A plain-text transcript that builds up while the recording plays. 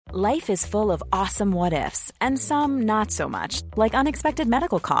Life is full of awesome what-ifs, and some not so much, like unexpected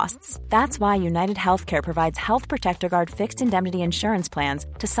medical costs. That's why United Healthcare provides Health Protector Guard fixed indemnity insurance plans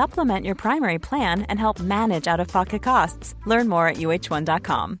to supplement your primary plan and help manage out-of-pocket costs. Learn more at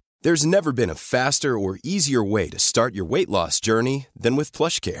uh1.com. There's never been a faster or easier way to start your weight loss journey than with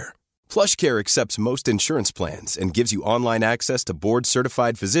PlushCare. PlushCare accepts most insurance plans and gives you online access to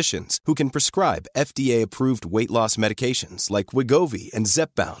board-certified physicians who can prescribe FDA-approved weight loss medications like Wegovy and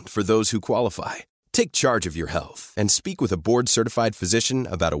Zepbound for those who qualify. Take charge of your health and speak with a board-certified physician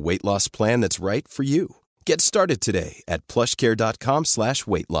about a weight loss plan that's right for you. Get started today at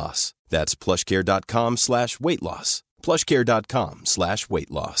plushcare.com/weight loss. That's plushcare.com/weight loss.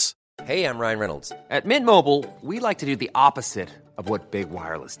 plushcare.com/weight loss. Hey, I'm Ryan Reynolds. At Mint Mobile, we like to do the opposite of what Big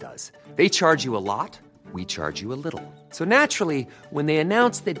Wireless does. They charge you a lot, we charge you a little. So naturally, when they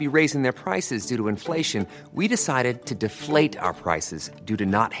announced they'd be raising their prices due to inflation, we decided to deflate our prices due to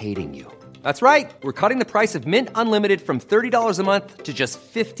not hating you. That's right. We're cutting the price of Mint Unlimited from $30 a month to just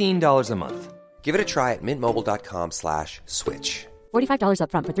 $15 a month. Give it a try at mintmobile.com/switch. $45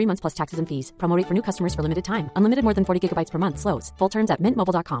 up front for 3 months plus taxes and fees. Promo rate for new customers for limited time. Unlimited more than 40 gigabytes per month. Slows full terms at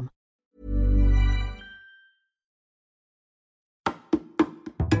mintmobile.com.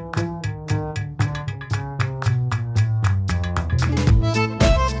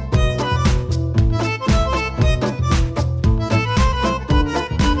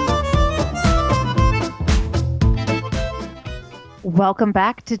 Welcome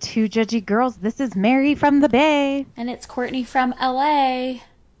back to Two Judgy Girls. This is Mary from the Bay. And it's Courtney from LA.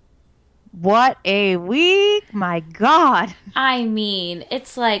 What a week. My God. I mean,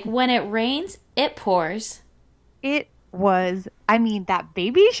 it's like when it rains, it pours. It was, that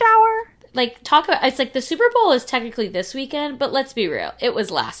baby shower. Like, it's like the Super Bowl is technically this weekend, but let's be real. It was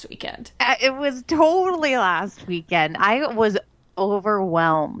last weekend. It was totally last weekend. I was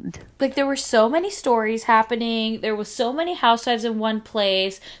overwhelmed. Like, there were so many stories happening. There was so many housewives in one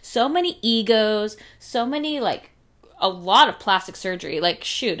place. So many egos. So many, a lot of plastic surgery. Like,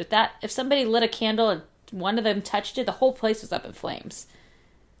 shoot, if somebody lit a candle and one of them touched it, the whole place was up in flames.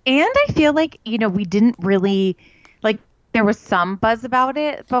 And I feel like, we didn't really, there was some buzz about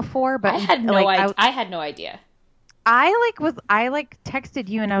it before, but I had no idea. I had no idea. I texted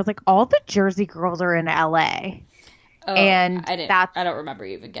you and I was like, all the Jersey girls are in LA. Oh, and I don't remember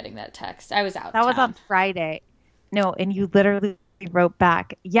even getting that text. I was out. That was on Friday. No, and you literally wrote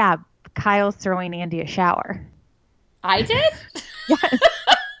back, yeah, Kyle's throwing Andy a shower. I did? Yes.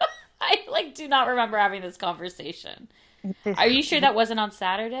 I do not remember having this conversation. Are you sure that wasn't on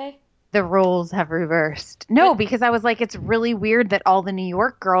Saturday? The roles have reversed. No, because I was like, it's really weird that all the New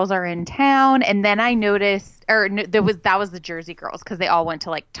York girls are in town. And then I noticed, that was the Jersey girls because they all went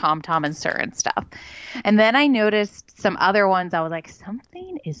to Tom Tom and Sir and stuff. And then I noticed some other ones. I was like,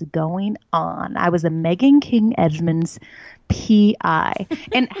 something is going on. I was a Megan King Edmonds PI.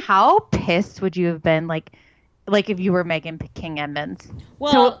 And how pissed would you have been like if you were Megan King Edmonds?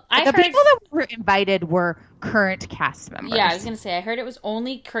 Well, so the people that were invited were current cast members. Yeah, I was going to say, I heard it was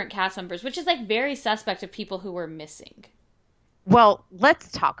only current cast members, which is very suspect of people who were missing. Well, let's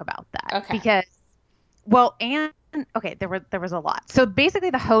talk about that. Okay. Because, there was a lot. So basically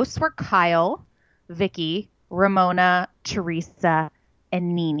the hosts were Kyle, Vicky, Ramona, Teresa,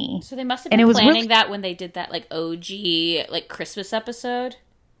 and Nene. So they must have been planning that when they did that OG Christmas episode.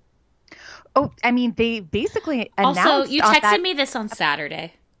 Oh, they basically announced. Also, you texted me this on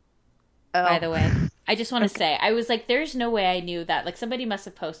Saturday. Oh. By the way, I just want to say, I was like, there's no way I knew that. Somebody must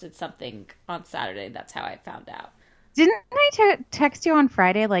have posted something on Saturday. That's how I found out. Didn't I text you on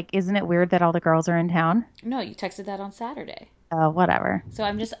Friday? Isn't it weird that all the girls are in town? No, you texted that on Saturday. Oh, whatever. So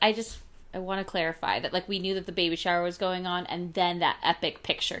I want to clarify that we knew that the baby shower was going on, and then that epic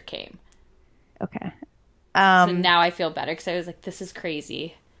picture came. Okay. So now I feel better because I was like, this is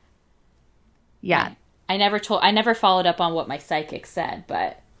crazy. Yeah. I never followed up on what my psychic said,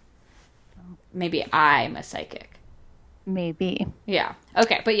 but maybe I'm a psychic. Maybe. Yeah.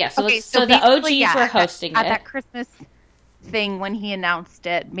 Okay, but yeah, so so the OGs were hosting at that Christmas thing when he announced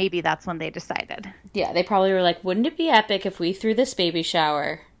it. Maybe that's when they decided. Yeah, they probably were like, wouldn't it be epic if we threw this baby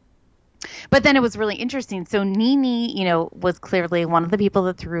shower? But then it was really interesting. So Nene, was clearly one of the people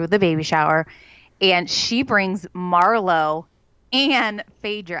that threw the baby shower, and she brings Marlo and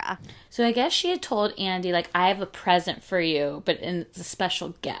Phaedra. So I guess she had told Andy, I have a present for you, but it's a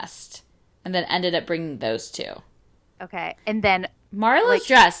special guest. And then ended up bringing those two. Okay. And then Marlo's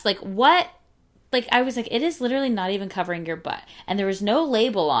dress, what? I was like, it is literally not even covering your butt. And there was no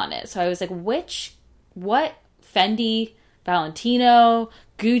label on it. So I was like, what? Fendi, Valentino,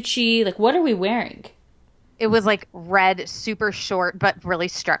 Gucci? What are we wearing? it was like red, super short, but really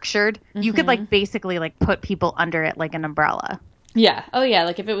structured. You could like basically like put people under it like an umbrella. Yeah. Oh, yeah.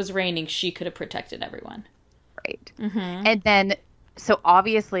 Like if it was raining, she could have protected everyone. Right. And then, so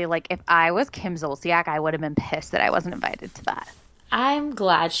obviously, like if I was Kim Zolciak, I would have been pissed that I wasn't invited to that. I'm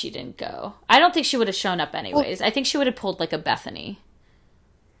glad she didn't go. I don't think she would have shown up anyways. I think she would have pulled like a Bethany.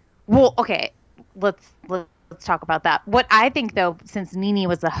 Well, okay. Let's talk about that. What I think though, since Nene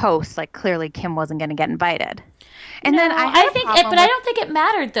was the host, like clearly Kim wasn't going to get invited. And then I don't think it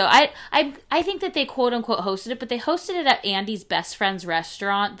mattered though. I think that they quote unquote hosted it, but they hosted it at Andy's best friend's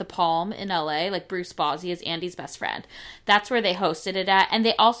restaurant, The Palm in LA. Like Bruce Bozzi is Andy's best friend. That's where they hosted it at, and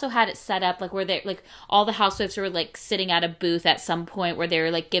they also had it set up like where they like all the housewives were like sitting at a booth at some point where they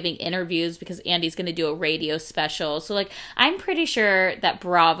were like giving interviews because Andy's going to do a radio special. So like I'm pretty sure that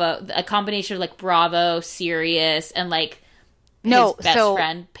Bravo, a combination of like Bravo, Sirius, and like his best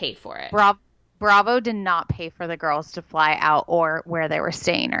friend paid for it. Bravo did not pay for the girls to fly out or where they were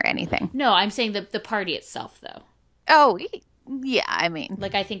staying or anything. No, I'm saying the party itself, though. Oh, yeah, I mean.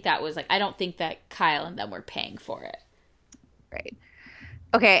 Like, I think that was, like, I don't think that Kyle and them were paying for it. Right.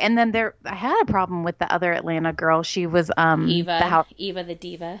 Okay, and then I had a problem with the other Atlanta girl. She was, Eva the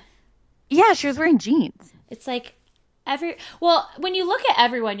diva. Yeah, she was wearing jeans. It's like, when you look at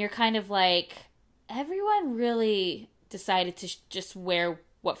everyone, you're kind of like, everyone really decided to just wear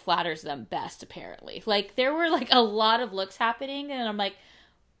what flatters them best, apparently. Like there were like a lot of looks happening, and I'm like,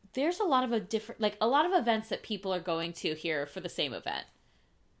 there's a lot of a lot of events that people are going to here for the same event.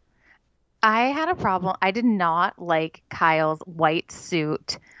 I had a problem. I did not like Kyle's white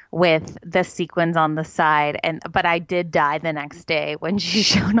suit with the sequins on the side, but I did die the next day when she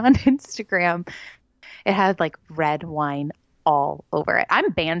showed on Instagram. It had like red wine all over it. I'm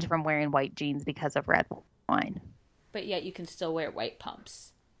banned from wearing white jeans because of red wine. But yet you can still wear white pumps.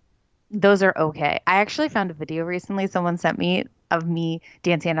 Those are okay. I actually found a video recently someone sent me of me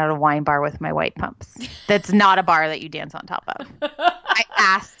dancing at a wine bar with my white pumps. That's not a bar that you dance on top of. I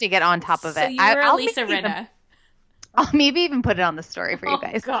asked to get on top of it. So you were Lisa Rinna. I'll maybe even put it on the story for you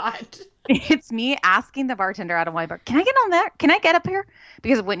guys. Oh, God. It's me asking the bartender at a wine bar, can I get on there? Can I get up here?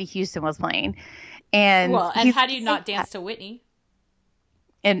 Because Whitney Houston was playing. And how do you not dance to Whitney?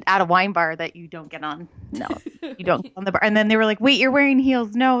 And at a wine bar that you don't get on. No, you don't get on the bar. And then they were like, wait, you're wearing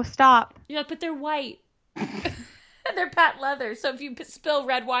heels. No, stop. You're like, but they're white. And they're patent leather. So if you spill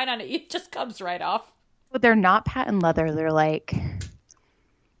red wine on it, it just comes right off. But they're not patent leather. They're like,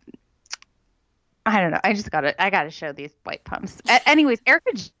 I don't know. I got to show these white pumps. Anyways,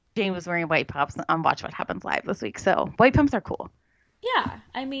 Erica Jane was wearing white pumps on Watch What Happens Live this week. So white pumps are cool. Yeah.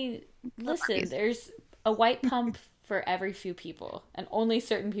 I mean, listen, there's a white pump for every few people, and only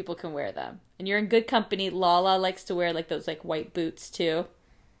certain people can wear them. And you're in good company. Lala likes to wear like those like white boots too.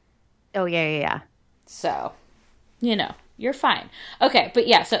 Oh yeah. So, you're fine. Okay, but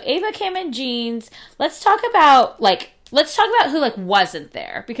yeah, so Ava came in jeans. Let's talk about who like wasn't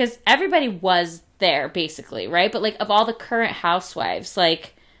there, because everybody was there basically, right? But like of all the current housewives,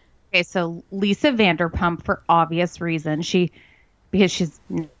 like okay, so Lisa Vanderpump, for obvious reasons, because she's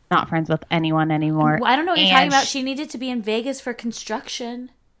not friends with anyone anymore. Well, I don't know what you're talking about. She needed to be in Vegas for construction.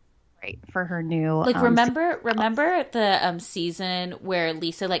 Right, for her new... Like, remember the season where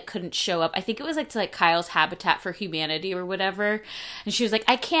Lisa, like, couldn't show up? I think it was, like, to, like, Kyle's Habitat for Humanity or whatever. And she was like,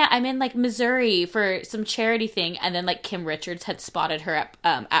 I can't. I'm in, like, Missouri for some charity thing. And then, like, Kim Richards had spotted her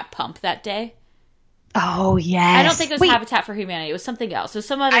at Pump that day. Oh, yes. I don't think it was Habitat for Humanity. It was something else. It was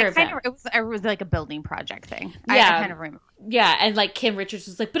some other event. It was like a building project thing. Yeah. I kind of remember. Yeah, and like Kim Richards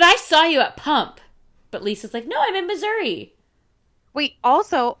was like, but I saw you at Pump. But Lisa's like, no, I'm in Missouri. Wait,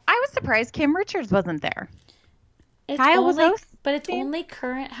 also, I was surprised Kim Richards wasn't there. Kyle was hosting. But it's only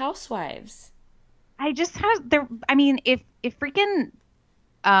current housewives. I just have there. I mean, if freaking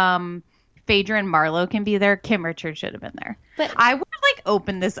Phaedra and Marlo can be there, Kim Richards should have been there. But I would have like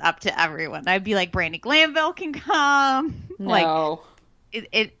opened this up to everyone. I'd be like, Brandi Glanville can come. No,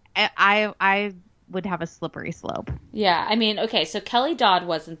 like I would have a slippery slope. Yeah, I mean, okay, so Kelly Dodd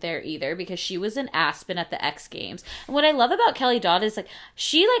wasn't there either because she was in Aspen at the X Games. And what I love about Kelly Dodd is like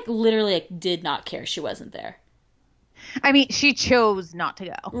she like literally like did not care she wasn't there. I mean, she chose not to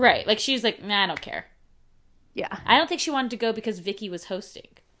go. Right, like she's like, nah, I don't care. Yeah, I don't think she wanted to go because Vicky was hosting.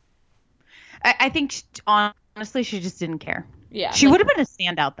 I think honestly, she just didn't care. Yeah, she would have been a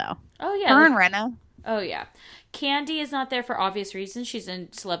standout though. Oh yeah, her and Renna. Oh yeah. Candy is not there for obvious reasons. She's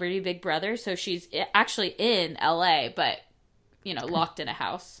in Celebrity Big Brother, so she's actually in LA, but locked in a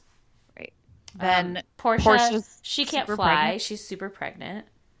house. Right. Then Portia, she can't fly. Pregnant. She's super pregnant.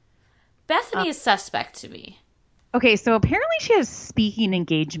 Bethany is suspect to me. Okay, so apparently she has speaking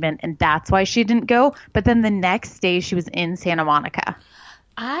engagement and that's why she didn't go. But then the next day she was in Santa Monica.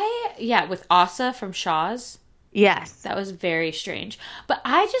 Yeah, with Asa from Shaw's. Yes. That was very strange. But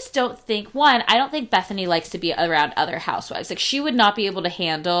I just don't think, one, I don't think Bethany likes to be around other housewives. Like, she would not be able to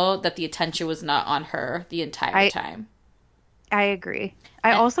handle that the attention was not on her the entire time. I agree.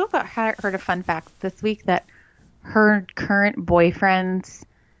 I also heard a fun fact this week that her current boyfriend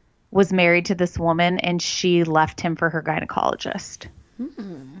was married to this woman and she left him for her gynecologist.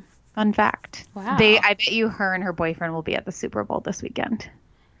 Fun fact. Wow. I bet you her and her boyfriend will be at the Super Bowl this weekend.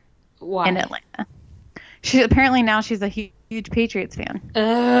 Why? In Atlanta. Apparently now she's a huge Patriots fan.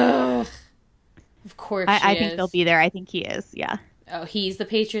 Ugh. Of course I think they'll be there. I think he is, yeah. Oh, he's the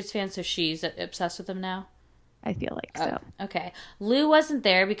Patriots fan, so she's obsessed with him now? I feel like so. Okay. Lou wasn't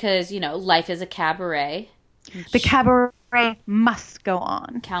there because, life is a cabaret. The cabaret must go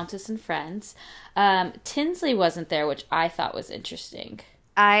on. Countess and Friends. Tinsley wasn't there, which I thought was interesting.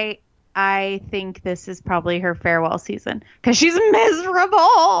 I think this is probably her farewell season because she's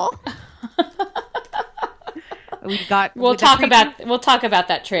miserable. We'll talk about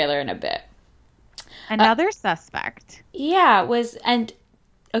that trailer in a bit. Another suspect. Yeah,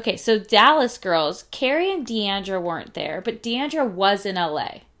 okay, so Dallas girls, Carrie and Deandra weren't there, but Deandra was in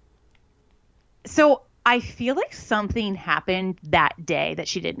LA. So I feel like something happened that day that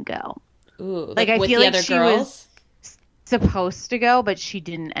she didn't go. Ooh, like I with feel the like other she girls? was supposed to go, but she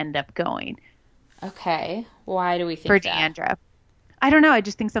didn't end up going. Okay, why do we think for that? Deandra? I don't know. I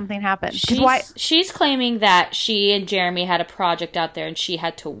just think something happened. She's claiming that she and Jeremy had a project out there and she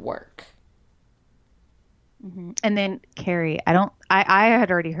had to work. Mm-hmm. And then Carrie, I had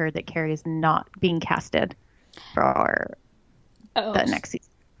already heard that Carrie is not being casted for the next season.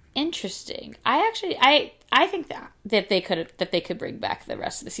 Interesting. I think that they could bring back the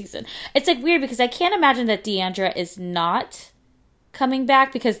rest of the season. It's like weird because I can't imagine that Deandra is not coming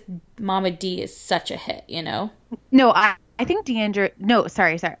back because Mama D is such a hit, No, I think Deandra. No,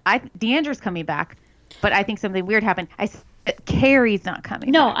 sorry. Deandra's coming back, but I think something weird happened. I said Carrie's not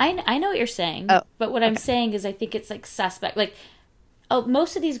coming. No, back. I know what you're saying. Oh, but what I'm saying is I think it's like suspect. Like,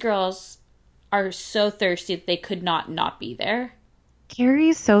 most of these girls are so thirsty that they could not be there.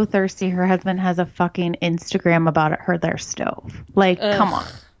 Carrie's so thirsty. Her husband has a fucking Instagram about their stove. Like, come on.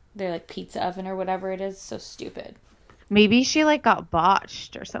 They're like pizza oven or whatever it is. So stupid. Maybe she got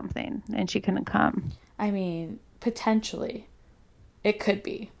botched or something and she couldn't come. I mean, potentially. It could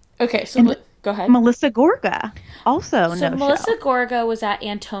be. Okay, so go ahead. Melissa Gorga also So Melissa Gorga was at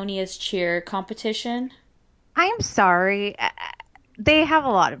Antonia's cheer competition. I'm sorry. They have a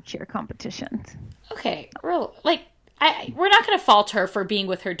lot of cheer competitions. Okay, we're not going to fault her for being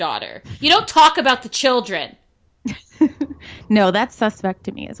with her daughter. You don't talk about the children. No, that's suspect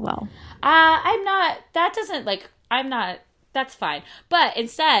to me as well. That's fine. But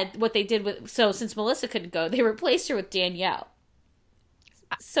instead, what they did since Melissa couldn't go, they replaced her with Danielle.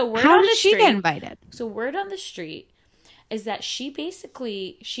 So how did she get invited? So word on the street is that she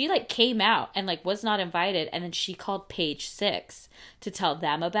came out and was not invited, and then she called Page Six to tell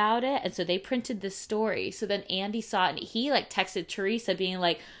them about it, and so they printed this story. So then Andy saw it and he texted Teresa being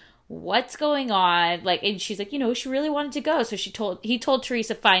like, what's going on? And she's like, she really wanted to go. So he told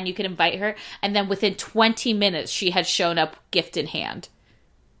Teresa, fine, you can invite her. And then within 20 minutes, she had shown up gift in hand.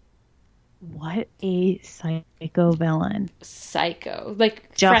 What a psycho villain. Psycho.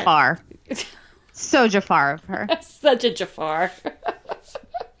 Jafar. So Jafar of her. Such a Jafar.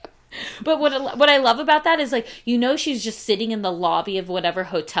 But what I love about that is she's just sitting in the lobby of whatever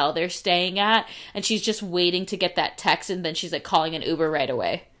hotel they're staying at, and she's just waiting to get that text, and then she's calling an Uber right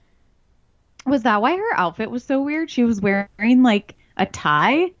away. Was that why her outfit was so weird? She was wearing a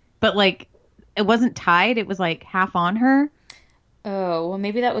tie, but it wasn't tied. It was half on her. Oh, well,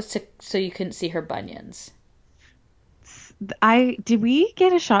 maybe that was so you couldn't see her bunions. Did we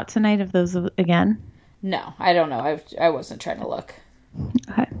get a shot tonight of those again? No, I don't know. I wasn't trying to look.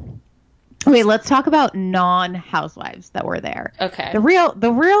 Okay. Wait, let's talk about non-housewives that were there. Okay. The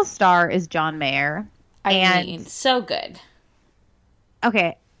real star is John Mayer. I mean, so good.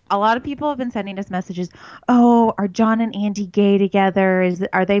 Okay. A lot of people have been sending us messages. Oh, are John and Andy gay together?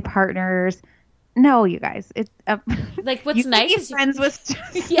 Are they partners? No, you guys. It's what's nice is friends with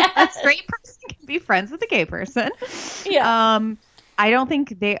a straight person can be friends with a gay person. Yeah. I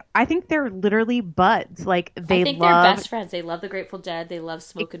think they're literally buds. I think they're best friends. They love the Grateful Dead. They love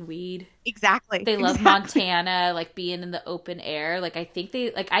smoking weed. Exactly. They love Montana, being in the open air. I think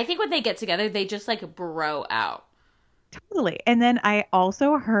when they get together, they just bro out. Totally. And then I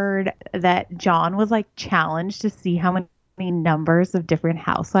also heard that John was challenged to see how many numbers of different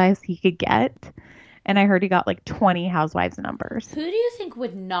housewives he could get. and I heard he got like 20 housewives numbers. Who do you think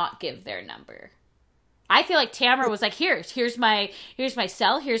would not give their number? I feel like Tamara was like, here's my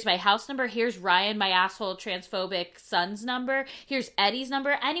cell, here's my house number, here's Ryan, my asshole transphobic son's number, here's Eddie's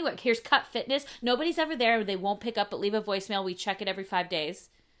number, anyway, here's Cut Fitness. Nobody's ever there. They won't pick up, but leave a voicemail. We check it every 5 days.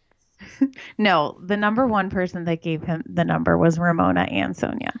 No, the number one person that gave him the number was Ramona and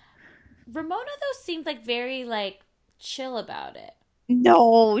Sonia. Ramona, though, seemed like very, like, chill about it.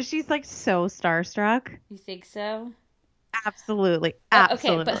 No, she's like so starstruck. You think so? Absolutely.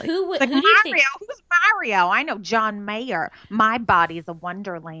 Okay, but who do you think? Who's Mario? I know John Mayer. My body's a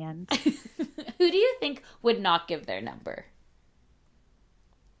wonderland. Who do you think would not give their number?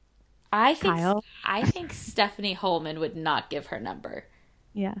 Kyle? I think Stephanie Holman would not give her number.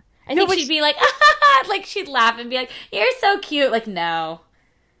 Yeah. I think she'd be like, like she'd laugh and be like, "You're so cute." Like, no.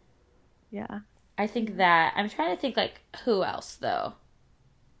 Yeah. I think that. I'm trying to think, like, who else, though?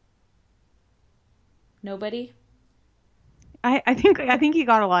 Nobody? I think he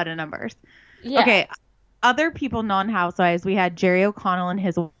got a lot of numbers. Yeah. Okay. Other people, non-housewives, we had Jerry O'Connell and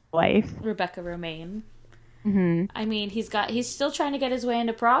his wife. Rebecca Romaine. Mm-hmm. I mean, he's still trying to get his way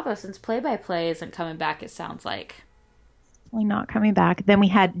into Bravo since Play-by-Play isn't coming back, it sounds like. Definitely not coming back. Then we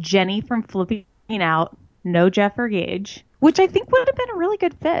had Jenny from Flipping Out. No Jeff or Gage, which I think would have been a really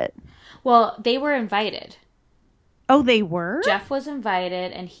good fit. Well, they were invited. Oh, they were? Jeff was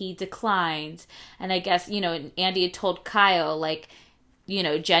invited and he declined. And I guess, Andy had told Kyle, like,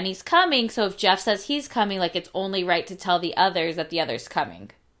 Jenny's coming. So if Jeff says he's coming, like, it's only right to tell the others that the other's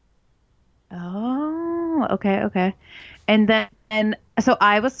coming. Oh, okay. And then, so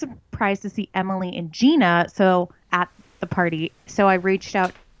I was surprised to see Emily and Gina at the party. So I reached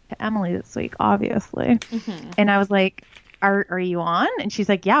out to Emily this week, obviously. Mm-hmm. And I was like, are you on? And she's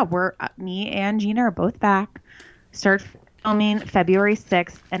like, yeah, me and Gina are both back. Start filming February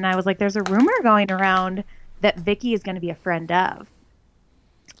 6th. And I was like, there's a rumor going around that Vicky is going to be a friend of.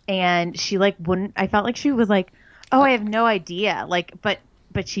 And she I felt like she was like, oh, I have no idea. Like, but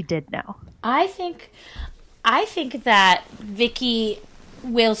she did know. I think that Vicky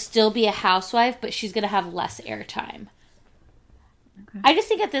will still be a housewife, but she's going to have less airtime. Okay. I just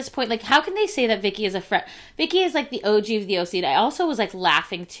think at this point, like, how can they say that Vicky is a friend? Vicky is like the OG of the OC. And I also was like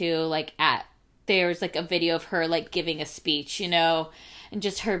laughing too, like there's like a video of her like giving a speech, and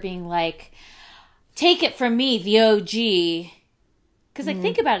just her being like, take it from me, the OG. Because like,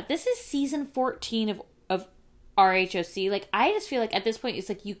 think about it. This is season 14 of RHOC. Like, I just feel like at this point, it's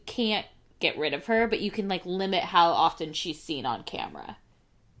like you can't get rid of her, but you can like limit how often she's seen on camera.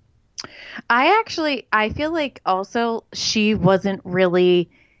 I feel like also she wasn't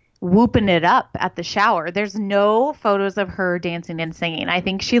really whooping it up at the shower. There's no photos of her dancing and singing. I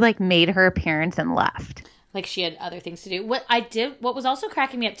think she like made her appearance and left. Like she had other things to do. What was also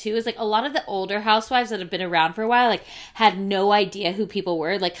cracking me up too is like a lot of the older housewives that have been around for a while like had no idea who people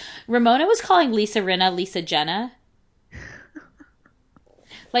were. Like Ramona was calling Lisa Rinna Lisa Jenna.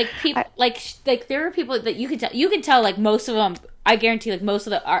 Like people like there are people that you can tell like most of them. I guarantee like most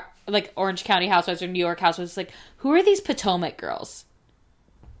of the like Orange County housewives or New York housewives, like, who are these Potomac girls?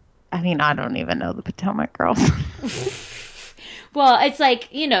 I mean, I don't even know the Potomac girls. Well, it's like,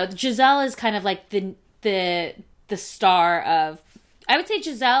 Giselle is kind of like the star of, I would say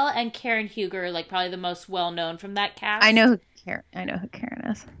Giselle and Karen Huger are like probably the most well known from that cast. I know who Karen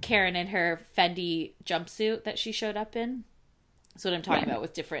is. Karen in her Fendi jumpsuit that she showed up in. That's what I'm talking about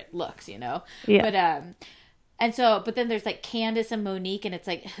with different looks, Yeah. But then there's like Candace and Monique, and it's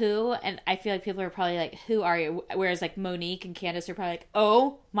like, who? And I feel like people are probably like, who are you? Whereas like Monique and Candace are probably like,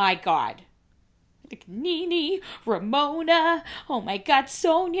 oh my God. Like Nene, Ramona, oh my God,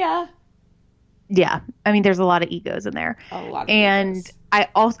 Sonia. Yeah. I mean, there's a lot of egos in there. A lot of egos. I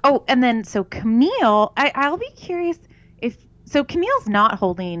also, and then so Camille, I'll be curious Camille's not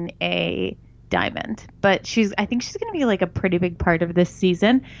holding a diamond, but I think she's going to be like a pretty big part of this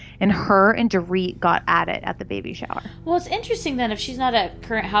season, and her and Dorit got at it at the baby shower. Well, it's interesting then if she's not a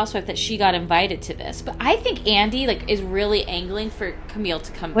current housewife that she got invited to this, but I think Andy like is really angling for Camille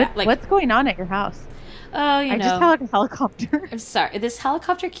to come back. Like, what's going on at your house? Oh, I just saw like a helicopter. I'm sorry, this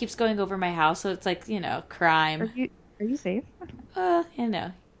helicopter keeps going over my house, so it's like crime. Are you safe? Are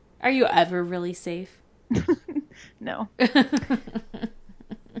you ever really safe? No.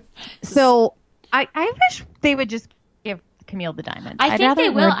 So I wish they would just give Camille the diamond. I think they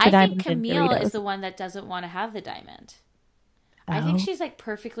will. I think Camille is the one that doesn't want to have the diamond. Oh. I think she's like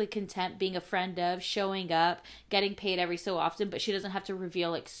perfectly content being a friend of, showing up, getting paid every so often, but she doesn't have to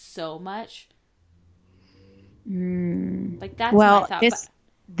reveal like so much. Like that's my thought.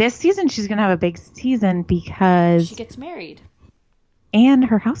 This season she's gonna have a big season because she gets married and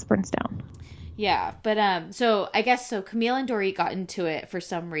her house burns down. Yeah, but so I guess so Camille and Dorit got into it for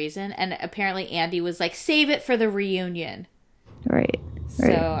some reason, and apparently Andy was like, save it for the reunion. Right.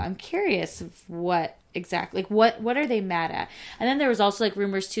 So I'm curious of what exactly, like what are they mad at? And then there was also like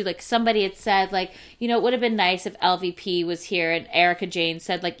rumors too, like somebody had said like, you know, it would have been nice if LVP was here, and Erica Jane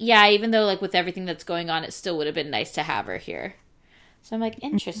said like, yeah, even though like with everything that's going on, it still would have been nice to have her here. So I'm like,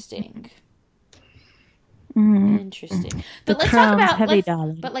 interesting. Interesting. But let's talk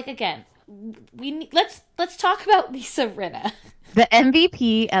about but like again, let's talk about Lisa Rinna. The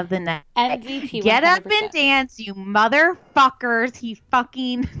MVP of the night. MVP. Get 100%. Up and dance, you motherfuckers. He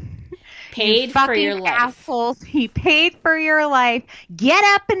fucking paid for your life. Assholes. He paid for your life. Get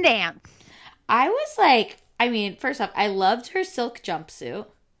up and dance. I was like, I mean, first off, I loved her silk jumpsuit.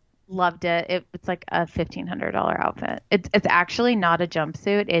 Loved it. It's like a $1,500 outfit. It's actually not a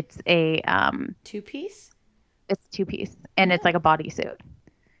jumpsuit. It's a two-piece. It's two-piece, and it's like a bodysuit.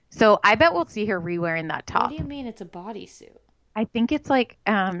 So I bet we'll see her re-wearing that top. What do you mean it's a bodysuit? I think it's like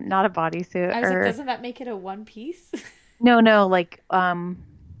not a bodysuit. I was like, doesn't that make it a one piece? No, like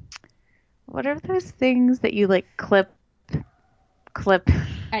what are those things that you like clip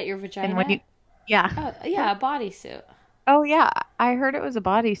at your vagina? And when you, yeah. Oh, yeah, a bodysuit. Oh yeah, I heard it was a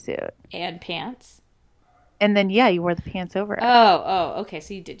bodysuit. And pants. And then yeah, you wore the pants over it. Oh, okay.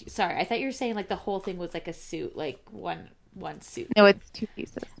 So you did. Sorry, I thought you were saying like the whole thing was like a suit, like one suit. No, it's two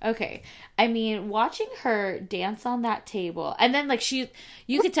pieces. Okay. I mean, watching her dance on that table, and then like you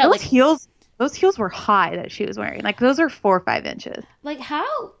could tell like those heels were high that she was wearing. Like those are 4 or 5 inches. Like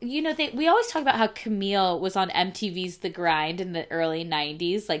how, you know, we always talk about how Camille was on MTV's The Grind in the early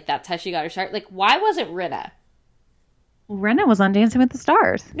 90s. Like that's how she got her start. Like why wasn't Rinna? Rinna was on Dancing with the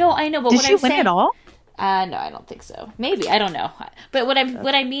Stars. No, I know, but did she win it all? No, I don't think so. Maybe, I don't know. But what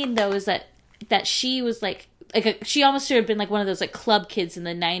I mean though is that she was like she almost should have been like one of those like club kids in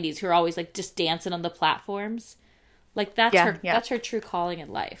the 90s who are always like just dancing on the platforms. Like that's her true calling in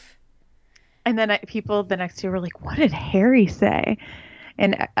life. And then people the next year were like, "What did Harry say?"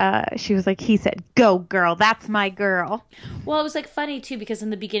 And she was like, "He said, 'Go girl, that's my girl.'" Well, it was like funny too because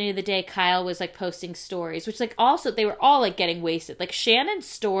in the beginning of the day, Kyle was like posting stories, which like also they were all like getting wasted. Like Shannon's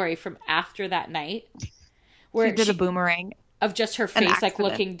story from after that night, where she did a boomerang of just her face like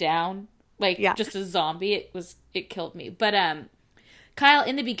looking down, like just a zombie. It killed me. But Kyle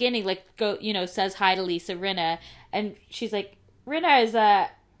in the beginning like says hi to Lisa Rinna, and she's like, "Rinna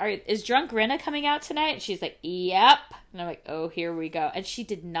is Drunk Rinna coming out tonight?" And she's like, "Yep." And I'm like, "Oh, here we go." And she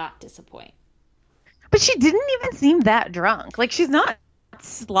did not disappoint. But she didn't even seem that drunk. Like she's not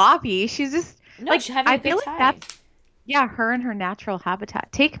sloppy. She's just she's having a good time. That's her and her natural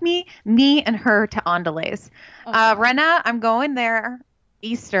habitat. Take me and her to Andales. Okay. Rinna, I'm going there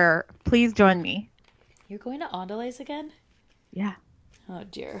Easter. Please join me. You're going to Andales again? Yeah. Oh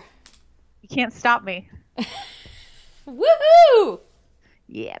dear. You can't stop me. Woohoo!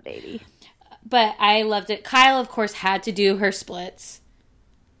 Yeah, baby. But I loved it. Kyle, of course, had to do her splits.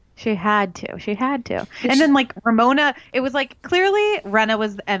 She had to. And then, like, Ramona, it was like, clearly, Rinna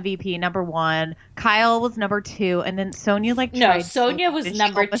was the MVP, number 1. Kyle was number 2. And then Sonia, like, no, Sonia was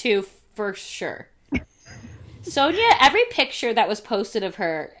number 2 for sure. Sonia, every picture that was posted of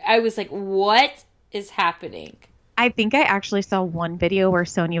her, I was like, what is happening? I think I actually saw one video where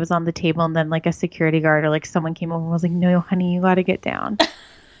Sonia was on the table and then like a security guard or like someone came over and was like, "No, honey, you got to get down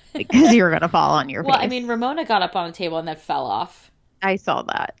because you're going to fall on your face." Well, I mean, Ramona got up on the table and then fell off. I saw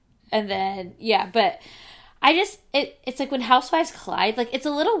that. And then, but I just, it's like when housewives collide, like it's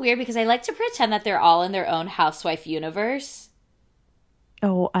a little weird because I like to pretend that they're all in their own housewife universe.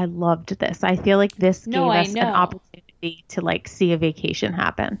 Oh, I loved this. I feel like this gave us an opportunity to like see a vacation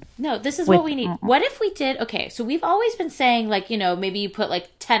happen. No, this is what we need. What if we did, okay, so we've always been saying like, maybe you put like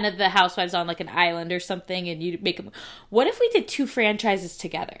 10 of the housewives on like an island or something and you make them. What if we did 2 franchises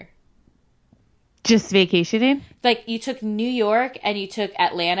together? Just vacationing? Like you took New York and you took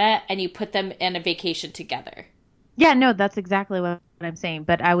Atlanta and you put them in a vacation together. Yeah, no, that's exactly what I'm saying.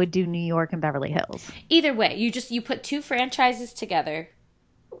 But I would do New York and Beverly Hills. Either way, you put 2 franchises together.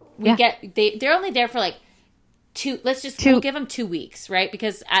 They're only there for like 2. We'll give them 2 weeks, right?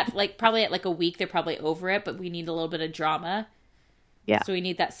 Because probably at like a week they're probably over it, but we need a little bit of drama. Yeah. So we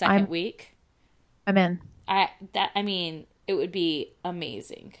need that second week. I'm in. It would be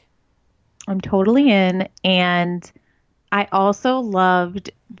amazing. I'm totally in. And I also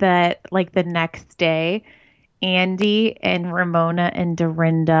loved that like the next day, Andy and Ramona and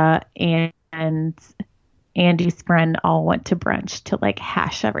Dorinda and Andy's friend all went to brunch to like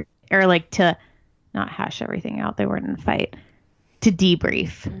to not hash everything out. They weren't in a fight. To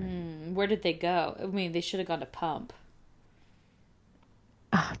debrief. Where did they go? I mean, they should have gone to Pump.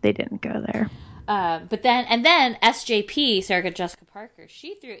 Oh, they didn't go there. But then SJP, Sarah Jessica Parker,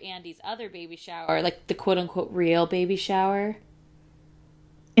 she threw Andy's other baby shower, like the quote unquote real baby shower.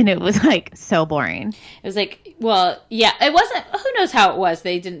 And it was like so boring. It was like, well, yeah, it wasn't, who knows how it was.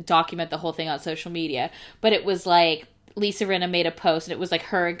 They didn't document the whole thing on social media, but it was like Lisa Rinna made a post and it was like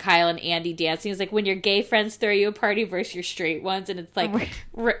her and Kyle and Andy dancing. It was like when your gay friends throw you a party versus your straight ones. And it's like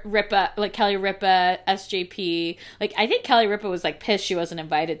Ripa, like Kelly Ripa, SJP. Like, I think Kelly Ripa was like pissed she wasn't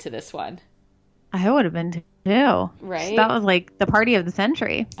invited to this one. I would have been too. Right? That was like the party of the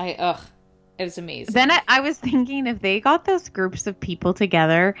century. It was amazing. Then I was thinking if they got those groups of people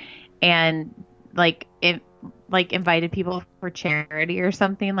together and like invited people for charity or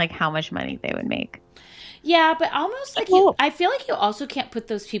something, like how much money they would make. Yeah, but almost like I feel like you also can't put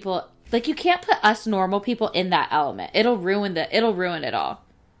those people, like you can't put us normal people in that element. It'll ruin it all.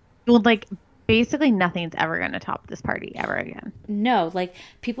 Well, like basically nothing's ever going to top this party ever again. No, like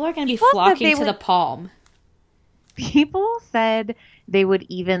people are going to be flocking to the Palm. People said they would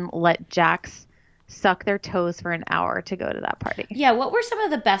even let Jax suck their toes for an hour to go to that party. Yeah, what were some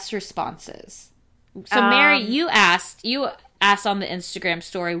of the best responses? So Mary, you asked on the Instagram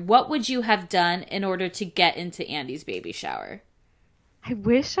story, what would you have done in order to get into Andy's baby shower? I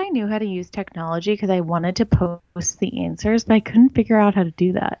wish I knew how to use technology because I wanted to post the answers, but I couldn't figure out how to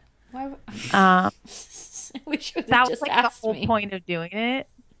do that. Why? That was like the whole point of doing it,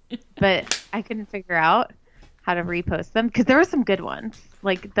 but I couldn't figure out how to repost them because there were some good ones,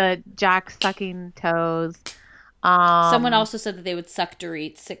 like the Jack sucking toes. Someone also said that they would suck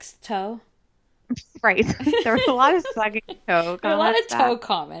Dorit's sixth toe. Right. There was a lot of sucking toe comments. There were a lot of toe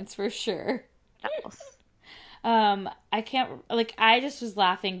comments for sure. I can't, like, I just was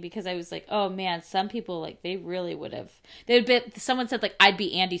laughing because I was like, oh man, some people, like, they really would have, someone said, like, I'd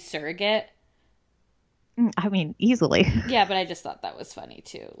be Andy's surrogate. I mean, easily. Yeah, but I just thought that was funny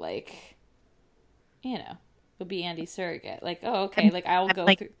too. Like, you know, would be Andy's surrogate. Like, oh, okay, like, I'll go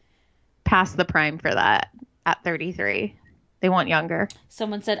through. Past the prime for that at 33. They want younger.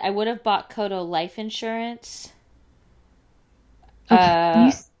 Someone said, I would have bought Kodo life insurance.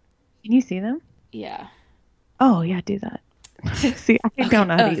 Can you see them? Yeah. Oh, yeah, do that. See, I don't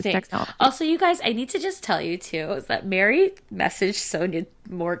know how to use technology. Also, you guys, I need to just tell you, too, is that Mary messaged Sonia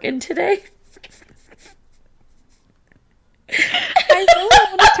Morgan today. I really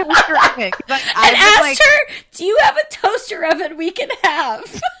want a toaster oven. And asked her, do you have a toaster oven we can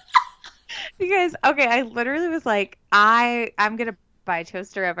have? You guys, okay, I literally was like, I'm going to buy a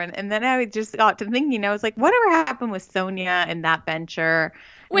toaster oven. And then I just got to thinking, I was like, whatever happened with Sonia and that venture?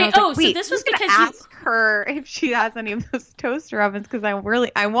 And so this was because you ask her if she has any of those toaster ovens because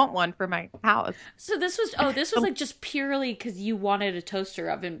I want one for my house. So this was like just purely because you wanted a toaster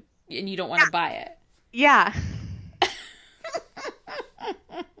oven and you don't want to buy it. Yeah.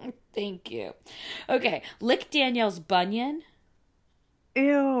 Thank you. Okay, lick Danielle's bunion.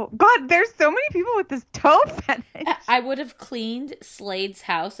 Ew. God, there's so many people with this toe fetish. I would have cleaned Slade's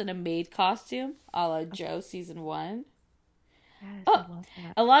house in a maid costume, a la Joe season 1. Yes,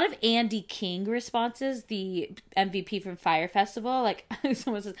 a lot of Andy King responses, the MVP from Fire Festival. Like,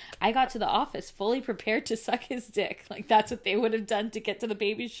 someone says, I got to the office fully prepared to suck his dick. Like, that's what they would have done to get to the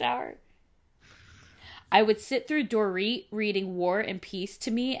baby shower. I would sit through Dorit reading War and Peace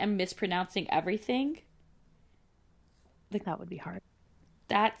to me and mispronouncing everything. Like, that would be hard.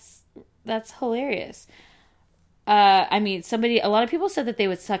 That's hilarious. I mean, a lot of people said that they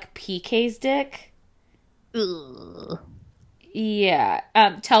would suck PK's dick. Ugh. Yeah.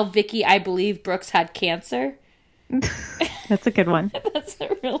 Tell Vicky I believe Brooks had cancer. That's a good one. That's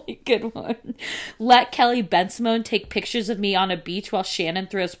a really good one. Let Kelly Bensimon take pictures of me on a beach while Shannon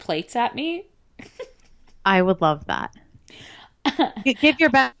throws plates at me. I would love that. Give your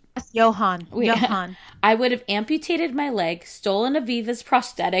best, Johan. Johan. I would have amputated my leg, stolen Aviva's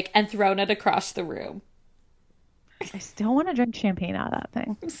prosthetic, and thrown it across the room. I still want to drink champagne out of that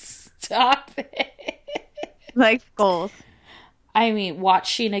thing. Stop it. Life goals. I mean, watch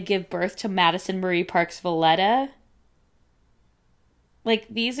Sheena give birth to Madison Marie Parks Valletta. Like,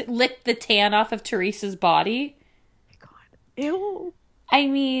 these lick the tan off of Teresa's body. Oh my God. Ew. I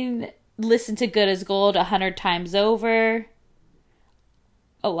mean, listen to Good as Gold 100 times over.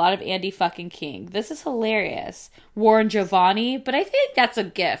 A lot of Andy fucking King. This is hilarious. Warren Giovanni, but I think that's a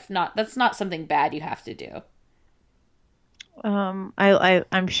gift. That's not something bad you have to do.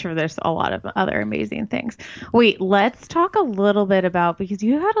 I'm sure there's a lot of other amazing things. Wait, let's talk a little bit about, because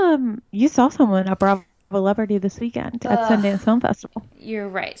you saw someone at Bravo a love party this weekend at Sundance Film Festival. You're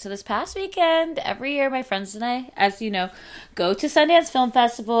right. So this past weekend, every year, my friends and I, as you know, go to Sundance Film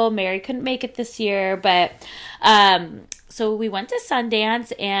Festival. Mary couldn't make it this year, but so we went to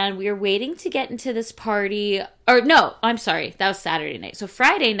Sundance and we were waiting to get into this party. Or no, I'm sorry, that was Saturday night. So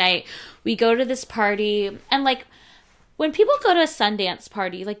Friday night, we go to this party, and like, when people go to a Sundance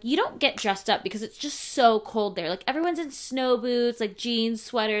party, like, you don't get dressed up because it's just so cold there. Like, everyone's in snow boots, like, jeans,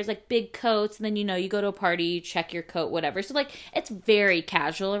 sweaters, like, big coats. And then, you know, you go to a party, you check your coat, whatever. So, like, it's very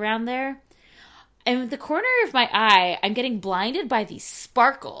casual around there. And with the corner of my eye, I'm getting blinded by these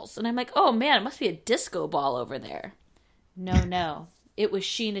sparkles. And I'm like, oh, man, it must be a disco ball over there. No. It was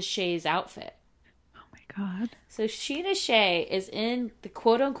Sheena Shea's outfit. Oh, my God. So Sheena Shea is in the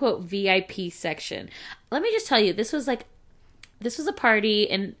quote-unquote VIP section. Let me just tell you, this was a party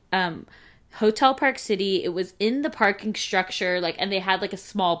in Hotel Park City. It was in the parking structure, like, and they had like a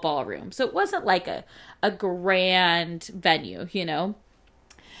small ballroom. So it wasn't like a grand venue, you know?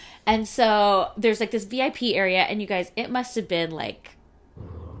 And so there's like this VIP area, and you guys, it must have been like,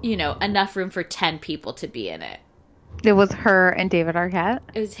 you know, enough room for 10 people to be in it. It was her and David Arquette?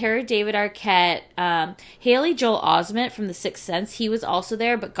 It was her, David Arquette, Haley Joel Osment from The Sixth Sense. He was also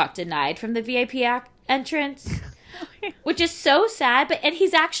there, but got denied from the VIP entrance. Which is so sad, and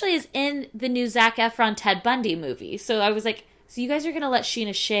he's actually is in the new Zac Efron Ted Bundy movie. So I was like, so you guys are going to let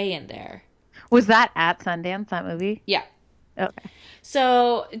Sheena Shea in there. Was that at Sundance, that movie? Yeah. Okay.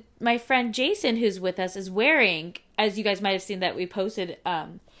 So my friend Jason, who's with us, is wearing, as you guys might have seen that we posted,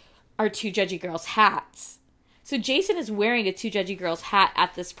 our Two Judgy Girls hats. So Jason is wearing a Two Judgy Girls hat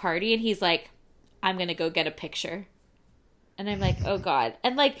at this party, and he's like, I'm going to go get a picture. And I'm like, oh God.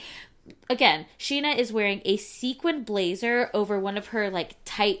 And like, again, Sheena is wearing a sequin blazer over one of her like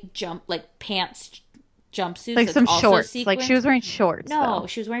tight pants jumpsuits. Like some shorts. Sequined. Like she was wearing shorts. No, though.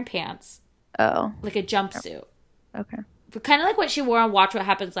 she was wearing pants. Oh. Like a jumpsuit. Okay. But kind of like what she wore on Watch What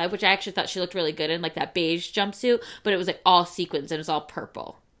Happens Live, which I actually thought she looked really good in, like that beige jumpsuit, but it was like all sequins and it was all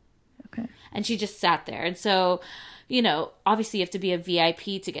purple. Okay. And she just sat there. And so, you know, obviously you have to be a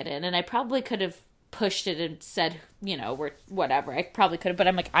VIP to get in. And I probably could have pushed it and said, you know, we're whatever. I probably could have, but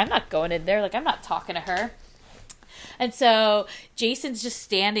I'm like, I'm not going in there. Like, I'm not talking to her. And so Jason's just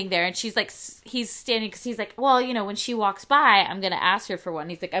standing there, and she's like, he's standing because he's like, well, you know, when she walks by, I'm going to ask her for one.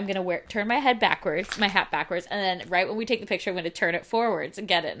 He's like, I'm going to turn my hat backwards, and then right when we take the picture, I'm going to turn it forwards and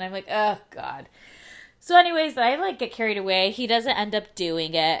get it. And I'm like, oh God. So anyways, I like get carried away. He doesn't end up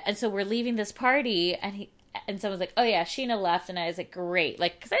doing it. And so we're leaving this party, and someone's like, oh yeah, Sheena left. And I was like, great.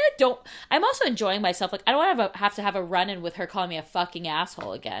 Like, because I'm also enjoying myself. Like, I don't want to have to have a run-in with her calling me a fucking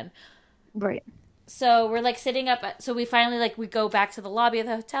asshole again. Right. So we're like sitting up. So we finally like, we go back to the lobby of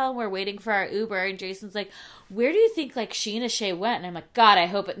the hotel, and we're waiting for our Uber. And Jason's like, where do you think like Sheena Shea went? And I'm like, God, I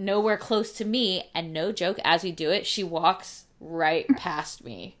hope it nowhere close to me. And no joke, as we do it, she walks right past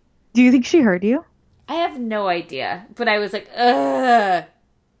me. Do you think she heard you? I have no idea. But I was like, ugh.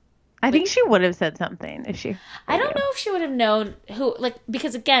 I think she would have said something if she. I don't know if she would have known who, like,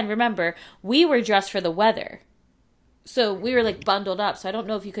 because again, remember, we were dressed for the weather. So we were like bundled up. So I don't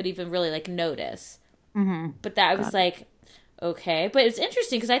know if you could even really like notice. Mm-hmm. But that was like, okay. But it's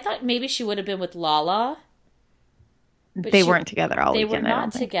interesting because I thought maybe she would have been with Lala. They weren't together all weekend. They were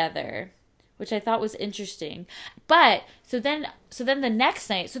not together, which I thought was interesting. But so then the next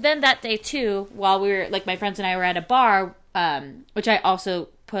night, so then that day too, while we were like my friends and I were at a bar, which I also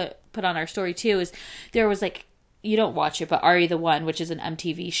put on our story too, is there was like, you don't watch it, but Are You the One, which is an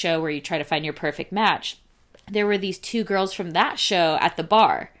MTV show where you try to find your perfect match. There were these two girls from that show at the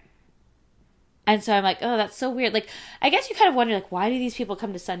bar. And so I'm like, oh, that's so weird. Like, I guess you kind of wonder, like, why do these people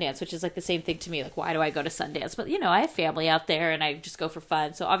come to Sundance? Which is like the same thing to me. Like, why do I go to Sundance? But, you know, I have family out there and I just go for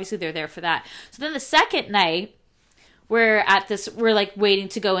fun. So obviously they're there for that. So then the second night, we're like waiting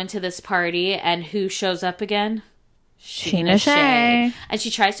to go into this party. And who shows up again? Sheena Shea. And she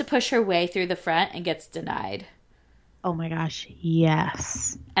tries to push her way through the front and gets denied. Oh my gosh,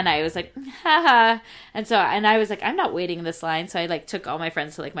 yes. And I was like, haha. And I was like, I'm not waiting in this line. So I like took all my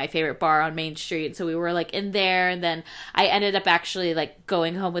friends to like my favorite bar on Main Street. And so we were like in there. And then I ended up actually like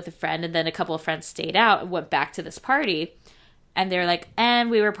going home with a friend. And then a couple of friends stayed out and went back to this party. And they're like,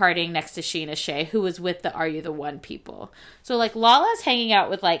 and we were partying next to Sheena Shea, who was with the Are You the One people. So like Lala's hanging out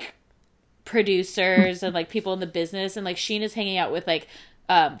with like producers and like people in the business. And like Sheena's hanging out with like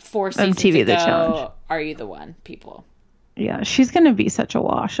 4 seasons MTV ago, The Challenge. Are You the One people. Yeah, she's going to be such a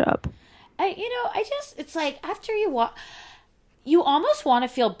wash up. It's like after you almost want to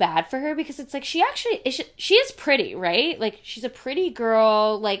feel bad for her because it's like she is pretty, right? Like she's a pretty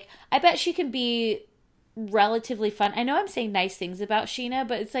girl. Like I bet she can be relatively fun. I know I'm saying nice things about Sheena,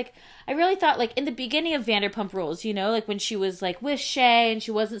 but it's like, I really thought, like, in the beginning of Vanderpump Rules, you know, like, when she was, like, with Shay and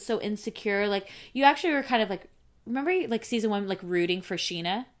she wasn't so insecure, like, you actually were kind of, like, remember, like, season 1, like, rooting for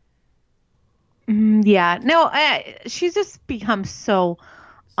Sheena? Yeah. No, she's just become so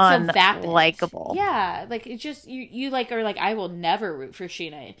vapid. unlikable. Yeah, like, it just, you, like, are like, I will never root for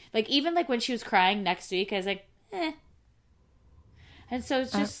Sheena. Like, even, like, when she was crying next week, I was like, eh. And so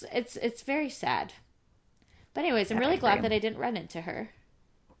it's just, it's very sad. But anyways, I'm really glad that I didn't run into her.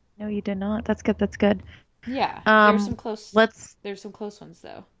 No, you did not. That's good. That's good. Yeah. There's some close ones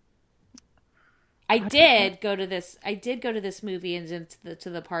though. I did go to this movie and to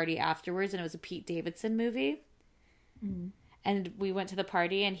the party afterwards, and it was a Pete Davidson movie. Mm-hmm. And we went to the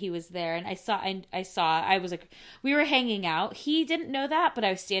party and he was there, and I was like, we were hanging out. He didn't know that, but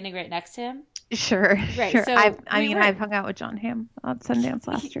I was standing right next to him. Sure. Right. Sure. So I've hung out with John Hamm on Sundance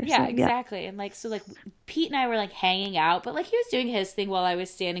last year. Yeah, so, exactly. And like, so like Pete and I were like hanging out, but like he was doing his thing while I was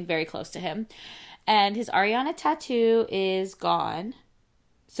standing very close to him. And his Ariana tattoo is gone.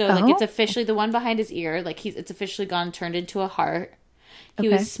 So like it's officially the one behind his ear. Like it's officially gone, turned into a heart. He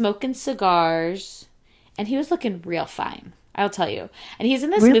was smoking cigars and he was looking real fine. I'll tell you. And he's in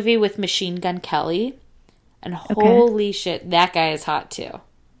this movie with Machine Gun Kelly. And holy shit, that guy is hot too.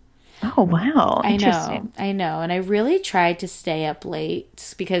 Oh, wow. I know. And I really tried to stay up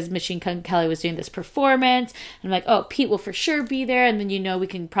late because Machine Gun Kelly was doing this performance. And I'm like, oh, Pete will for sure be there. And then, you know, we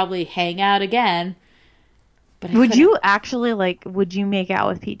can probably hang out again. But would you make out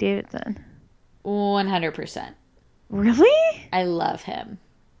with Pete Davidson? 100%. Really? I love him.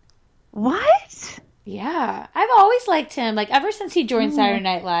 What? Yeah. I've always liked him. Like, ever since he joined Saturday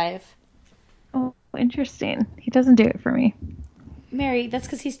Night Live. Oh, interesting. He doesn't do it for me. Mary, that's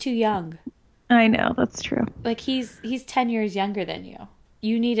because he's too young. I know, that's true. Like, he's 10 years younger than you.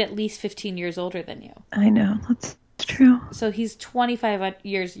 You need at least 15 years older than you. I know, that's true. So he's 25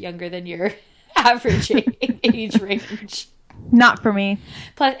 years younger than your average age range. Not for me.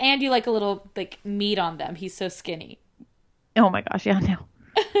 Plus, and you like a little, like, meat on them. He's so skinny. Oh my gosh, yeah, no.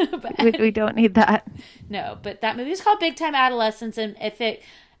 we don't need that. No, but that movie is called Big Time Adolescence, and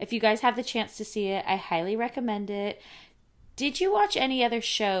if you guys have the chance to see it, I highly recommend it. Did you watch any other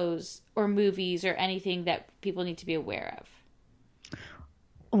shows or movies or anything that people need to be aware of?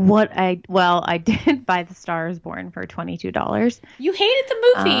 I did buy The Star Is Born for $22. You hated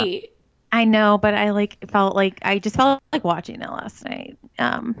the movie. I know, but I felt like watching it last night.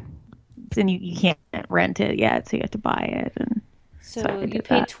 And you can't rent it yet, so you have to buy it. And so you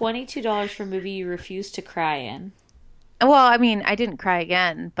paid $22 for a movie you refused to cry in. Well, I mean, I didn't cry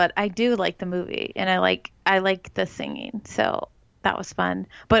again, but I do like the movie, and I like the singing, so that was fun.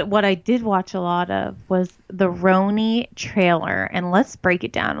 But what I did watch a lot of was the Roni trailer, and let's break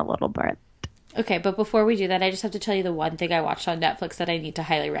it down a little bit. Okay, but before we do that, I just have to tell you the one thing I watched on Netflix that I need to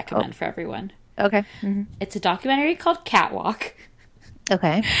highly recommend for everyone. Okay. Mm-hmm. It's a documentary called Catwalk.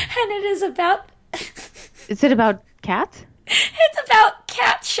 Okay. And it is about... Is it about cats? It's about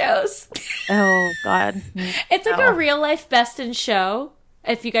cat shows. Oh, God. It's like a real-life Best in Show,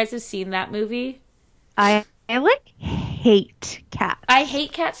 if you guys have seen that movie. I hate cats. I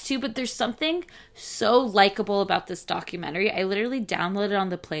hate cats, too, but there's something so likable about this documentary. I literally downloaded it on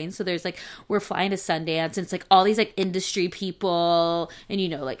the plane, so there's, like, we're flying to Sundance, and it's, like, all these, like, industry people, and, you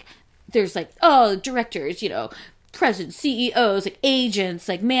know, like, there's, like, directors, you know, presidents, CEOs, like, agents,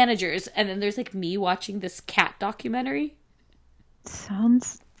 like, managers, and then there's, like, me watching this cat documentary.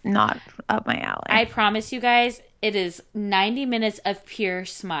 Sounds not up my alley. I promise you guys, it is 90 minutes of pure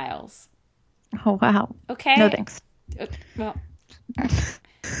smiles. Oh, wow. Okay? No thanks. Well,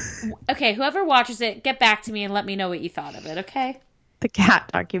 okay, whoever watches it, get back to me and let me know what you thought of it, okay? The cat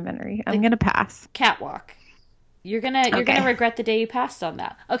documentary. I'm going to pass. Catwalk. You're gonna regret the day you passed on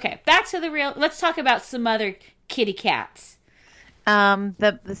that. Okay, back to the real. Let's talk about some other kitty cats.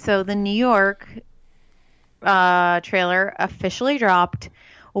 The New York trailer officially dropped,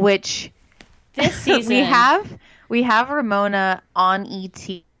 which this season we have Ramona on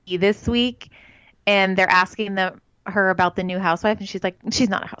ET this week, and they're asking her about the new housewife, and she's like, she's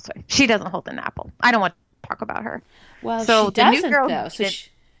not a housewife. She doesn't hold an apple. I don't want to talk about her. Well, so she doesn't, new girl though. So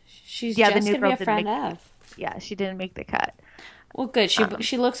she's just going to be a friend of. Yeah, she didn't make the cut. Well, good.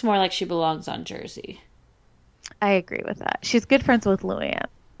 She looks more like she belongs on Jersey. I agree with that. She's good friends with Luann,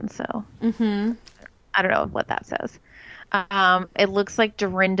 so I don't know what that says. It looks like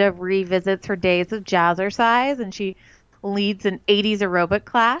Dorinda revisits her days of jazzercise, and she leads an 80s aerobic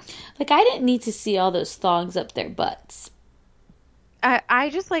class. Like, I didn't need to see all those thongs up their butts. I'm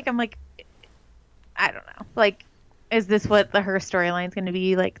like, I don't know. Like, Is this what her storyline is going to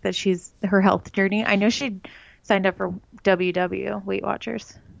be like? That she's her health journey? I know she signed up for WW Weight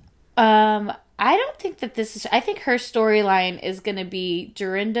Watchers. I don't think that this is. I think her storyline is going to be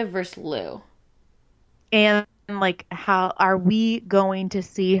Dorinda versus Lou. And like, how are we going to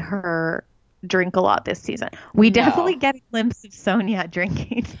see her drink a lot this season? We definitely get a glimpse of Sonia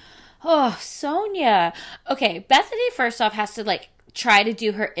drinking. Oh, Sonia. Okay, Bethany first off has to like try to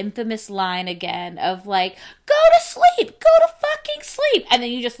do her infamous line again of like, go to sleep, go to fucking sleep. And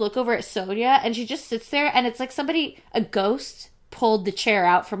then you just look over at Sonia and she just sits there and it's like a ghost pulled the chair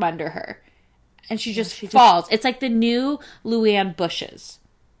out from under her. And she just falls. It's like the new Luann Bushes.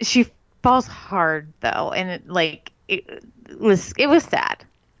 She falls hard though, and it was sad.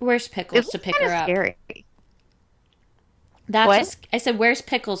 Where's Pickles to pick her up? Scary. I said, where's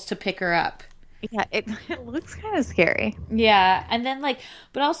Pickles to pick her up? Yeah, it looks kind of scary. Yeah, and then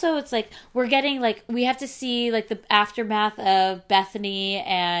but also it's like we're getting we have to see like the aftermath of Bethany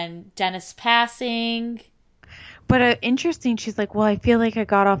and Dennis passing. But interesting, she's like, well, I feel like I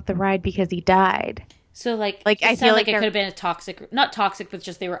got off the ride because he died. So I feel like it could have been not toxic, but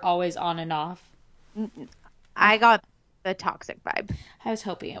just they were always on and off. I got the toxic vibe. I was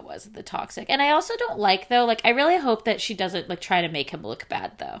hoping it wasn't the toxic. And I also don't I really hope that she doesn't try to make him look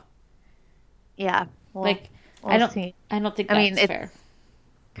bad though. Yeah. Well, I don't think that's fair. It's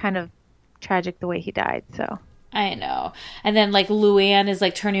kind of tragic the way he died, so. I know. And then Luann is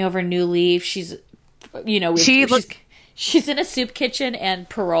turning over a new leaf. She's she's in a soup kitchen and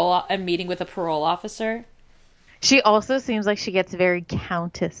meeting with a parole officer. She also seems like she gets very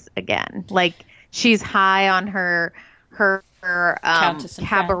countess again. Like she's high on her cabaret.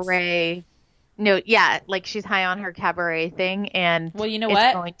 Friends. No, yeah, she's high on her cabaret thing, and well, you know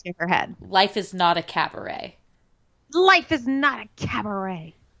it's going to her head. Life is not a cabaret. Life is not a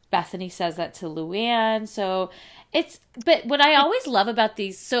cabaret. Bethany says that to Luann, but what I always love about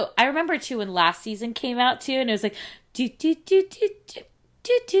these, so I remember too when last season came out too, and it was like do do do do do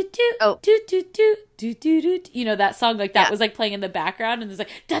do do do do do do do do do, that song that was playing in the background, and there's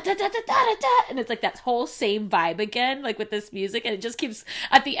da da da da da da, and it's that whole same vibe again, with this music, and it just keeps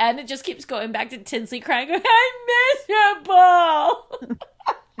at the end, it just keeps going back to Tinsley crying, going, I'm miserable.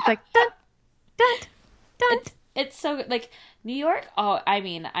 It's dun dun dun. It's so New York. Oh, I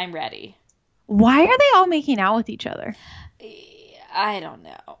mean, I'm ready. Why are they all making out with each other? I don't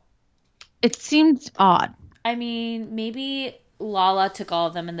know. It seems odd. I mean, maybe Lala took all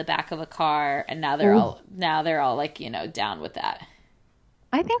of them in the back of a car, and now they're all down with that.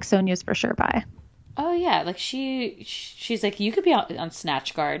 I think Sonia's for sure bi. Oh yeah, she's you could be on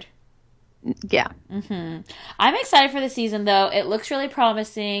Snatch Guard. Yeah. Mm-hmm. I'm excited for the season though. It looks really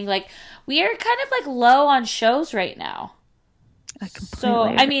promising. We are kind of low on shows right now. So,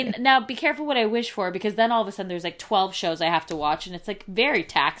 I mean, now be careful what I wish for, because then all of a sudden there's 12 shows I have to watch, and it's very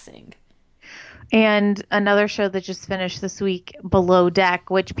taxing. And another show that just finished this week, Below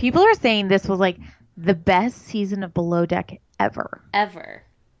Deck, which people are saying this was the best season of Below Deck ever. Ever.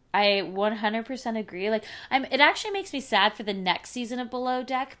 I 100% agree. It actually makes me sad for the next season of Below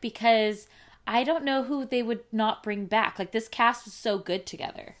Deck, because I don't know who they would not bring back. This cast was so good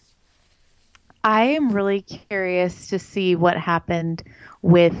together. I am really curious to see what happened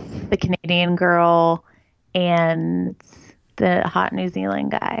with the Canadian girl and the hot New Zealand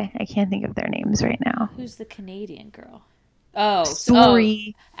guy. I can't think of their names right now. Who's the Canadian girl? Oh,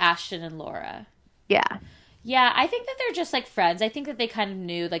 sorry. Ashton and Laura. Yeah. Yeah, I think that they're just friends. I think that they kind of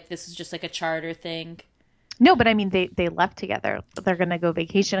knew this is just a charter thing. No, but I mean, they left together. They're going to go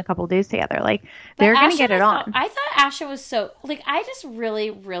vacation a couple days together. They're going to get it on. I thought Ashton was so, I just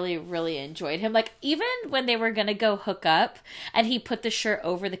really, really, really enjoyed him. Even when they were going to go hook up and he put the shirt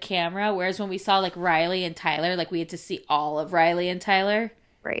over the camera, whereas when we saw, Riley and Tyler, we had to see all of Riley and Tyler.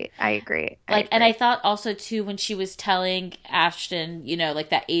 Right. I agree. And I thought also, too, when she was telling Ashton,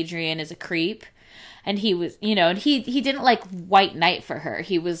 that Adrian is a creep. And he was, and he didn't white knight for her.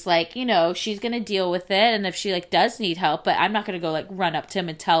 He was she's going to deal with it. And if she does need help, but I'm not going to go run up to him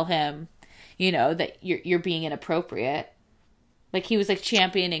and tell him, that you're being inappropriate. He was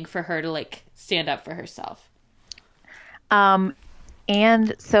championing for her to stand up for herself.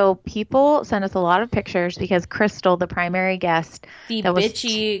 And so people sent us a lot of pictures because Crystal, the primary guest,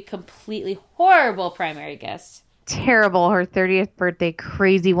 bitchy, completely horrible primary guest. Terrible, her 30th birthday,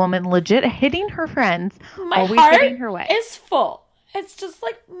 crazy woman, legit hitting her friends, my heart hitting her way. Is full. It's just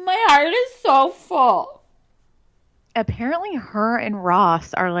my heart is so full. Apparently her and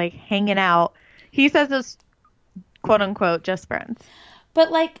Ross are hanging out. He says it's quote unquote just friends. But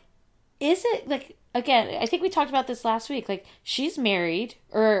is it again, I think we talked about this last week, she's married,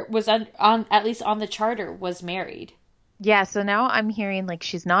 or was on at least on the charter was married. Yeah, so now I'm hearing like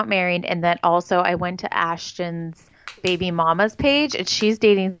she's not married, and then also I went to Ashton's baby mama's page, and she's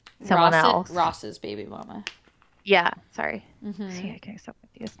dating someone else. Ross's baby mama. Yeah, sorry. See, I get so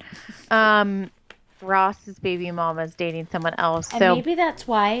confused. Ross's baby mama's dating someone else. And So maybe that's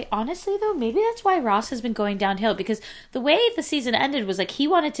why, honestly though, maybe that's why Ross has been going downhill, because the way the season ended was like he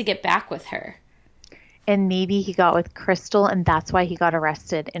wanted to get back with her. and maybe he got with Crystal, and that's why he got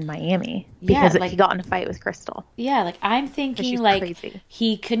arrested in Miami because he got in a fight with Crystal. Yeah, like I'm thinking she's like crazy.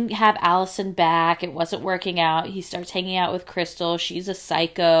 he couldn't have Allison back. It wasn't working out. He starts hanging out with Crystal. She's a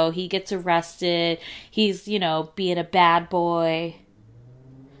psycho. He gets arrested. He's, being a bad boy.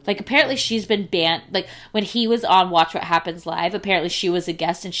 Like, apparently she's been banned. Like, when he was on Watch What Happens Live, apparently she was a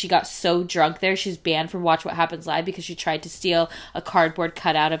guest and she got so drunk there, she's banned from Watch What Happens Live because she tried to steal a cardboard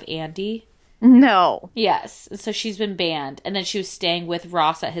cutout of Andy. No. Yes. So she's been banned. And then she was staying with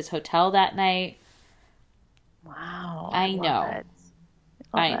Ross at his hotel that night. Wow. I know.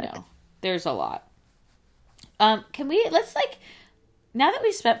 I know. There's a lot. Let's now that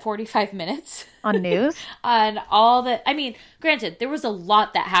we've spent 45 minutes on news, on all the, granted, there was a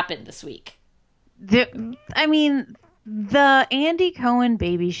lot that happened this week. The Andy Cohen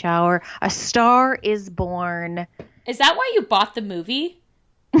baby shower, A Star Is Born. Is that why you bought the movie?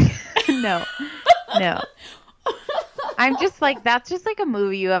 No. I'm just like, that's just like a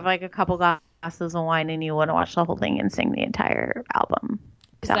movie. You have like a couple glasses of wine and you want to watch the whole thing and sing the entire album.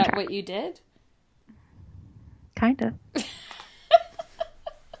 Is soundtrack. that what you did? Kind of.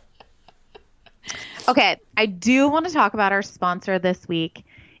 Okay, I do want to talk about our sponsor this week.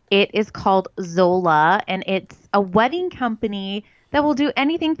 It is called Zola, and it's a wedding company that will do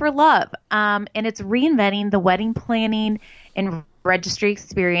anything for love. And it's reinventing the wedding planning and registry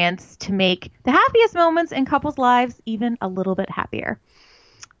experience to make the happiest moments in couples' lives even a little bit happier.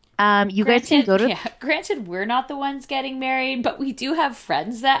 Guys can go to... Yeah, granted, we're not the ones getting married, but we do have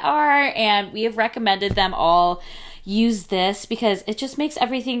friends that are, and we have recommended them all use this because it just makes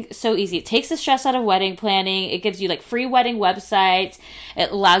everything so easy. It takes the stress out of wedding planning. It gives you free wedding websites. It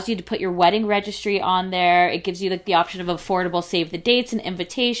allows you to put your wedding registry on there. It gives you the option of affordable save the dates and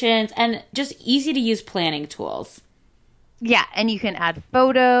invitations, and just easy to use planning tools. Yeah, and you can add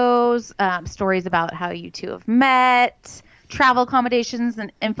photos, stories about how you two have met, travel accommodations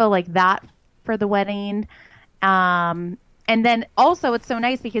and info like that for the wedding. And then also it's so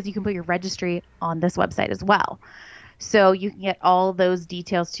nice because you can put your registry on this website as well. So you can get all those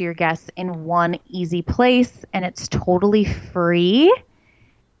details to your guests in one easy place, and it's totally free.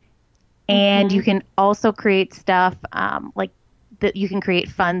 And you can also create stuff that you can create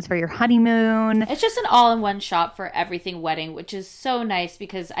funds for your honeymoon. It's just an all-in-one shop for everything wedding, which is so nice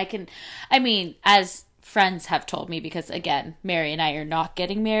because as friends have told me, because again, Mary and I are not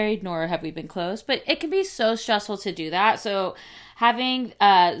getting married, nor have we been close, but it can be so stressful to do that. So having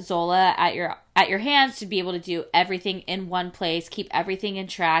Zola at your hands to be able to do everything in one place, keep everything in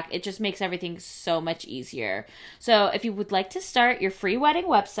track, it just makes everything so much easier. So if you would like to start your free wedding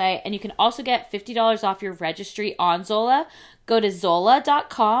website, and you can also get $50 off your registry on Zola, go to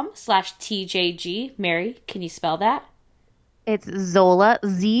zola.com/TJG. Mary, can you spell that? It's Zola,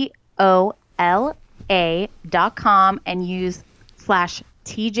 ZOLA.com, and use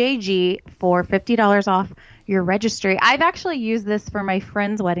 /TJG for $50 off your registry. I've actually used this for my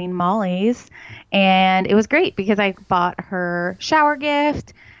friend's wedding, Molly's, and it was great because I bought her shower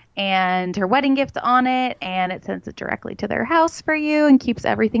gift and her wedding gift on it, and it sends it directly to their house for you and keeps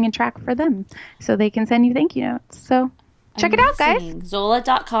everything in track for them so they can send you thank you notes. So check it out, guys.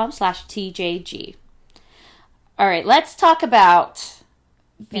 Zola.com/TJG. All right, let's talk about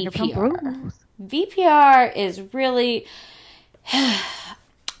VPR. VPR is really...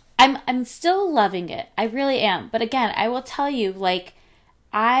 I'm still loving it. I really am. But again, I will tell you,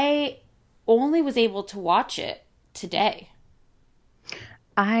 I only was able to watch it today.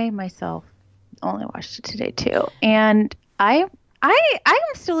 I myself only watched it today too. And I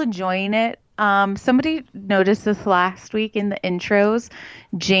am still enjoying it. Somebody noticed this last week in the intros.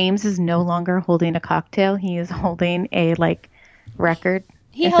 James is no longer holding a cocktail. He is holding a record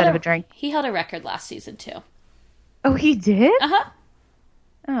instead of a drink. He held a record last season too. Oh, he did? Uh-huh.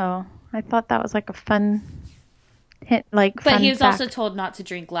 Oh, I thought that was a fun hint, But fun he was fact. also told not to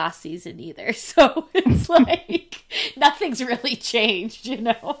drink last season either. So it's nothing's really changed,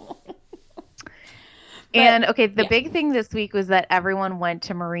 And the big thing this week was that everyone went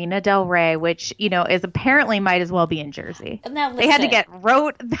to Marina Del Rey, which, is apparently might as well be in Jersey. Now, they had to get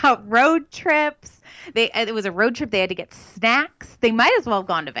road trips. It was a road trip. They had to get snacks. They might as well have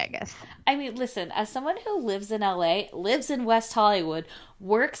gone to Vegas. Listen, as someone who lives in LA, lives in West Hollywood,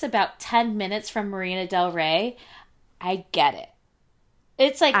 works about 10 minutes from Marina Del Rey, I get it.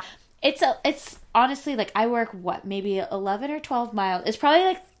 It's like, it's honestly like I work, maybe 11 or 12 miles. It's probably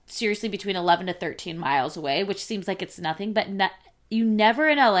like seriously between 11 to 13 miles away, which seems like it's nothing, but you never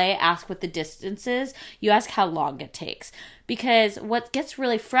in LA ask what the distance is. You ask how long it takes. Because what gets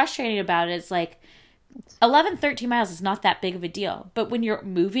really frustrating about it is like 11, 13 miles is not that big of a deal. But when you're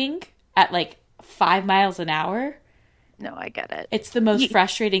moving at like 5 miles an hour. No, I get it. It's the most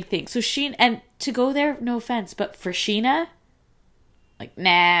frustrating thing. So Sheena, and to go there, no offense, but for Sheena, like,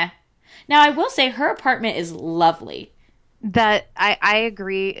 nah. Now, I will say her apartment is lovely. That I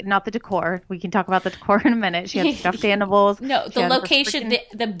agree. Not the decor. We can talk about the decor in a minute. She had stuffed animals. No, the location,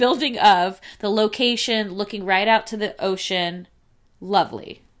 the building of the location, looking right out to the ocean,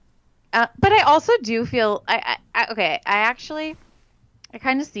 lovely. But I also do feel I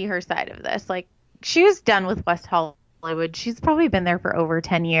kind of see her side of this. Like, she was done with West Hollywood. She's probably been there for over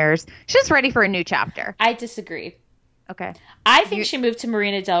 10 years. She's ready for a new chapter. I disagree. Okay. I think she moved to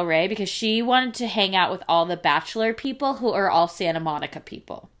Marina Del Rey because she wanted to hang out with all the Bachelor people who are all Santa Monica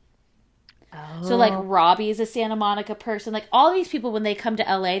people. Oh. So, like, Robbie's a Santa Monica person. Like, all these people, when they come to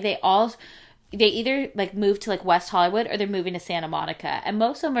LA, they either, like, move to, like, West Hollywood or they're moving to Santa Monica. And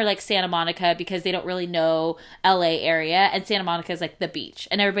most of them are, like, Santa Monica because they don't really know LA area. And Santa Monica is, like, the beach.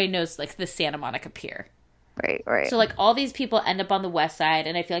 And everybody knows, like, the Santa Monica Pier. Right. So, like, all these people end up on the west side,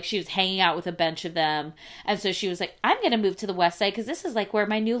 and I feel like she was hanging out with a bunch of them. And so she was like, I'm going to move to the west side because this is, like, where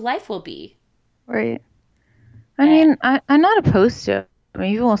my new life will be. Right. I mean, I'm not opposed to it.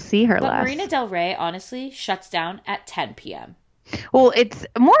 Maybe we'll see her less. Marina Del Rey, honestly, shuts down at 10 p.m. Well, it's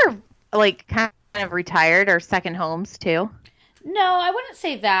more, like, kind of retired or second homes, too. No, I wouldn't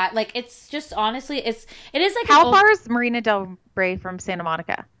say that. Like, it's just, honestly, it is, like... How far is Marina Del Rey from Santa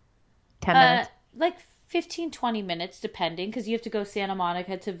Monica? 10 minutes? Like, 15, 20 minutes, depending, because you have to go Santa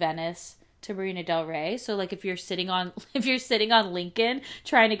Monica to Venice to Marina Del Rey. So, like, if you're sitting on Lincoln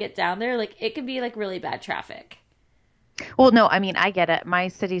trying to get down there, like, it can be, like, really bad traffic. Well, no, I mean, I get it. My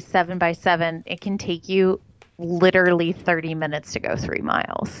city's 7x7. It can take you literally 30 minutes to go 3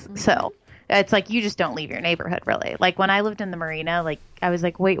 miles. Mm-hmm. So it's like you just don't leave your neighborhood, really. Like, when I lived in the Marina, like, I was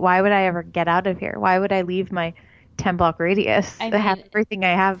like, wait, why would I ever get out of here? Why would I leave my 10-block radius? I have everything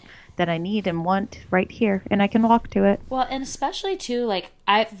I have that I need and want right here, and I can walk to it. Well, and especially too, like,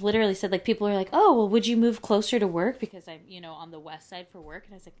 I've literally said, like, people are like, oh, well, would you move closer to work because I'm, on the west side for work?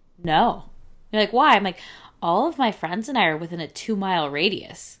 And I was like, no. You're like, why? I'm like, all of my friends and I are within a 2-mile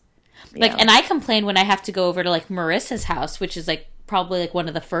radius. Yeah. Like, and I complain when I have to go over to, like, Marissa's house, which is, like, probably, like, one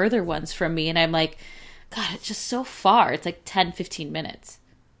of the further ones from me, and I'm like, God, it's just so far. It's like 10, 15 minutes.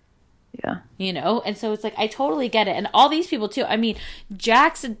 Yeah. And so it's like, I totally get it. And all these people too. I mean,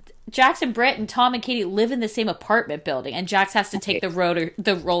 Jackson, Britt, and Tom and Katie live in the same apartment building, and Jax has to take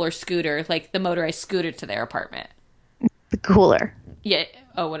the roller scooter, like the motorized scooter, to their apartment. The cooler. Yeah.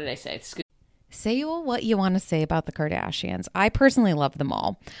 Oh, what did I say? Say what you want to say about the Kardashians. I personally love them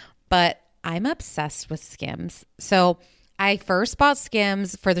all, but I'm obsessed with Skims. So I first bought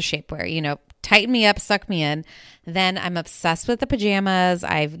Skims for the shapewear, tighten me up, suck me in. Then I'm obsessed with the pajamas.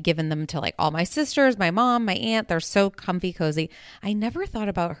 I've given them to, like, all my sisters, my mom, my aunt. They're so comfy, cozy. I never thought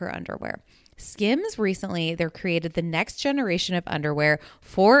about her underwear. Skims recently, they're created the next generation of underwear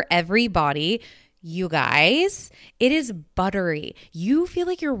for every body. You guys, it is buttery. You feel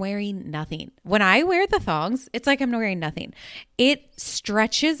like you're wearing nothing. When I wear the thongs, it's like I'm wearing nothing. It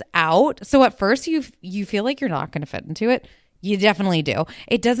stretches out. So at first you feel like you're not going to fit into it. You definitely do.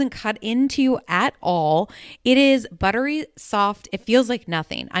 It doesn't cut into you at all. It is buttery soft. It feels like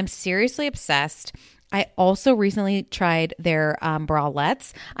nothing. I'm seriously obsessed. I also recently tried their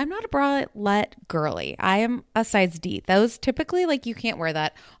bralettes. I'm not a bralette girly. I am a size D. Those typically, like, you can't wear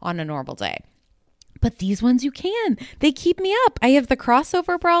that on a normal day. But these ones you can. They keep me up. I have the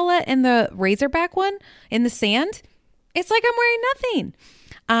crossover bralette and the Razorback one in the sand. It's like I'm wearing nothing.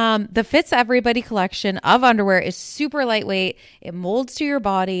 The Fits Everybody collection of underwear is super lightweight. It molds to your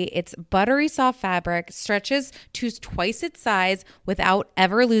body. It's buttery soft fabric, stretches to twice its size without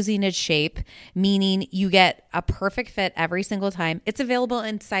ever losing its shape, meaning you get a perfect fit every single time. It's available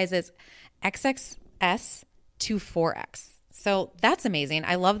in sizes XXS to 4X. So that's amazing.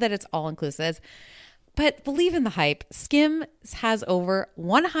 I love that it's all inclusive. But believe in the hype. Skims has over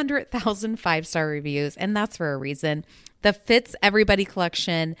 100,000 5-star reviews, and that's for a reason. The Fits Everybody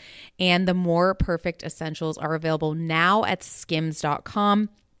collection and the More Perfect Essentials are available now at skims.com.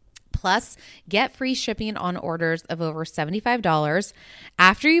 Plus, get free shipping on orders of over $75.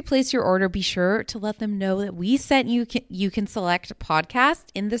 After you place your order, be sure to let them know that we sent you. You can select podcast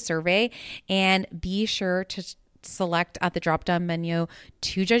in the survey, and be sure to select at the drop-down menu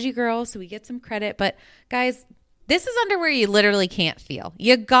 2 Judgy Girls so we get some credit. But guys, This is underwear you literally can't feel.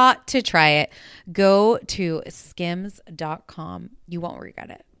 You got to try it. Go to skims.com. You won't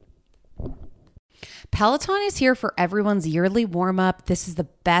regret it. Peloton is here for everyone's yearly warm-up. This is the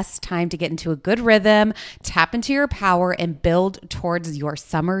best time to get into a good rhythm, tap into your power, and build towards your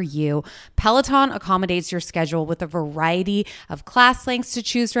summer you. Peloton accommodates your schedule with a variety of class lengths to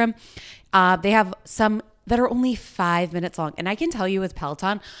choose from. They have some that are only 5 minutes long. And I can tell you with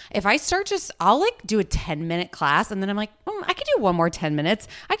Peloton, if I start I'll like do a 10-minute class and then I'm like, I could do one more 10 minutes.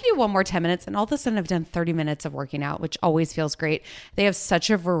 I could do one more 10 minutes. And all of a sudden I've done 30 minutes of working out, which always feels great. They have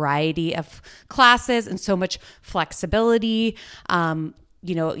such a variety of classes and so much flexibility.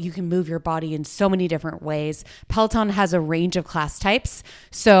 You can move your body in so many different ways. Peloton has a range of class types.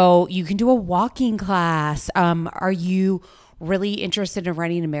 So you can do a walking class. Are you really interested in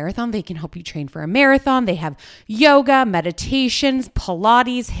running a marathon? They can help you train for a marathon. They have yoga, meditations,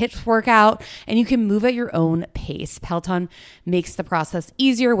 Pilates, HIIT workout, and you can move at your own pace. Peloton makes the process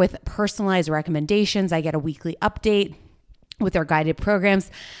easier with personalized recommendations. I get a weekly update with their guided programs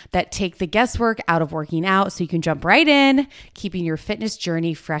that take the guesswork out of working out so you can jump right in, keeping your fitness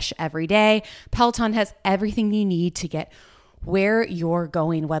journey fresh every day. Peloton has everything you need to get where you're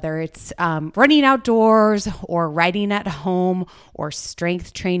going, whether it's running outdoors or riding at home or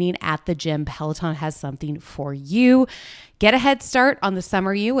strength training at the gym. Peloton has something for you. Get a head start on the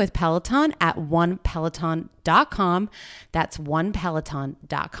summer you with Peloton at onepeloton.com. That's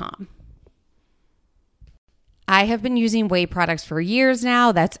onepeloton.com. I have been using Ouai products for years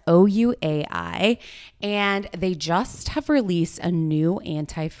now. That's OUAI. And they just have released a new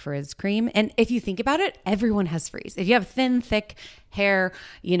anti-frizz cream. And if you think about it, everyone has frizz. If you have thin, thick hair,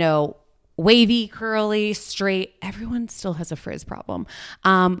 wavy, curly, straight, everyone still has a frizz problem.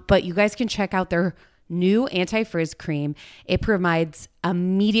 But you guys can check out their new anti-frizz cream. It provides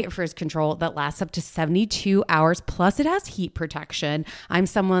immediate frizz control that lasts up to 72 hours. Plus it has heat protection. I'm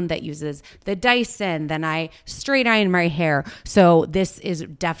someone that uses the Dyson, then I straight iron my hair. So this is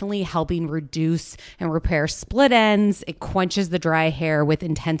definitely helping reduce and repair split ends. It quenches the dry hair with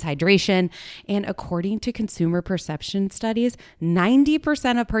intense hydration. And according to consumer perception studies,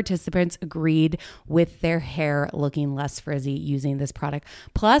 90% of participants agreed with their hair looking less frizzy using this product.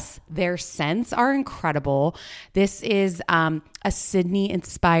 Plus their scents are incredible. This is a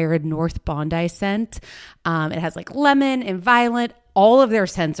Sydney-inspired North Bondi scent. It has like lemon and violet. All of their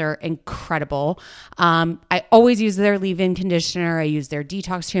scents are incredible. I always use their leave-in conditioner. I use their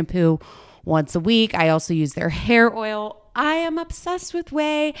detox shampoo once a week. I also use their hair oil. I am obsessed with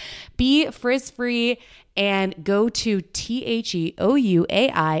Ouai. Be frizz-free and go to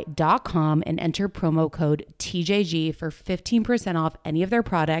THEOUAI.com and enter promo code TJG for 15% off any of their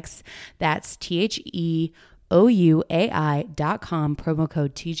products. That's THEOUAI.com, promo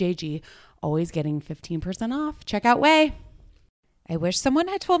code TJG, always getting 15% off. Check out Ouai. I wish someone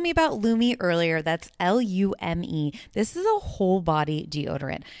had told me about Lume earlier. That's Lume. This is a whole body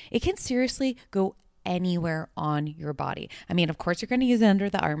deodorant. It can seriously go anywhere on your body. I mean, of course, you're going to use it under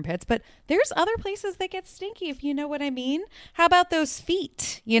the armpits, but there's other places that get stinky, if you know what I mean. How about those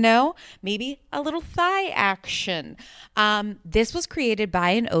feet? Maybe a little thigh action. This was created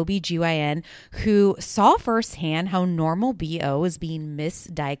by an OBGYN who saw firsthand how normal BO is being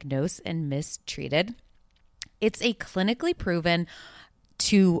misdiagnosed and mistreated. It's a clinically proven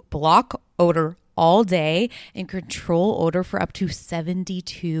to block odor all day and control odor for up to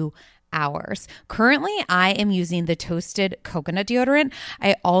 72 hours. Currently, I am using the Toasted Coconut deodorant.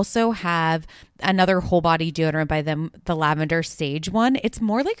 I also have another whole body deodorant by them, the Lavender Sage one. It's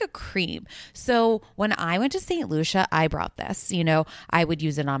more like a cream. So when I went to St. Lucia, I brought this. I would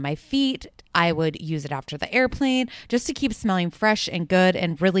use it on my feet. I would use it after the airplane just to keep smelling fresh and good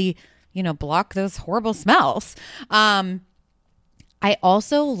and really, block those horrible smells. I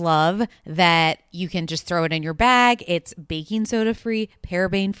also love that you can just throw it in your bag. It's baking soda free,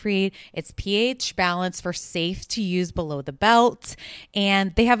 paraben free. It's pH balanced for safe to use below the belt.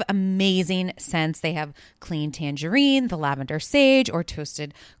 And they have amazing scents. They have clean tangerine, the lavender sage, or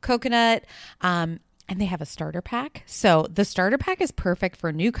toasted coconut. And they have a starter pack. So the starter pack is perfect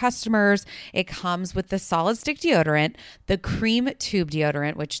for new customers. It comes with the solid stick deodorant, the cream tube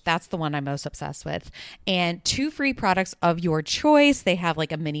deodorant, which that's the one I'm most obsessed with, and 2 free products of your choice. They have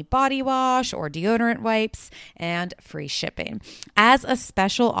like a mini body wash or deodorant wipes and free shipping. As a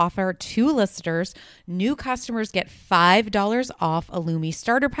special offer to listeners, new customers get $5 off a Lume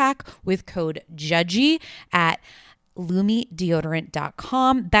starter pack with code JUDGY at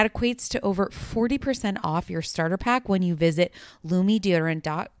LumeDeodorant.com. That equates to over 40% off your starter pack when you visit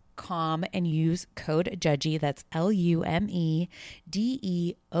LumeDeodorant.com and use code JUDGY. That's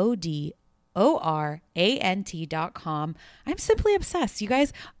LumeDeodorant.com ORANT.com. I'm simply obsessed. You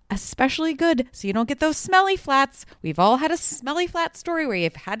guys, especially good so you don't get those smelly flats. We've all had a smelly flat story where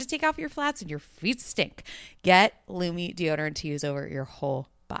you've had to take off your flats and your feet stink. Get Lumi deodorant to use over your whole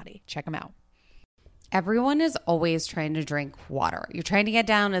body. Check them out. Everyone is always trying to drink water. You're trying to get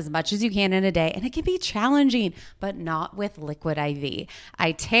down as much as you can in a day, and it can be challenging, but not with Liquid IV.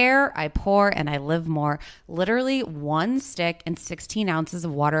 I tear, I pour, and I live more. Literally 1 stick and 16 ounces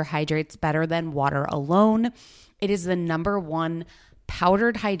of water hydrates better than water alone. It is the #1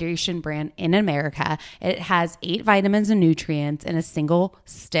 powdered hydration brand in America. It has 8 vitamins and nutrients in a single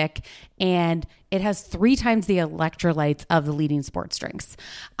stick, and it has 3 times the electrolytes of the leading sports drinks.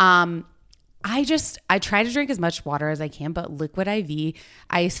 I try to drink as much water as I can, but Liquid IV,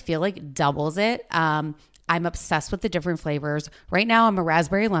 I feel like doubles it. I'm obsessed with the different flavors. Right now, I'm a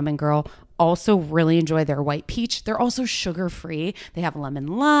raspberry lemon girl. Also really enjoy their white peach. They're also sugar-free. They have lemon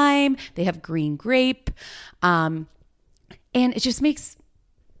lime. They have green grape. And it just makes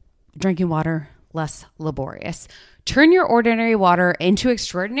drinking water less laborious. Turn your ordinary water into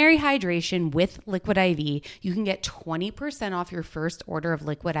extraordinary hydration with Liquid IV. You can get 20% off your first order of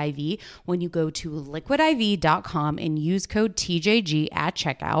Liquid IV when you go to liquidiv.com and use code TJG at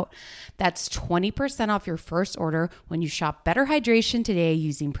checkout. That's 20% off your first order when you shop Better Hydration today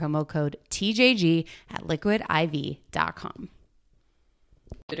using promo code TJG at liquidiv.com.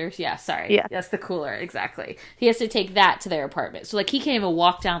 Yeah, sorry. Yeah. That's the cooler, exactly. He has to take that to their apartment. So, like, he can't even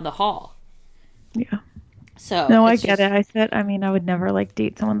walk down the hall. Yeah. So no, I get it. I would never like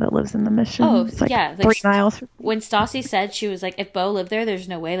date someone that lives in the Mission. Oh, it's like yeah, 3 miles. When Stassi said, she was like, if Bo lived there, there's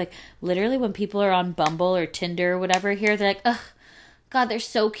no way. Like, literally, when people are on Bumble or Tinder or whatever here, they're like, ugh, God, they're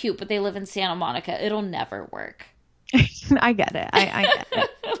so cute, but they live in Santa Monica. It'll never work. I get it. I get it.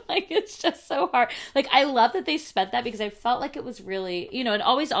 Like, it's just so hard. Like, I love that they spent that because I felt like it was really, you know, it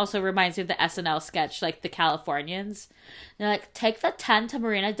always also reminds me of the SNL sketch, like the Californians. They're like, take the 10 to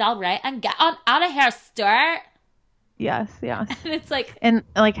Marina Del Rey and get on out of here, Stuart. Yes. And it's like, and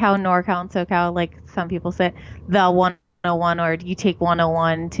like how NorCal and SoCal, like some people say the 101, or you take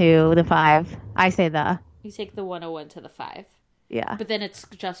 101 to the 5. I say the. You take the 101 to the 5. Yeah. But then it's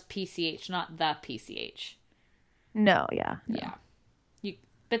just PCH, not the PCH. No, yeah. No. Yeah.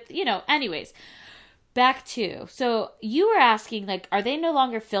 But, you know, anyways, back to, so you were asking, like, are they no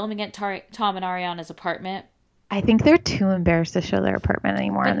longer filming at Tom and Ariana's apartment? I think they're too embarrassed to show their apartment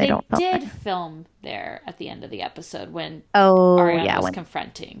anymore, but and they don't film did it. film there at the end of the episode when Ariana was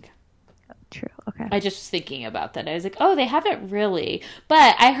confronting. True, okay. I just was thinking about that. I was like, oh, they haven't really.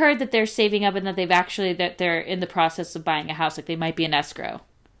 But I heard that they're saving up and that that they're in the process of buying a house. Like, they might be in escrow.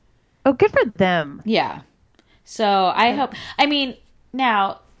 Oh, good for them. Yeah. So I hope, I mean,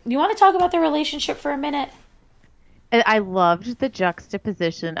 now, you want to talk about their relationship for a minute? I loved the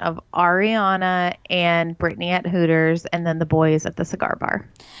juxtaposition of Ariana and Brittany at Hooters and then the boys at the cigar bar.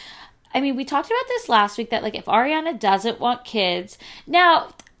 I mean, we talked about this last week that, like, if Ariana doesn't want kids,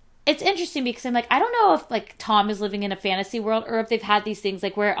 now it's interesting because I'm like, I don't know if, like, Tom is living in a fantasy world or if they've had these things,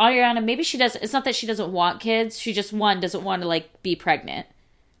 like, where Ariana, maybe she does, it's not that she doesn't want kids, she just, doesn't want to, like, be pregnant.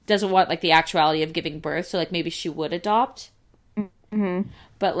 Doesn't want, like, the actuality of giving birth, so, like, maybe she would adopt. Mm-hmm.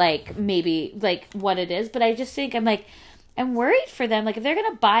 But, like, maybe, like, what it is. But I just think, I'm worried for them. Like, if they're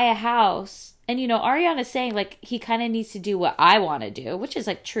going to buy a house, and, you know, Ariana's saying, like, he kind of needs to do what I want to do, which is,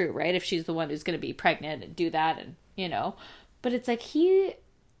 like, true, right? If she's the one who's going to be pregnant and do that and, you know. But it's like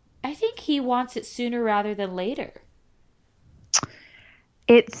I think he wants it sooner rather than later.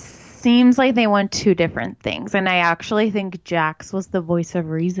 It seems like they want 2 different things. And I actually think Jax was the voice of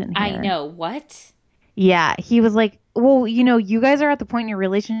reason here. I know. What? Yeah. He was like, well, you know, you guys are at the point in your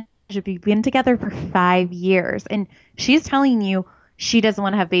relationship, you've been together for 5 years. And she's telling you she doesn't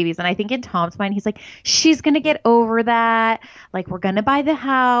want to have babies. And I think in Tom's mind, he's like, she's going to get over that. Like, we're going to buy the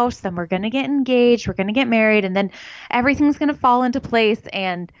house. Then we're going to get engaged. We're going to get married. And then everything's going to fall into place.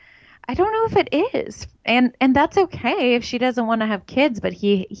 And I don't know if it is. And that's okay if she doesn't want to have kids. But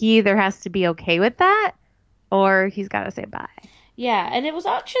he either has to be okay with that or he's got to say bye. Yeah, and it was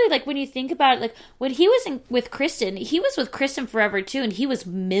actually, like, when you think about it, like, when he was with Kristen, he was with Kristen forever, too, and he was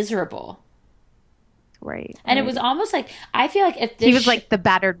miserable. Right. And it was almost like, I feel like if this... He was like the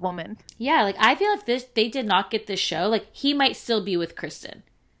battered woman. Yeah, like, I feel if they did not get this show, like, he might still be with Kristen.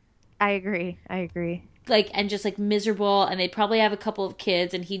 I agree. Like, and just, like, miserable, and they'd probably have a couple of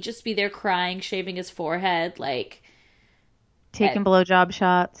kids, and he'd just be there crying, shaving his forehead, like... Taking blowjob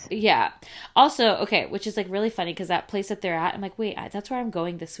shots. Yeah. Also, okay, which is, like, really funny because that place that they're at, I'm like, wait, that's where I'm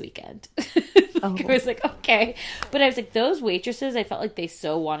going this weekend. I was like, okay. But I was like, those waitresses, I felt like they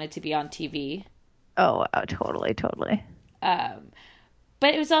so wanted to be on TV. Oh, totally.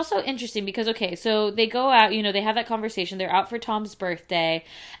 But it was also interesting because, okay, so they go out, you know, they have that conversation. They're out for Tom's birthday.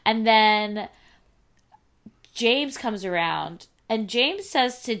 And then James comes around and James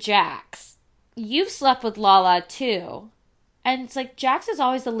says to Jax, "You've slept with Lala too." And it's like, Jax is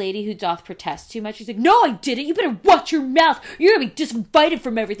always the lady who doth protest too much. He's like, "No, I didn't. You better watch your mouth. You're going to be disinvited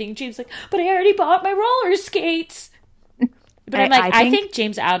from everything." And James is like, "But I already bought my roller skates." But I'm like, I think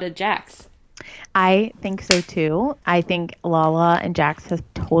James outed Jax. I think so too. I think Lala and Jax have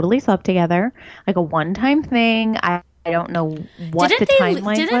totally slept together, like a one-time thing. I don't know what the timeline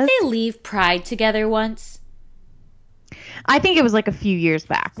was. Didn't they leave Pride together once? I think it was like a few years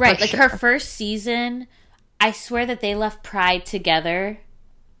back. Right, like her first season, I swear that they left Pride together,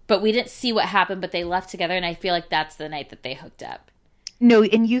 but we didn't see what happened, but they left together, and I feel like that's the night that they hooked up. No,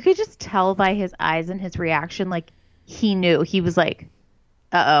 and you could just tell by his eyes and his reaction, like, he knew. He was like,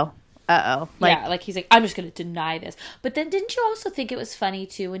 uh-oh. Like, yeah, like he's like, "I'm just going to deny this." But then didn't you also think it was funny,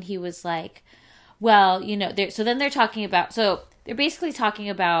 too, when he was like, well, you know, so then they're talking about, so they're basically talking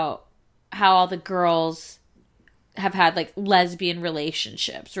about how all the girls have had, like, lesbian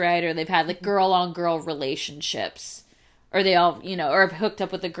relationships, right? Or they've had, like, girl-on-girl relationships. Or they all, you know, or have hooked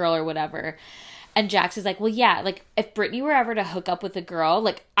up with a girl or whatever. And Jax is like, "Well, yeah, like, if Brittany were ever to hook up with a girl,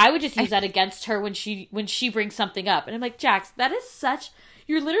 like, I would just use that against her when she brings something up." And I'm like, Jax, that is such...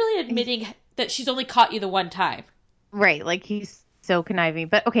 You're literally admitting that she's only caught you the one time. Right, like, he's so conniving.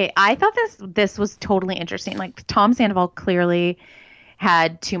 But, okay, I thought this was totally interesting. Like, Tom Sandoval clearly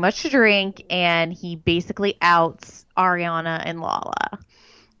had too much to drink, and he basically outs Ariana and Lala.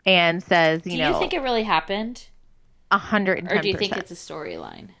 And says, Do you think it really happened? 110%. Or do you think it's a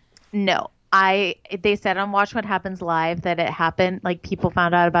storyline? No. They said on Watch What Happens Live that it happened, like, people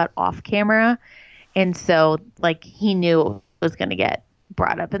found out about off camera, and so, like, he knew it was going to get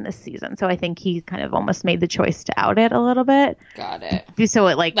brought up in this season. So I think he kind of almost made the choice to out it a little bit. Got it. So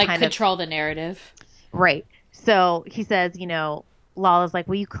it like kind control the narrative. Right. So he says, you know, Lala's like,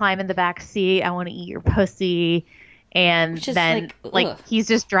 "Will you climb in the back seat? I want to eat your pussy." And then like he's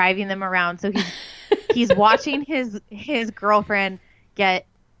just driving them around. So he's watching his girlfriend get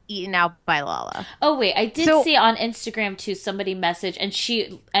eaten out by Lala. Oh wait, I did see on Instagram too, somebody messaged,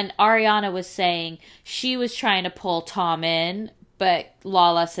 and Ariana was saying she was trying to pull Tom in, but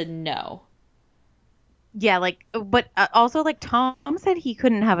Lala said no. Yeah, like, but also, like, Tom said he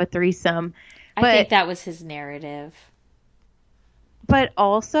couldn't have a threesome. I think that was his narrative. But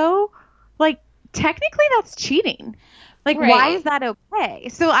also, like, technically that's cheating. Like, right. Why is that okay?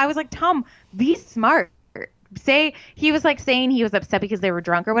 So I was like, Tom, be smart. Say, he was like saying he was upset because they were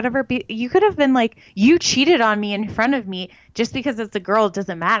drunk or whatever. You could have been like, you cheated on me in front of me. Just because it's a girl, it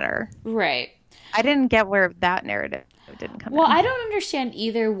doesn't matter. Right. I didn't get where that narrative didn't come in. Well, I don't understand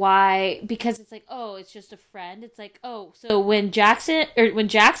either why, because it's like, oh, it's just a friend. It's like, oh, so when Jax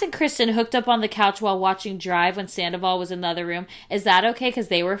and Kristen hooked up on the couch while watching Drive when Sandoval was in the other room, is that okay because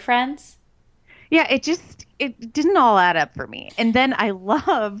they were friends? Yeah, it didn't all add up for me. And then I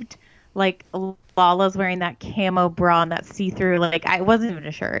loved, like, Lala's wearing that camo bra and that see-through, like, it wasn't even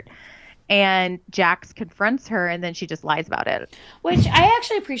a shirt. And Jax confronts her, and then she just lies about it. Which I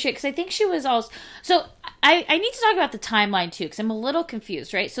actually appreciate, because I think she was also... So, I need to talk about the timeline, too, because I'm a little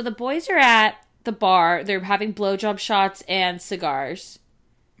confused, right? So, the boys are at the bar. They're having blowjob shots and cigars.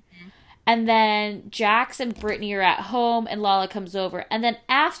 Mm-hmm. And then Jax and Brittany are at home, and Lala comes over. And then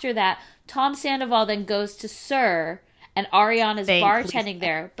after that, Tom Sandoval then goes to Sir, and Ariana's bartending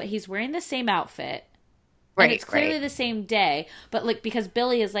there, but he's wearing the same outfit. Right, and it's clearly the same day, but like because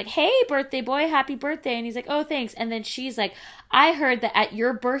Billy is like, "Hey, birthday boy, happy birthday," and he's like, "Oh, thanks," and then she's like, "I heard that at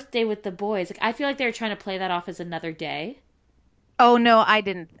your birthday with the boys." Like, I feel like they were trying to play that off as another day. Oh no, I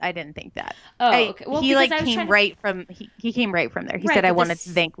didn't think that. Oh, okay. Well, he came right from there. He said, "I wanted to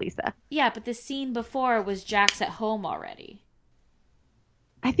thank Lisa." Yeah, but the scene before was Jax at home already.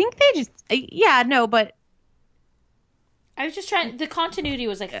 I think they just but I was just trying. The continuity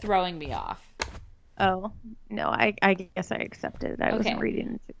was like throwing me off. Oh, no, I guess I accepted it. I wasn't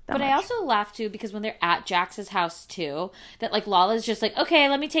reading it that much. I also laughed, too, because when they're at Jax's house, too, that, like, Lala's just like, "Okay,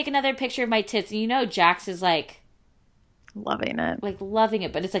 let me take another picture of my tits." And, you know, Jax is, like... loving it. Like, loving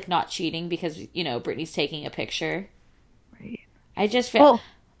it, but it's, like, not cheating because, you know, Brittany's taking a picture. Right. I just feel... Well,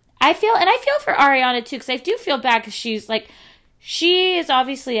 I feel for Ariana, too, because I do feel bad because she's, like... She is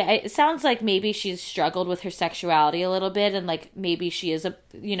obviously, it sounds like maybe she's struggled with her sexuality a little bit, and like maybe she is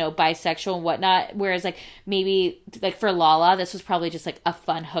bisexual and whatnot. Whereas like maybe like for Lala, this was probably just like a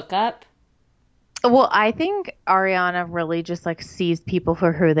fun hookup. Well, I think Ariana really just like sees people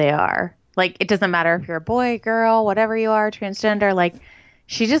for who they are. Like, it doesn't matter if you're a boy, girl, whatever you are, transgender. Like,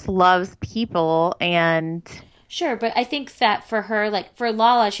 she just loves people, and Sure, but I think that for her, like, for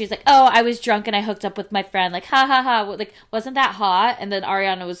Lala, she's like, oh, I was drunk and I hooked up with my friend. Like, ha, ha, ha. Like, wasn't that hot? And then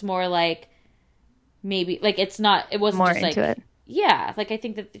Ariana was more like, maybe, like, it wasn't More just, like, into it. yeah. Like, I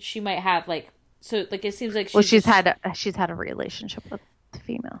think that she might have, like, so, like, it seems like she's had a relationship with the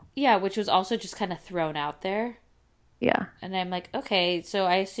female. Yeah, which was also just kind of thrown out there. Yeah. And I'm like, okay, so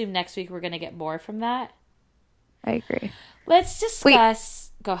I assume next week we're going to get more from that. I agree. Let's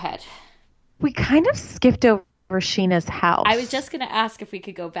discuss. Go ahead. We kind of skipped over Sheena's house. I was just going to ask if we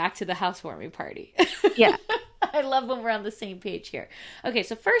could go back to the housewarming party. Yeah. I love when we're on the same page here. Okay,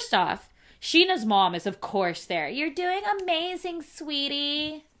 so first off, Sheena's mom is, of course, there. You're doing amazing,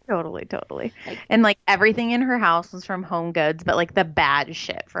 sweetie. Totally. And, like, everything in her house was from Home Goods, but, like, the bad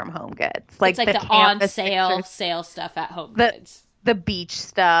shit from Home Goods. Like, it's like the on-sale sale stuff at Home Goods. The beach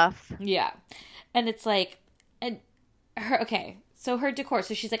stuff. Yeah. And it's like, so her decor.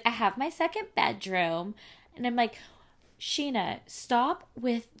 So she's like, I have my second bedroom. And I'm like, Sheena, stop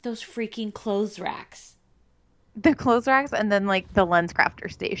with those freaking clothes racks. The clothes racks and then, like, the lens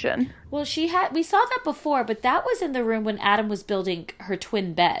crafter station. Well, we saw that before, but that was in the room when Adam was building her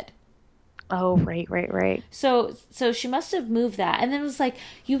twin bed. Oh, right. So she must have moved that. And then it was like,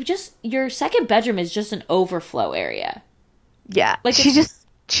 your second bedroom is just an overflow area. Yeah. Like, she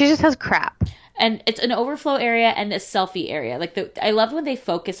just has crap. And it's an overflow area and a selfie area. Like, I love when they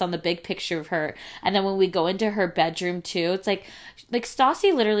focus on the big picture of her. And then when we go into her bedroom, too, it's like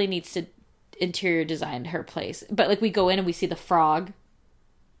Stassi literally needs to interior design her place. But, like, we go in and we see the frog.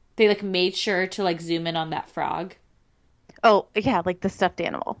 They, like, made sure to, like, zoom in on that frog. Oh, yeah, like the stuffed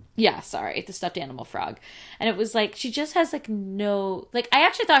animal. Yeah, sorry, the stuffed animal frog. And it was, like, she just has, like, no... Like, I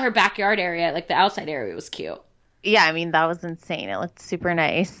actually thought her backyard area, like, the outside area was cute. Yeah, I mean, that was insane. It looked super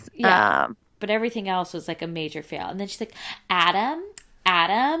nice. Yeah. But everything else was, like, a major fail. And then she's like, Adam.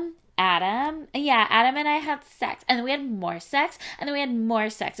 Yeah, Adam and I had sex. And then we had more sex. And then we had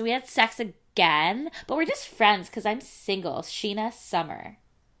more sex. And we had sex again. But we're just friends because I'm single. Sheena Summer.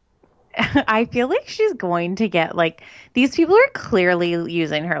 I feel like she's going to get, like, these people are clearly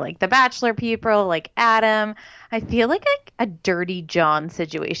using her, like the Bachelor people, like Adam. I feel like a Dirty John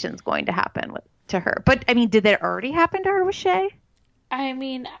situation is going to happen to her. But, I mean, did that already happen to her with Shay? I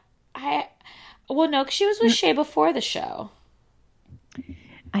mean, well, no, because she was with Shay before the show.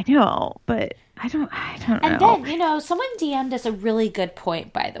 I know, but I don't know. And then, someone DM'd us a really good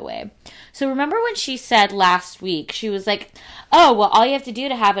point, by the way. So remember when she said last week, she was like, oh, well, all you have to do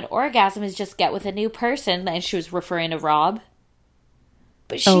to have an orgasm is just get with a new person. And she was referring to Rob.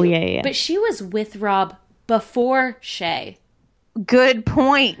 But yeah. But she was with Rob before Shay. Good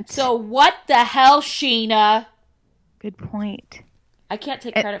point. So what the hell, Sheena? Good point. I can't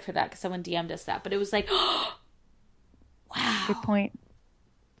take credit for that because someone DM'd us that. But it was like, wow. Good point.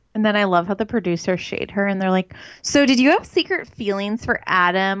 And then I love how the producers shade her and they're like, so did you have secret feelings for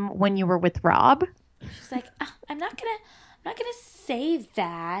Adam when you were with Rob? She's like, I'm not gonna say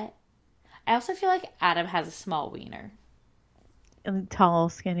that. I also feel like Adam has a small wiener. Tall,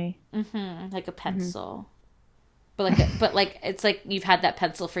 skinny. Mm-hmm. Like a pencil. Mm-hmm. But it's like you've had that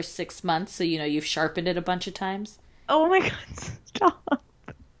pencil for 6 months, so you've sharpened it a bunch of times. Oh my god, stop.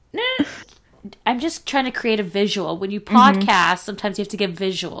 No. I'm just trying to create a visual. When you podcast, sometimes you have to give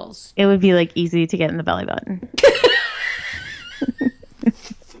visuals. It would be, like, easy to get in the belly button.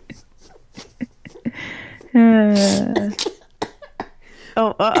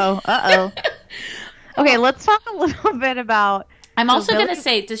 Uh-oh. Okay, let's talk a little bit about... I'm also going to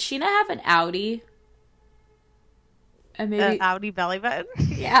say, does Sheena have an Audi? And maybe... An Audi belly button?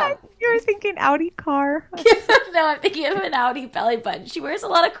 Yeah. You're thinking Audi car. No, I'm thinking of an Audi belly button. She wears a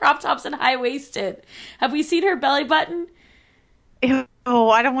lot of crop tops and high-waisted. Have we seen her belly button? Oh,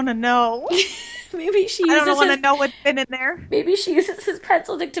 I don't want to know. Maybe she uses I don't want to know what's been in there. Maybe she uses his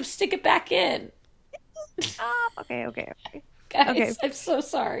pencil to stick it back in. Okay. Guys, okay. I'm so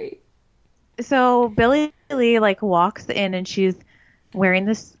sorry. So Billie Lee, like, walks in and she's wearing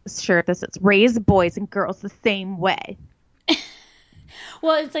this shirt that says, raise boys and girls the same way.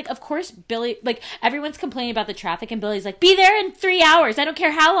 Well, it's like, of course, Billie, like, everyone's complaining about the traffic, and Billie's like, be there in 3 hours. I don't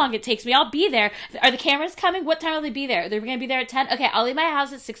care how long it takes me. I'll be there. Are the cameras coming? What time will they be there? They're going to be there at 10? Okay, I'll leave my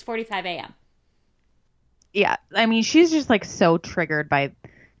house at 6:45 a.m. Yeah, I mean, she's just, like, so triggered by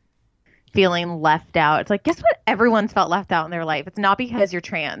feeling left out. It's like, guess what? Everyone's felt left out in their life. It's not because you're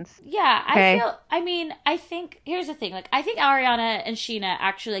trans. Yeah, okay? I think, here's the thing. Like, I think Ariana and Sheena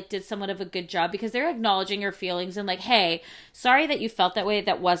actually, like, did somewhat of a good job because they're acknowledging her feelings and, like, hey, sorry that you felt that way.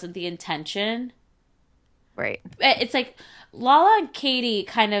 That wasn't the intention. Right. It's like, Lala and Katie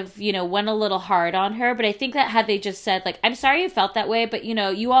kind of, went a little hard on her, but I think that had they just said, like, I'm sorry you felt that way, but,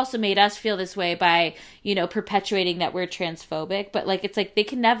 you also made us feel this way by, perpetuating that we're transphobic. But, like, it's like they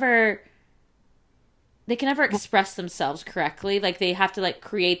can never express themselves correctly. Like, they have to, like,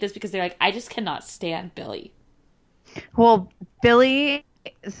 create this because they're like, I just cannot stand Billy. Well, Billy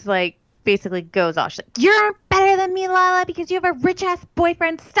is, like, basically goes off. She's like, you're better than me, Lala, because you have a rich-ass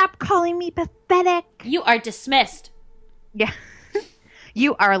boyfriend. Stop calling me pathetic. You are dismissed. Yeah.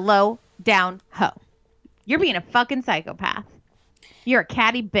 You are a low down hoe. You're being a fucking psychopath. You're a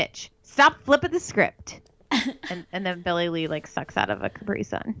catty bitch. Stop flipping the script. and then Billy Lee like sucks out of a Capri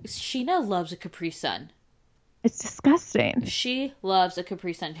Sun. Sheena loves a Capri Sun. It's disgusting. She loves a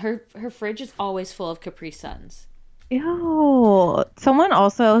Capri Sun. Her fridge is always full of Capri Suns. Ew. Someone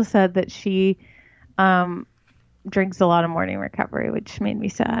also said that she drinks a lot of Morning Recovery, which made me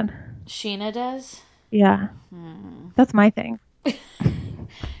sad. Sheena does? Yeah. That's my thing.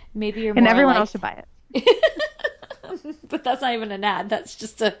 Maybe you're more and everyone else should buy it. But that's not even an ad. That's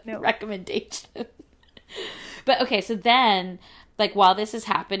just a recommendation. But okay, so then, like, while this is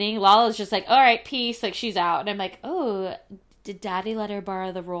happening, Lala's just like, all right, peace. Like, she's out. And I'm like, oh, did Daddy let her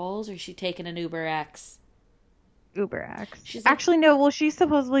borrow the rolls, or is she taking an Uber X? Uber X. She's like, actually, no. Well, she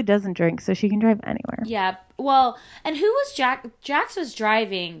supposedly doesn't drink, so she can drive anywhere. Yeah. Well, and who was Jack? Jax was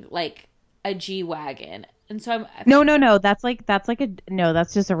driving, like, a G-Wagon. And so I'm... No. That's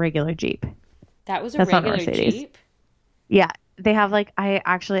just a regular Jeep. That was a regular Jeep? Yeah. They have, like, I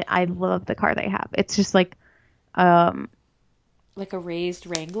love the car they have. It's just, like a raised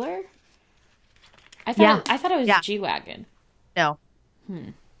Wrangler? I thought it was a G-Wagon. No.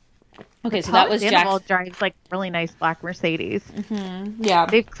 Okay, so that was Jax. Drives, like, really nice black Mercedes. Mm-hmm. Yeah.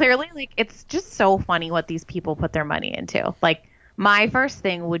 They've clearly, like, it's just so funny what these people put their money into. Like, my first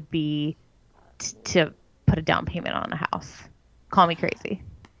thing would be to put a down payment on a house. Call me crazy.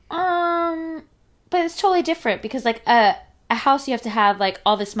 But it's totally different because, like, a house you have to have, like,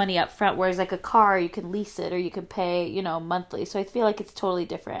 all this money up front, whereas, like, a car you can lease it or you can pay, monthly. So I feel like it's totally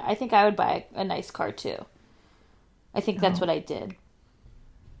different. I think I would buy a nice car too. I think that's what I did.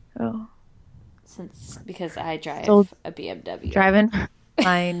 Oh. Because I drive a BMW. Driving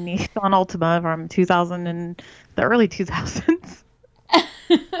my Nissan Altima from 2000 and the early 2000s.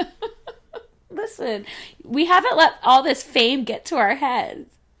 Listen, we haven't let all this fame get to our heads.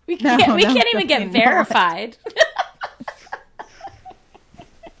 We can't even get verified.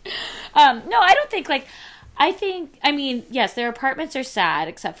 No, I don't think, like, I mean, yes, their apartments are sad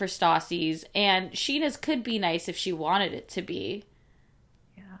except for Stassi's, and Sheena's could be nice if she wanted it to be.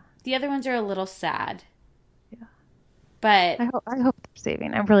 Yeah. The other ones are a little sad. Yeah. But I hope they're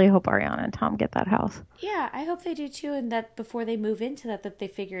saving. I really hope Ariana and Tom get that house. Yeah, I hope they do too, and that before they move into that they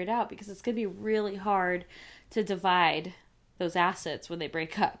figure it out, because it's going to be really hard to divide those assets when they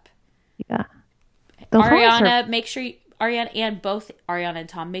break up. Yeah. Ariana, make sure Ariana and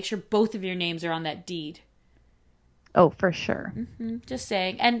Tom, make sure both of your names are on that deed. Oh, for sure. Mm-hmm. Just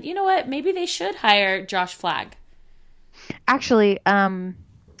saying. And you know what? Maybe they should hire Josh Flagg. Actually, oh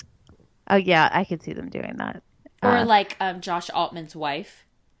yeah, I could see them doing that. Or like Josh Altman's wife,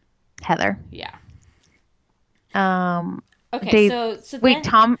 Heather. Yeah. Okay, so wait.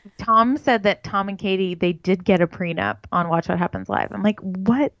 then... Tom said that Tom and Katie, they did get a prenup on Watch What Happens Live. I'm like,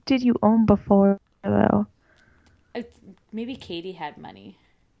 what did you own before though? Maybe Katie had money.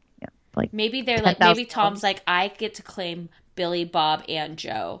 Yeah, like maybe they're like, maybe Tom's like, I get to claim Billy, Bob, and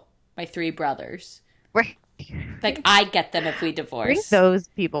Joe, my three brothers. Right. Like, I get them if we divorce. Bring those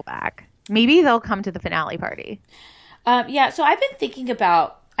people back. Maybe they'll come to the finale party. Yeah. So I've been thinking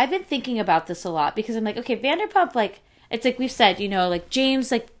about this a lot because I'm like, okay, Vanderpump, like, it's like we've said, like James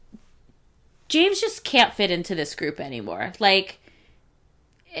just can't fit into this group anymore. Like,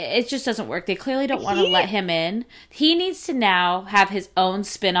 it just doesn't work. They clearly don't want to let him in. He needs to now have his own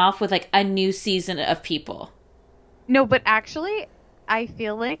spinoff with, like, a new season of people. No, but actually, I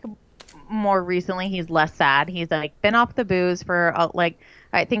feel like more recently he's less sad. He's, like, been off the booze for,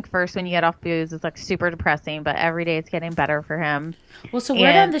 I think first when you get off booze, it's, like, super depressing, but every day it's getting better for him. Well, so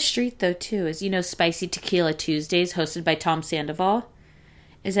word on the street, though, too, is, Spicy Tequila Tuesdays, hosted by Tom Sandoval,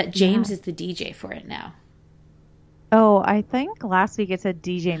 is that James is the DJ for it now. Oh, I think last week it said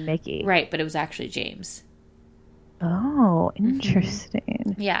DJ Mickey. Right, but it was actually James. Oh, interesting.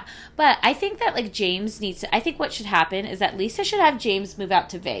 Mm-hmm. Yeah, but I think that, like, James needs to... I think what should happen is that Lisa should have James move out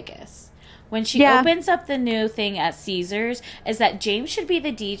to Vegas. When she opens up the new thing at Caesars, is that James should be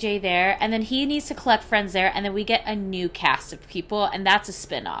the DJ there, and then he needs to collect friends there, and then we get a new cast of people, and that's a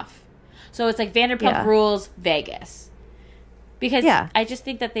spinoff. So it's like Vanderpump Rules Vegas. Because Yeah. I just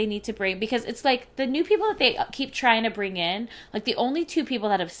think that they need to bring, because it's like the new people that they keep trying to bring in, like the only two people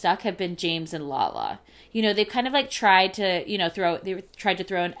that have stuck have been James and Lala. You know, they've kind of like tried to, you know, throw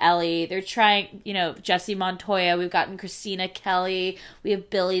in Ellie. They're trying, you know, Jesse Montoya. We've gotten Christina Kelly. We have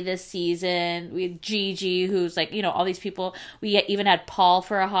Billy this season. We have Gigi, who's like, you know, all these people. We even had Paul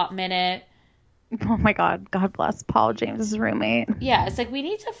for a hot minute. Oh my God. God bless Paul, James's roommate. Yeah, it's like we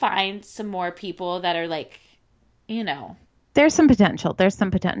need to find some more people that are like, you know. There's some potential.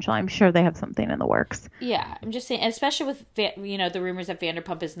 I'm sure they have something in the works. Yeah, I'm just saying, especially with, you know, the rumors that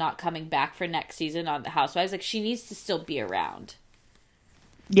Vanderpump is not coming back for next season on The Housewives. Like, she needs to still be around.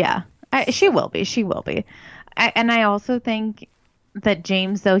 Yeah, she will be. She will be. And I also think that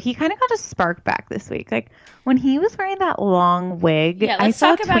James, though, he kind of got a spark back this week. Like, when he was wearing that long wig, Yeah, I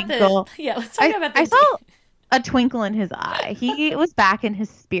saw a twinkle. let's talk about the... I saw a twinkle in his eye. He was back in his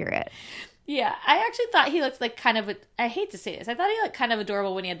spirit. Yeah, I actually thought he looked like kind of I hate to say this. I thought he looked kind of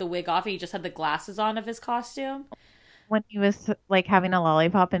adorable when he had the wig off and he just had the glasses on of his costume. When he was like having a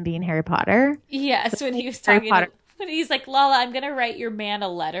lollipop and being Harry Potter. Yes, when he was Harry talking, Potter. when he's like, Lala, I'm going to write your man a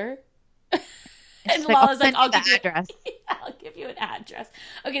letter. And She's Lala's like, I'll I'll send give you you the address. Yeah, I'll give you an address.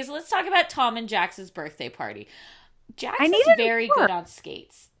 Okay, so let's talk about Tom and Jax's birthday party. Jax is very good on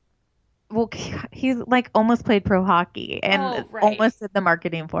skates. Well, he's like almost played pro hockey and right. almost did the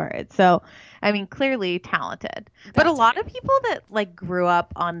marketing for it. So, I mean, clearly talented. But a lot of people that like grew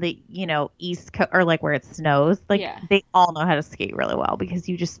up on the, you know, East Coast or like where it snows, like they all know how to skate really well because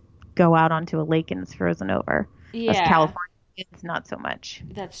you just go out onto a lake and it's frozen over. Yeah. As California, it's not so much.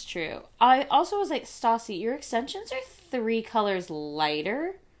 That's true. I also was like, Stassi, your extensions are 3 colors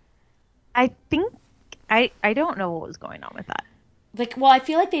lighter. I think I don't know what was going on with that. Like, well, I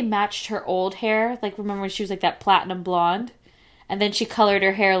feel like they matched her old hair. Like, remember when she was like that platinum blonde? And then she colored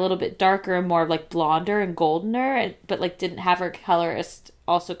her hair a little bit darker and more like blonder and goldener, but like didn't have her colorist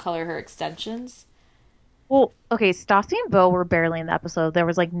also color her extensions. Well, okay, Stassi and Bo were barely in the episode. There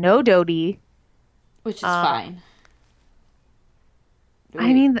was like no Dodie. Which is fine.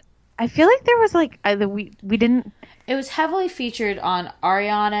 I mean, I feel like there was like, we didn't. It was heavily featured on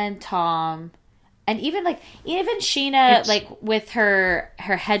Ariana and Tom. And even Sheena, like with her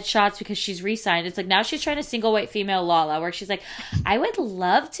headshots because she's re-signed. It's like now she's trying to single white female Lala, where she's like, I would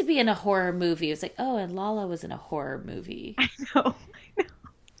love to be in a horror movie. It's like, oh, and Lala was in a horror movie. I know.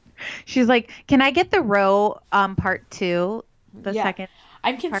 She's like, can I get The Row part 2? The second.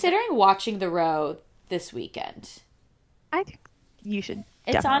 I'm considering watching The Row this weekend. I think you should.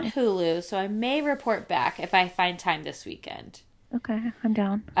 It's definitely. on Hulu, so I may report back if I find time this weekend. Okay, I'm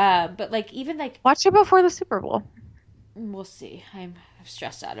down. But like even like watch it before the Super Bowl. We'll see. I'm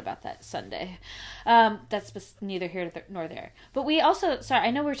stressed out about that Sunday. That's neither here nor there. But we also, sorry,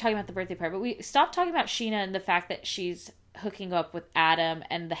 I know we were talking about the birthday part, but we stopped talking about Sheena and the fact that she's hooking up with Adam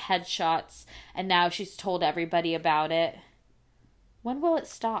and the headshots, and now she's told everybody about it. When will it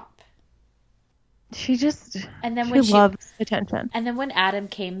stop? She just, and then when she loves attention. And then when Adam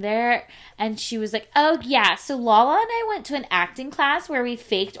came there and she was like, oh yeah, so Lala and I went to an acting class where we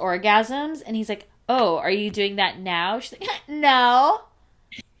faked orgasms. And he's like, oh, are you doing that now? She's like, no.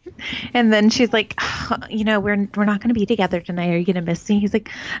 And then she's like, oh, you know, we're not going to be together tonight. Are you going to miss me? He's like,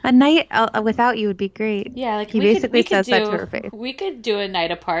 a night without you would be great. Yeah, like he basically says that to her face. We could do a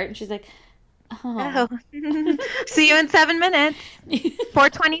night apart. And she's like, oh. See you in 7 minutes.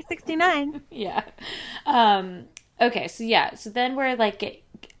 4:20:69. Yeah. Okay. So then we're like,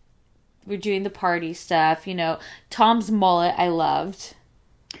 we're doing the party stuff. You know, Tom's mullet I loved.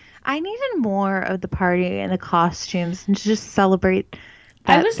 I needed more of the party and the costumes and to just celebrate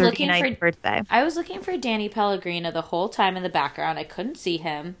that 39th birthday. I was looking for Danny Pellegrino the whole time in the background. I couldn't see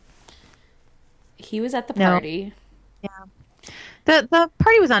him. He was at the party. Yeah. The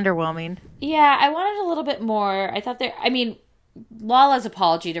party was underwhelming. Yeah, I wanted a little bit more. I thought Lala's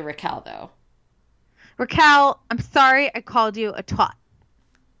apology to Raquel, though. Raquel, I'm sorry I called you a twat.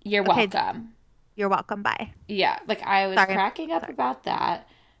 You're welcome. You're welcome. Bye. Yeah, like I was cracking up about that.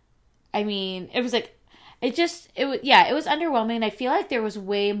 I mean, it was like, it was underwhelming. I feel like there was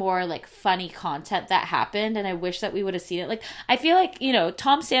way more like funny content that happened, and I wish that we would have seen it. Like, I feel like, you know,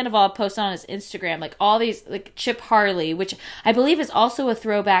 Tom Sandoval posted on his Instagram like all these, like Chip Harley, which I believe is also a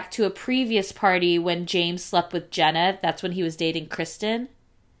throwback to a previous party when James slept with Jenna. That's when he was dating Kristen.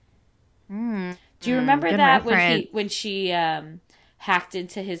 Do you remember that when she hacked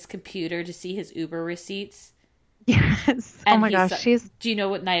into his computer to see his Uber receipts? Yes. And oh my gosh. Do you know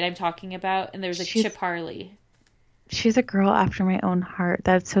what night I'm talking about? And there was like Chip Harley. She's a girl after my own heart.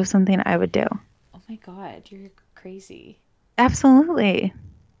 That's so something I would do. Oh my God. You're crazy. Absolutely.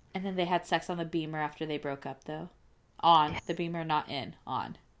 And then they had sex on the Beamer after they broke up, though. On. The Beamer, not in.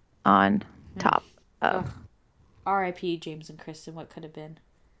 On. On top of. R.I.P. James and Kristen, what could have been.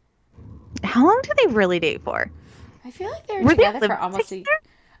 How long did they really date for? I feel like they were Were they together for living almost a together?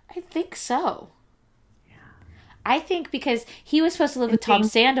 I think so. I think because he was supposed to live with Tom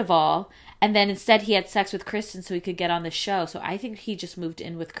Sandoval, and then instead he had sex with Kristen so he could get on the show. So I think he just moved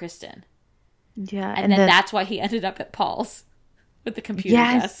in with Kristen. Yeah. And then that's why he ended up at Paul's with the computer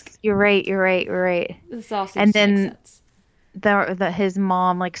desk. You're right. This all seems And to make then sense. his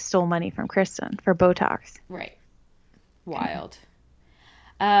mom like stole money from Kristen for Botox. Right. Wild.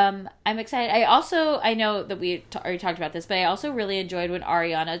 I'm excited. I know that we already talked about this, but I also really enjoyed when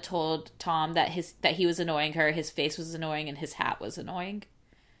Ariana told Tom that he was annoying her, his face was annoying, and his hat was annoying.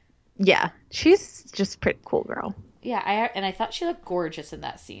 Yeah, she's just a pretty cool girl. Yeah, I thought she looked gorgeous in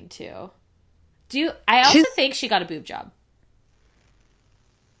that scene too. I also think she got a boob job.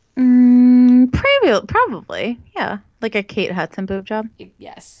 Probably, yeah, like a Kate Hudson boob job.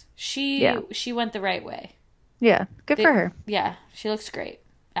 Yes, she went the right way. Yeah, good for her. Yeah, she looks great,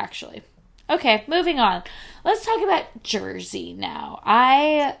 actually. Okay, moving on. Let's talk about Jersey now.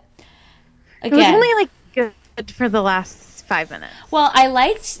 It was only like good for the last 5 minutes. Well, I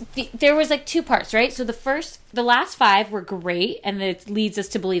liked there was like two parts, right? So the last 5 were great, and it leads us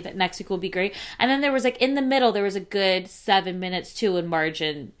to believe that next week will be great. And then there was like in the middle, there was a good 7 minutes too when Marge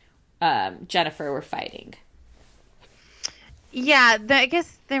and Jennifer were fighting. Yeah, I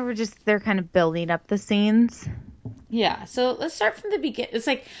guess they're kind of building up the scenes. Yeah, so let's start from the beginning. It's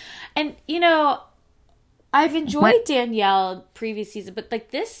like, and I've enjoyed Danielle previous season, but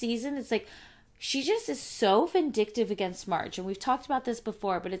like this season, it's like she just is so vindictive against Marge, and we've talked about this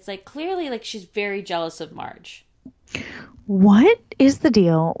before, but it's like clearly like she's very jealous of Marge. What is the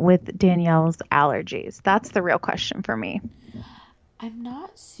deal with Danielle's allergies? That's the real question for me. I'm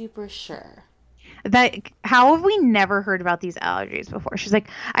not super sure. How have we never heard about these allergies before? She's like,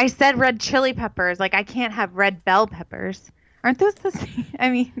 I said red chili peppers. Like, I can't have red bell peppers. Aren't those the same?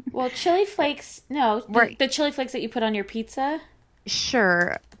 I mean... Well, chili flakes... No, the chili flakes that you put on your pizza?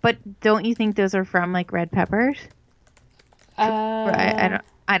 Sure. But don't you think those are from, like, red peppers? I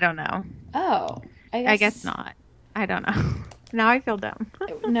don't know. Oh. I guess not. I don't know. Now I feel dumb.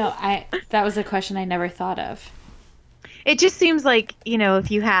 No, that was a question I never thought of. It just seems like,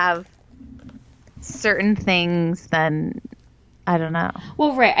 if you have certain things, then I don't know.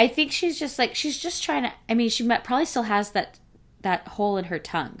 Well, right. I think she's just trying to, I mean, she probably still has that hole in her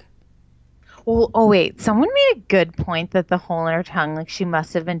tongue. Well, oh wait, someone made a good point that the hole in her tongue, like she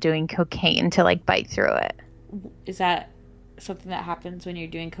must have been doing cocaine to like bite through it. Is that something that happens when you're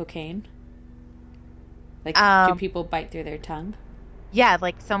doing cocaine? Like, do people bite through their tongue? Yeah,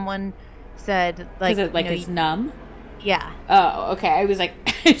 like someone said, like, it's numb. Yeah. Oh, okay. I was like,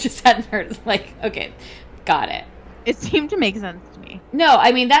 I just hadn't heard. Like, okay, got it. It seemed to make sense to me. No,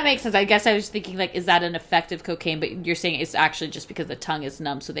 I mean that makes sense. I guess I was thinking like, is that an effective cocaine? But you're saying it's actually just because the tongue is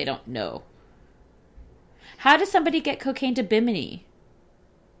numb, so they don't know. How does somebody get cocaine to Bimini?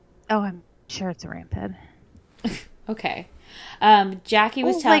 Oh, I'm sure it's rampant. Okay. Jackie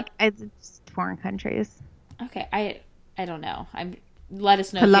was telling it's foreign countries. Okay, I don't know. Let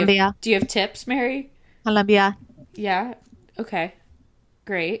us know. Colombia. Do you have tips, Mary? Colombia. Yeah. Okay.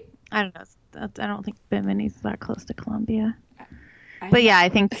 Great. I don't know. I don't think Bimini's that close to Colombia. But yeah, I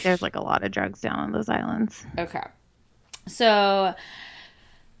think there's like a lot of drugs down on those islands. Okay. So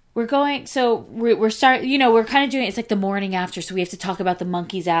we're starting, we're kind of doing, it's like the morning after, so we have to talk about the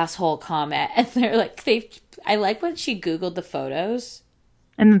monkey's asshole comment. And they're like, I like when she Googled the photos.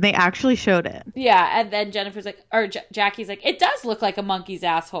 And then they actually showed it. Yeah. And then Jennifer's like, or Jackie's like, it does look like a monkey's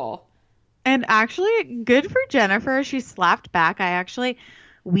asshole. And actually, good for Jennifer. She slapped back.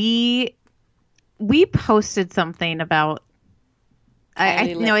 We posted something about.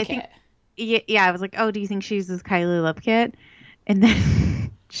 I think. Yeah, I was like, oh, do you think she uses Kylie Lip Kit? And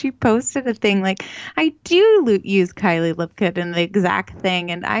then she posted a thing like, I do use Kylie Lip Kit in the exact thing,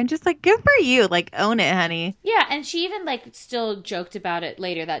 and I'm just like, good for you, like own it, honey. Yeah, and she even like still joked about it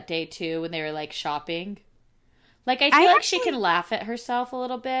later that day too when they were like shopping. Like I feel like she can laugh at herself a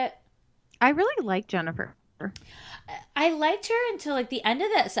little bit. I really like Jennifer. I liked her until like the end of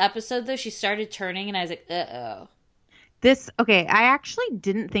this episode though. She started turning and I was like, uh-oh. I actually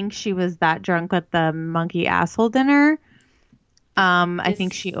didn't think she was that drunk at the monkey asshole dinner. I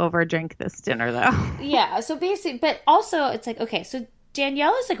think she overdrank this dinner though. Yeah, so basically, but also it's like, okay, so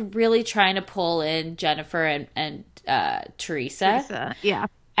Danielle is like really trying to pull in Jennifer and Teresa. Yeah.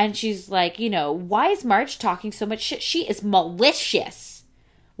 And she's like, why is Marge talking so much shit? She is malicious.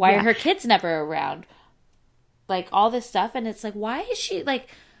 Why are her kids never around? Like all this stuff. And it's like, why is she like,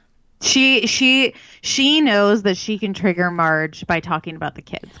 She knows that she can trigger Marge by talking about the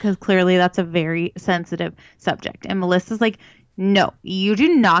kids because clearly that's a very sensitive subject. And Melissa's like, no, you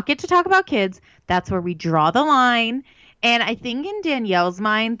do not get to talk about kids. That's where we draw the line. And I think in Danielle's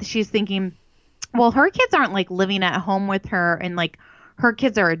mind, she's thinking, well, her kids aren't like living at home with her and like her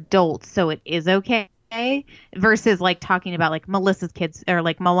kids are adults, so it is okay. Versus like talking about like Melissa's kids or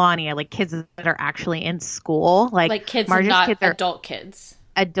like Melania, like kids that are actually in school. Like kids, Marge's not kids are adult kids.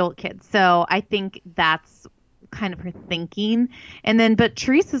 Adult kids. So I think that's kind of her thinking. And then, but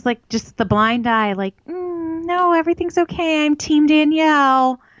Teresa's like just the blind eye, like, no, everything's okay. I'm Team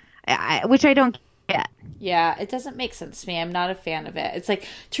Danielle, which I don't get. Yeah, it doesn't make sense to me. I'm not a fan of it. It's like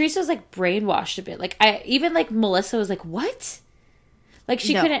Teresa's like brainwashed a bit. Like even like Melissa was like, what? Like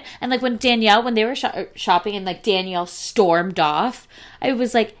she couldn't. And like when they were shopping and like Danielle stormed off, I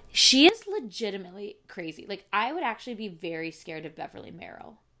was like, she is legitimately crazy. Like I would actually be very scared of Beverly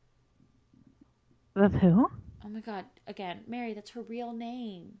Merrill. Of who? Oh my God. Again, Mary, that's her real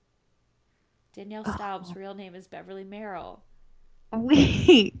name. Danielle Staub's real name is Beverly Merrill.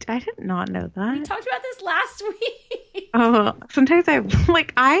 Wait, I did not know that. We talked about this last week. Oh, sometimes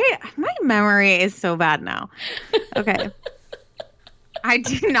my memory is so bad now. Okay. I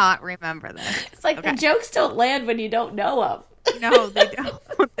do not remember this. It's like the jokes don't land when you don't know them. No, they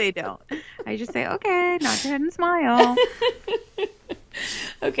don't. They don't. I just say, okay, nod your head and smile.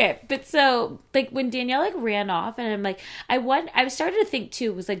 Okay, but so like when Danielle like ran off, and I'm like, I started to think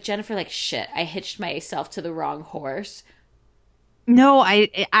too, was like Jennifer like, shit, I hitched myself to the wrong horse. No, I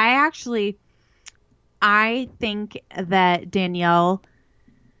think that Danielle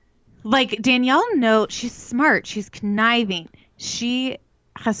knows she's smart, she's conniving, she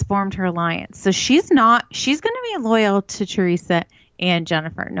has formed her alliance, so she's going to be loyal to Teresa and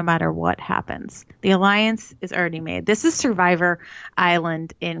Jennifer no matter what happens. The alliance is already made. This is Survivor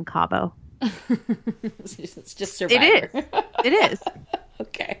Island in Cabo. It's just Survivor. It is.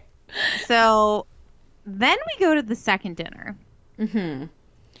 Okay. So then we go to the second dinner. Mm-hmm.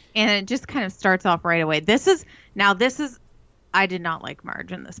 And it just kind of starts off right away. This is I did not like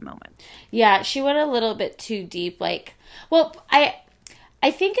Marge in this moment. Yeah, she went a little bit too deep. Like, well,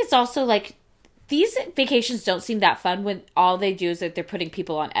 I think it's also like these vacations don't seem that fun when all they do is that they're putting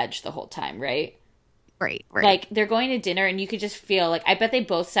people on edge the whole time, right? Right. Like they're going to dinner and you could just feel like, I bet they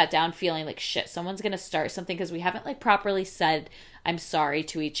both sat down feeling like, shit, someone's going to start something because we haven't like properly said I'm sorry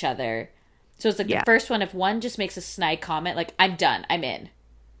to each other. So it's like the first one, if one just makes a snide comment, like, I'm done, I'm in.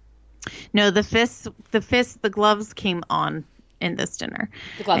 No, the gloves came on in this dinner.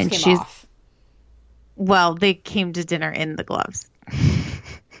 The gloves came off. Well, they came to dinner in the gloves.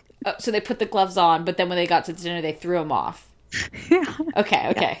 Oh, so they put the gloves on, but then when they got to dinner, they threw them off. Yeah.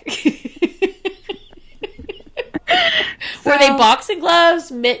 Okay. Were they boxing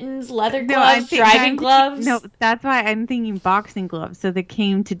gloves, mittens, leather gloves, driving gloves? No, that's why I'm thinking boxing gloves. So they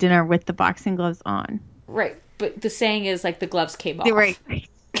came to dinner with the boxing gloves on. Right. But the saying is like the gloves came off. Right.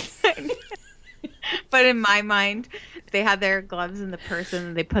 But in my mind, they had their gloves in the purse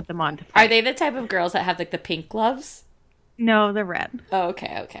and they put them on to fight. Are they the type of girls that have like the pink gloves? No, they're red. Oh,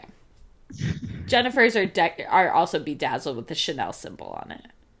 okay. Jennifer's are also bedazzled with the Chanel symbol on it.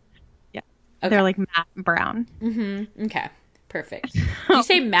 Yeah. Okay. They're like matte brown. Mm-hmm. Okay. Perfect. Did you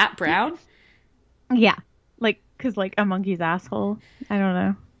say matte brown? Yeah. Like, because like a monkey's asshole. I don't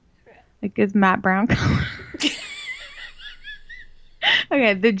know. Like, is matte brown color?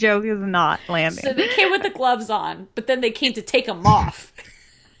 Okay, the joke is not landing. So they came with the gloves on, but then they came to take them off.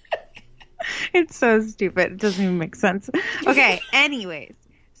 It's so stupid. It doesn't even make sense. Okay, anyways.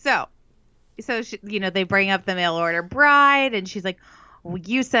 So she, they bring up the mail order bride, and she's like, well,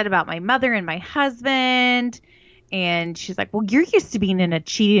 you said about my mother and my husband. And she's like, well, you're used to being in a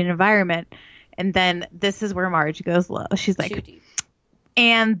cheating environment. And then this is where Marge goes low. She's like,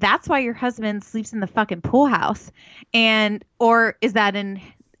 and that's why your husband sleeps in the fucking pool house. Or is that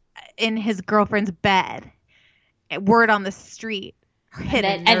in his girlfriend's bed? Word on the street.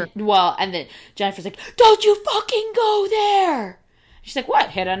 And then Jennifer's like, don't you fucking go there. She's like, what?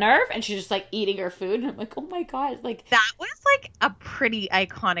 Hit a nerve? And she's just like eating her food. And I'm like, oh my God. Like, that was like a pretty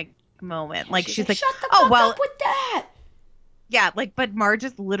iconic moment. Like she's like, shut the fuck up with that. Yeah, like, but Marge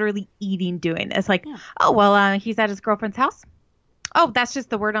is literally doing this. Like, oh, well, he's at his girlfriend's house. Oh, that's just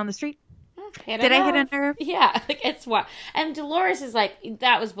the word on the street. Did I hit a nerve? Yeah, like it's what. And Dolores is like,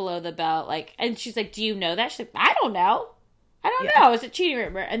 that was below the belt. Like, and she's like, do you know that? She's like, I don't know. Is it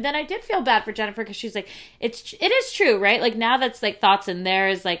cheating? And then I did feel bad for Jennifer because she's like, it is true, right? Like now that's like thoughts in there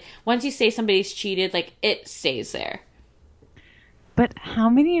is like once you say somebody's cheated, like it stays there. But how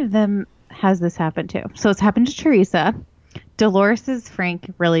many of them has this happened to? So it's happened to Teresa. Dolores's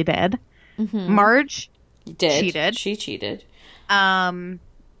Frank really did. Marge cheated. She cheated.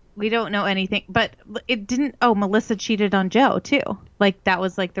 We don't know anything, but it didn't. Oh, Melissa cheated on Joe too. Like that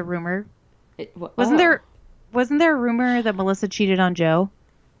was like the rumor. Wasn't there a rumor that Melissa cheated on Joe?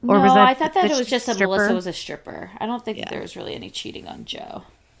 Or no, was that I thought that it was just that stripper? Melissa was a stripper. I don't think that there was really any cheating on Joe.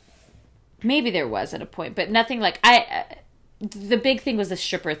 Maybe there was at a point, but nothing like the big thing was the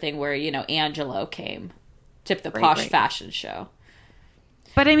stripper thing where, you know, Angelo came to the posh fashion show.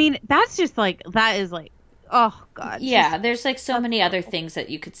 But I mean, that's just like, that is like, oh God. Yeah, there's like so many other things that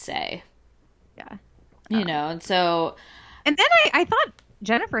you could say. Yeah. You know, and so. And then I thought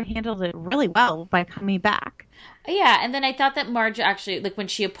Jennifer handled it really well by coming back. Yeah, and then I thought that Marge actually, like when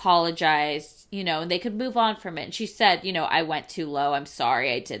she apologized, you know, and they could move on from it. And she said, you know, I went too low. I'm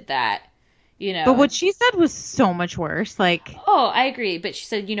sorry I did that. You know, but what she said was so much worse. Like, oh, I agree. But she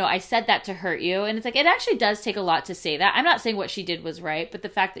said, you know, I said that to hurt you. And it's like, it actually does take a lot to say that. I'm not saying what she did was right, but the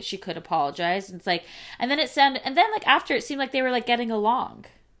fact that she could apologize. It's like, and then like after it seemed like they were like getting along.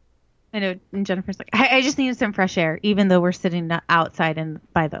 I know. And Jennifer's like, I just needed some fresh air, even though we're sitting outside and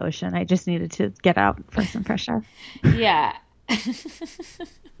by the ocean. I just needed to get out for some fresh air. Yeah.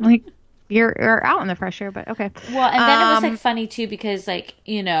 Like, you're out in the fresh air, but okay. Well, and then it was like funny too, because like,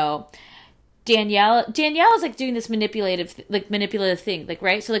 you know, Danielle is like doing this manipulative thing, like,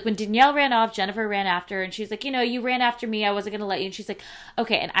 right? So like when Danielle ran off, Jennifer ran after her, and she's like, you know, you ran after me, I wasn't gonna let you. And she's like,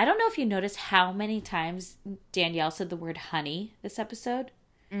 okay. And I don't know if you noticed how many times Danielle said the word honey this episode.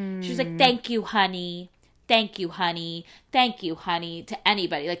 She was like, thank you, honey. Thank you, honey. Thank you, honey. To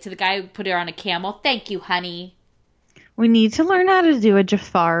anybody, like to the guy who put her on a camel. Thank you, honey. We need to learn how to do a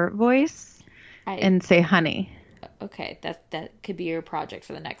Jafar voice and say honey. Okay, that could be your project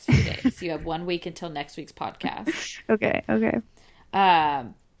for the next few days. You have 1 week until next week's podcast. Okay.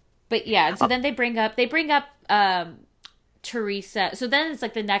 But yeah, so then they bring up Teresa. So then it's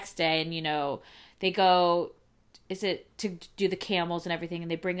like the next day, and you know, they go, is it to do the camels and everything, and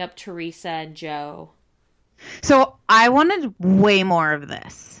they bring up Teresa and Joe. So I wanted way more of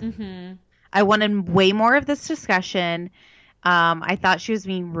this. Mm-hmm. I wanted way more of this discussion. I thought she was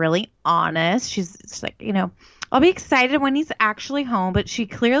being really honest. She's just like, you know, I'll be excited when he's actually home, but she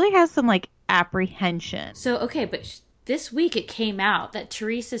clearly has some like apprehension. So, okay, but this week it came out that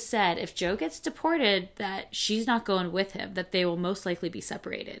Teresa said if Joe gets deported, that she's not going with him, that they will most likely be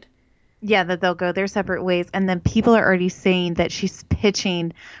separated. Yeah, that they'll go their separate ways. And then people are already saying that she's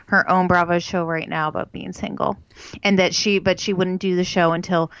pitching her own Bravo show right now about being single. And that she wouldn't do the show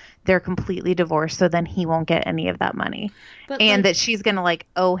until they're completely divorced, so then he won't get any of that money. But and that she's going to like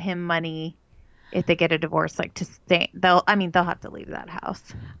owe him money if they get a divorce, like to stay. They'll have to leave that house.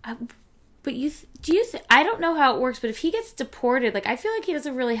 But I don't know how it works, but if he gets deported, like I feel like he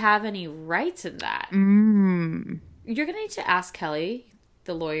doesn't really have any rights in that. You're going to need to ask Kelly,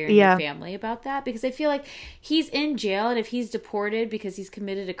 the lawyer in your family, about that, because I feel like he's in jail, and if he's deported because he's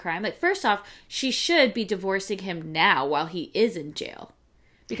committed a crime, like first off, she should be divorcing him now while he is in jail,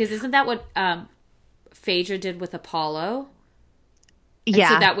 because isn't that what Phaedra did with Apollo? And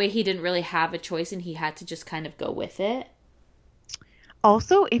so that way he didn't really have a choice, and he had to just kind of go with it.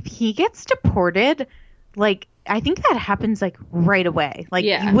 Also, if he gets deported, like I think that happens like right away. Like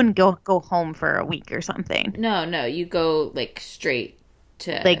you wouldn't go home for a week or something. No, you go like straight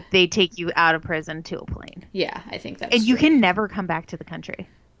to, like they take you out of prison to a plane. Yeah, I think that's and you can never come back to the country.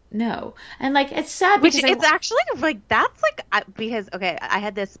 No, and like it's sad because it's actually like that's like because okay, I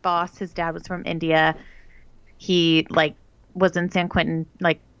had this boss. His dad was from India. He like was in San Quentin,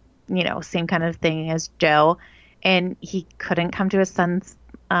 like, you know, same kind of thing as Joe, and he couldn't come to his son's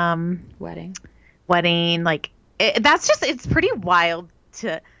wedding. Like that's just, it's pretty wild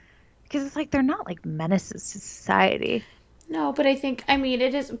to, because it's like they're not like menaces to society. No, but I mean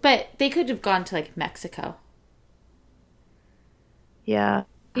it is, but they could have gone to like Mexico. Yeah.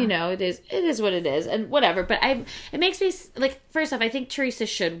 You know, it is what it is, and whatever. But it makes me like, first off, I think Teresa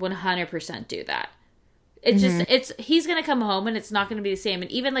should 100% do that. It's just, he's going to come home and it's not going to be the same.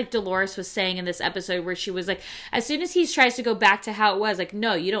 And even like Dolores was saying in this episode where she was like, as soon as he tries to go back to how it was, like,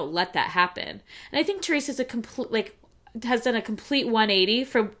 no, you don't let that happen. And I think Teresa's has done a complete 180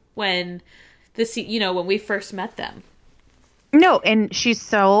 from when when we first met them. No. And she's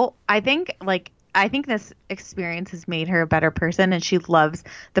so, I think this experience has made her a better person, and she loves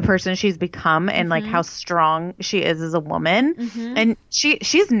the person she's become and like how strong she is as a woman. And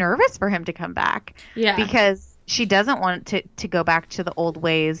she's nervous for him to come back. Yeah. Because she doesn't want to go back to the old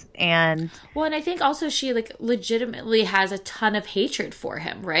ways. And I think also she like legitimately has a ton of hatred for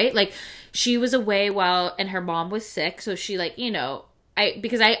him, right? Like she was away and her mom was sick. So she like, you know,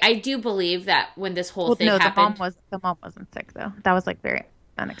 I do believe that when this whole thing no, happened, the mom wasn't sick though. That was like very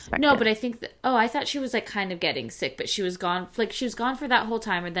unexpected. no, but I think that, I thought she was like kind of getting sick, but she was gone for that whole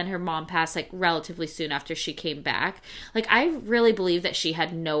time, and then her mom passed like relatively soon after she came back. Like, I really believe that she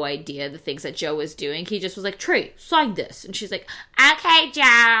had no idea the things that Joe was doing. He just was like, Trey, sign this, and she's like, okay,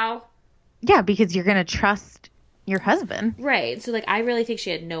 Joe. Yeah, because you're gonna trust your husband. Right. So, like, I really think she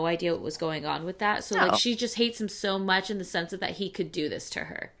had no idea what was going on with that. So, No. like, she just hates him so much in the sense of that he could do this to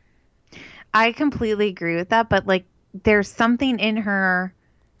her. I completely agree with that, but like there's something in her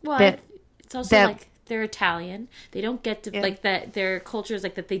Well, that it's also that- like they're Italian. They don't get like that. Their culture is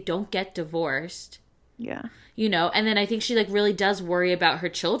like that. They don't get divorced. yeah. You know. And then I think she like really does worry about her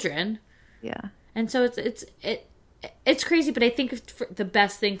children. Yeah. And so it's crazy. But I think the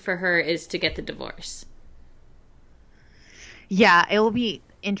best thing for her is to get the divorce. Yeah, it will be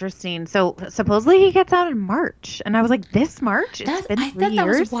interesting. So supposedly he gets out in March, and I was like, "This March? It's been 3 I thought years."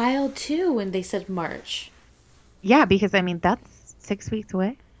 that was wild too when they said March. Yeah, because I mean that's 6 weeks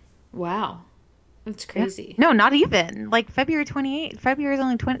away. Wow, that's Yeah. crazy. No, not even like February 28th. February is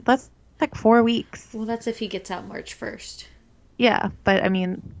only 20. That's like 4 weeks. Well, that's if he gets out March 1st. Yeah, but I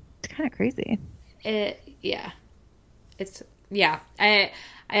mean, it's kind of crazy. Yeah, it's yeah.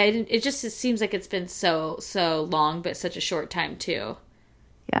 It just seems like it's been so long, but such a short time too.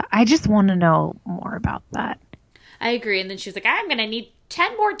 Yeah, I just want to know more about that. I agree. And then she was like, "I'm gonna need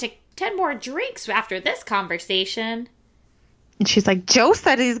 10 more drinks after this conversation." And she's like, "Joe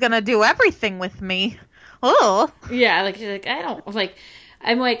said he's gonna do everything with me." Oh, Yeah, like she's like,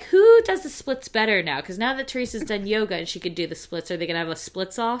 I'm like, who does the splits better now? Because now that Teresa's done yoga and she could do the splits, are they gonna have a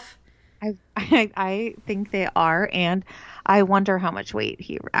splits off? I think they are, and I wonder how much weight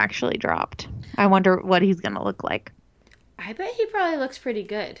he actually dropped. I wonder what he's gonna look like. I bet he probably looks pretty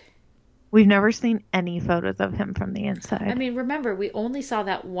good. We've never seen any photos of him from the inside. I mean, remember, we only saw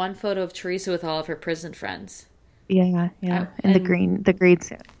that one photo of Teresa with all of her prison friends. yeah, in the green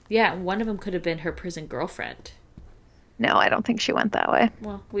suit. Yeah, one of them could have been her prison girlfriend. No, I don't think she went that way.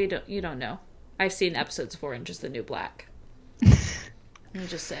 Well, you don't know. I've seen episodes of Orange is the New Black. I'm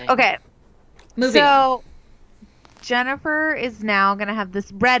just saying. Okay, Moving on. so Jennifer is now going to have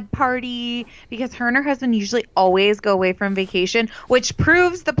this red party because her and her husband usually always go away from vacation, which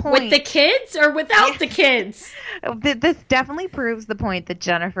proves the point. With the kids or without the kids? This definitely proves the point that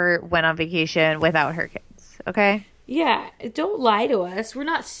Jennifer went on vacation without her kids, okay? Yeah, don't lie to us. We're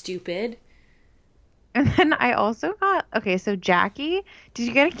not stupid. And then I also got, okay, so Jackie, did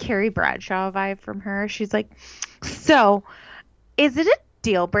you get a Carrie Bradshaw vibe from her? She's like, so is it a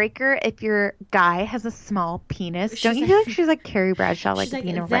deal breaker if your guy has a small penis? Don't you feel like she's like Carrie Bradshaw, like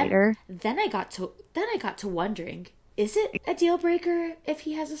being a writer? Then I got to wondering, is it a deal breaker if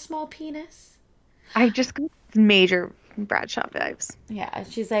he has a small penis? I just got major Bradshaw vibes. Yeah,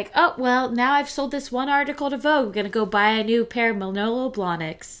 she's like, oh, well, now I've sold this one article to Vogue. I'm going to go buy a new pair of Manolo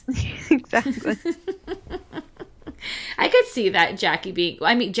Blahniks. Exactly. I could see that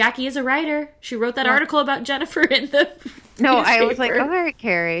Jackie is a writer. She wrote that article about Jennifer in the No, I was newspaper. like, all right,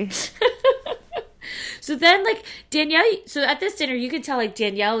 Carrie. So then, like, Danielle, so at this dinner, you can tell, like,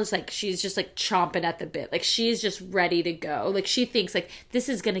 Danielle is, like, she's just, like, chomping at the bit. Like, she's just ready to go. Like, she thinks, like, this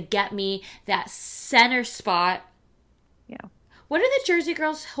is going to get me that center spot. Yeah. What do the Jersey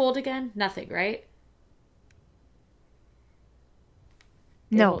girls hold again? Nothing, right?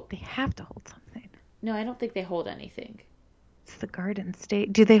 No, they have to hold something. No, I don't think they hold anything. It's the Garden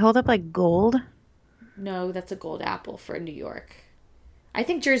State. Do they hold up, like, gold? No, that's a gold apple for New York. I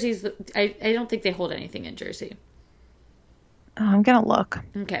think Jersey's... I don't think they hold anything in Jersey. Oh, I'm going to look.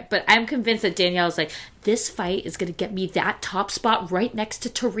 Okay, but I'm convinced that Danielle's like, this fight is going to get me that top spot right next to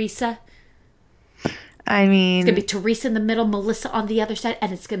Teresa. I mean... It's going to be Teresa in the middle, Melissa on the other side,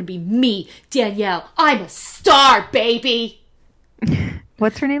 and it's going to be me, Danielle. I'm a star, baby!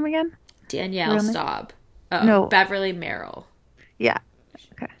 What's her name again? Danielle Real name? Staub. Oh, No. Beverly Merrill. Yeah.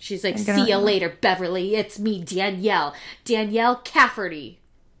 Okay. She's like, I'm gonna- see you later, Beverly. It's me, Danielle. Danielle Cafferty.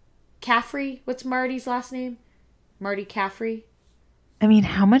 Caffrey? What's Marty's last name? Marty Caffrey? I mean,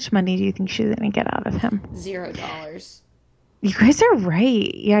 how much money do you think she's going to get out of him? $0. You guys are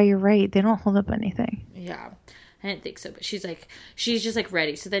right. Yeah, you're right. They don't hold up anything. Yeah. I didn't think so, but she's just like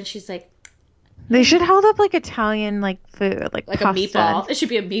ready. So then she's like They should hold up like Italian like food, like a pasta. meatball. It should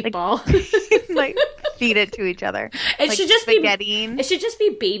be a meatball. Like feed it to each other. It Like should just spaghetti. It should just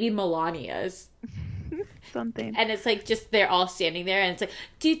be baby Melania's. Something. And it's like just they're all standing there and it's like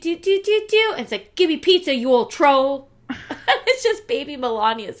do do do do do and it's like give me pizza, you old troll. It's just baby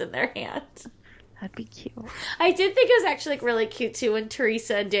Melania's in their hand. That'd be cute. I did think it was actually like really cute too when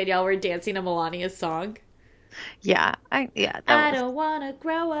Teresa and Danielle were dancing to Melania's song. Yeah. I don't want to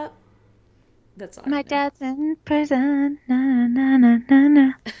grow up. That's all. My dad's in prison. Na, na, na, na,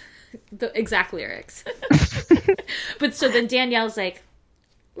 na. The exact lyrics. But so then Danielle's like,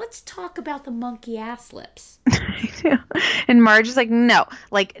 let's talk about the monkey ass lips. And Marge is like, no.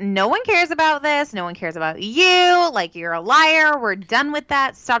 Like, no one cares about this. No one cares about you. Like, you're a liar. We're done with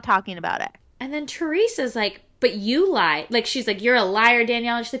that. Stop talking about it. And then Teresa's like, but you lied. Like, she's like, you're a liar,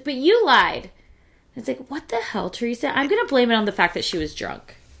 Danielle. And she's like, but you lied. It's like, what the hell, Teresa? I'm going to blame it on the fact that she was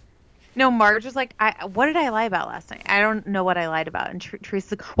drunk. No, Marge was like, what did I lie about last night? I don't know what I lied about. And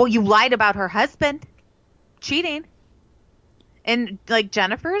Teresa's like, well, you lied about her husband cheating. And, like,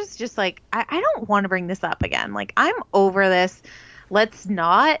 Jennifer's just like, I don't want to bring this up again. Like, I'm over this. Let's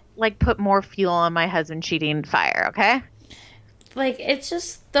not, like, put more fuel on my husband cheating fire, okay? Like, it's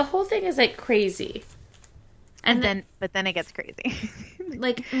just, the whole thing is, like, crazy. But then it gets crazy.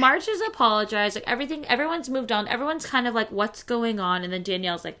 Like, Marge has apologized. Like, everyone's moved on. Everyone's kind of like, what's going on? And then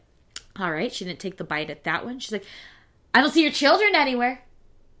Danielle's like, all right, she didn't take the bite at that one. She's like, I don't see your children anywhere.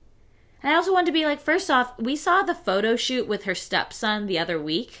 And I also wanted to be like, first off, we saw the photo shoot with her stepson the other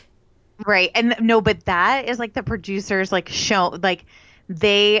week. Right. And no, but that is like the producers like show, like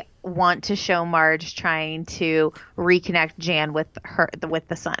they want to show Marge trying to reconnect Jan with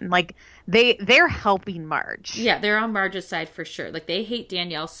the son. Like they're helping Marge. Yeah, they're on Marge's side for sure. Like they hate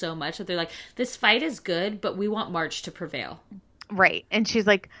Danielle so much that they're like, this fight is good, but we want Marge to prevail. Right. And she's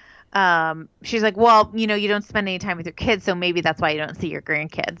like, well, you know, you don't spend any time with your kids, so maybe that's why you don't see your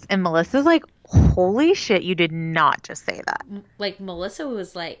grandkids. And Melissa's like, holy shit, you did not just say that. Like, Melissa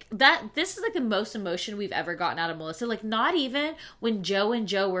was like, this is like the most emotion we've ever gotten out of Melissa. Like, not even when Joe and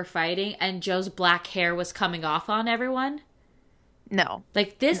Joe were fighting and Joe's black hair was coming off on everyone. No.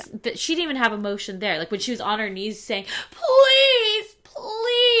 Like, she didn't even have emotion there. Like, when she was on her knees saying, please,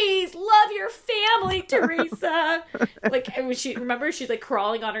 love your family, Teresa. Like, and remember she's like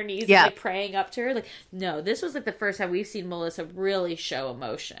crawling on her knees and like praying up to her. Like, no, this was like the first time we've seen Melissa really show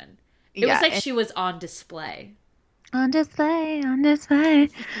emotion. It was like she was on display. On display.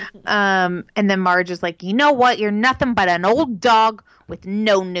 And then Marge is like, you know what? You're nothing but an old dog with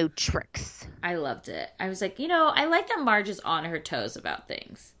no new tricks. I loved it. I was like, you know, I like that Marge is on her toes about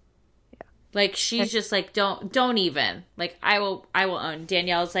things. Like, she's just like, don't even. Like, I will own.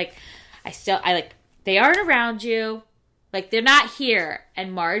 Danielle's like, they aren't around you. Like, they're not here.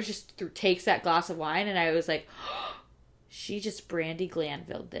 And Marge just takes that glass of wine, and I was like, oh, she just Brandy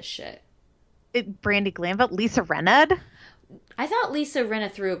Glanville this shit. Brandy Glanville? Lisa Rinna? I thought Lisa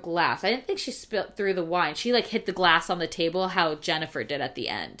Rinna threw a glass. I didn't think she threw the wine. She, like, hit the glass on the table how Jennifer did at the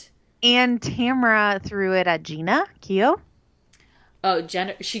end. And Tamara threw it at Gina Keogh. Oh,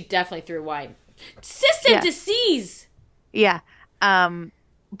 she definitely threw wine. Sister disease. Yeah.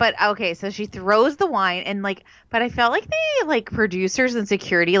 But okay, so she throws the wine and like, but I felt like the like producers and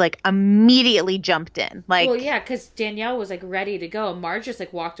security like immediately jumped in. Like, well, yeah, because Danielle was like ready to go, and Marge just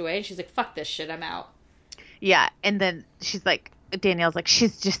like walked away, and she's like, "Fuck this shit, I'm out." Yeah, and then she's like, Danielle's like,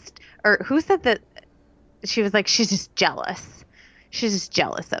 she's just, or who said that? She was like, she's just jealous. She's just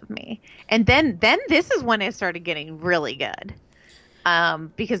jealous of me. And then this is when it started getting really good.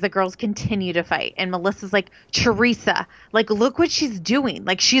 Because the girls continue to fight, and Melissa's like, Teresa, like, look what she's doing.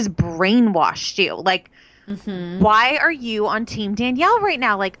 Like, she's brainwashed you. Like, why are you on Team Danielle right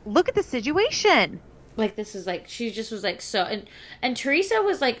now? Like, look at the situation. Like, this is like, she just was like, so, and Teresa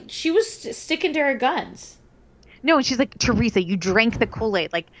was like, she was sticking to her guns. No, and she's like, Teresa, you drank the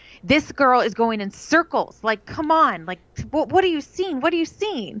Kool-Aid. Like, this girl is going in circles. Like, come on. Like, what are you seeing? What are you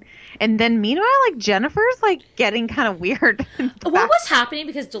seeing? And then meanwhile, like, Jennifer's, like, getting kind of weird. What was happening?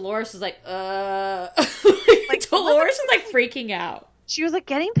 Because Dolores was like, like, Dolores was, like, freaking out. She was, like,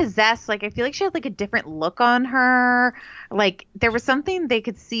 getting possessed. Like, I feel like she had, like, a different look on her. Like, there was something, they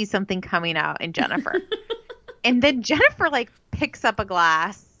could see something coming out in Jennifer. And then Jennifer, like, picks up a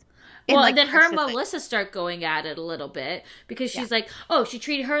glass. Well, and then her and Melissa start going at it a little bit because she's like, oh, she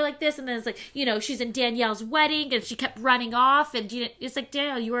treated her like this. And then it's like, you know, she's in Danielle's wedding and she kept running off. And it's like,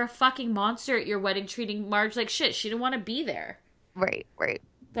 Danielle, you were a fucking monster at your wedding treating Marge like shit. She didn't want to be there. Right.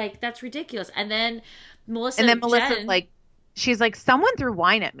 Like, that's ridiculous. And then Melissa like, she's like, someone threw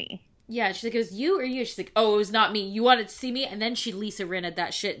wine at me. Yeah, she's like, it was you or you? She's like, oh, it was not me. You wanted to see me? And then she Lisa Rinna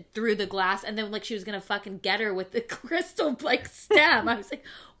that shit through the glass. And then, like, she was going to fucking get her with the crystal, like, stem. I was like,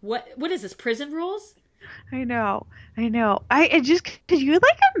 what is this, prison rules? I know. I just, could you,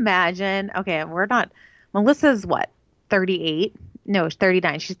 like, imagine? Okay, Melissa's what, 38? No, she's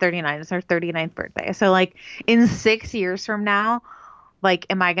 39. She's 39. It's her 39th birthday. So, like, in 6 years from now, like,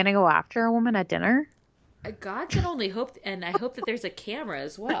 am I going to go after a woman at dinner? God can only hope, and I hope that there's a camera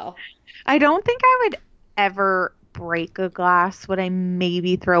as well. I don't think I would ever break a glass, would I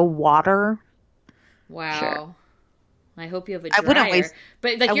maybe throw water? Wow. Sure. I hope you have a I wouldn't dryer. waste-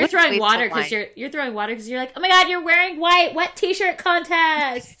 But I like you're wouldn't throwing waste water the because wine. you're throwing water because you're like, oh my god, you're wearing white. Wet T-shirt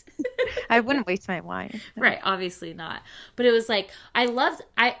contest. I wouldn't waste my wine. Right, obviously not. But it was like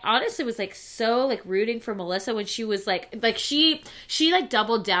I honestly was like so like rooting for Melissa when she was like she like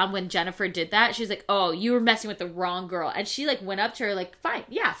doubled down when Jennifer did that. She was like, "Oh, you were messing with the wrong girl." And she like went up to her like, "Fine.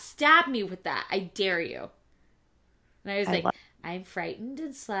 Yeah, stab me with that. I dare you." And I was like, I'm frightened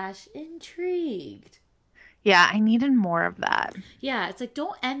and / intrigued. Yeah, I needed more of that. Yeah, it's like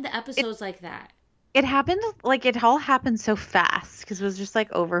don't end the episodes like that. It happened, like, it all happened so fast because it was just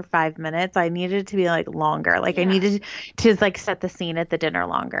like over 5 minutes. I needed it to be like longer. Like, I needed to like set the scene at the dinner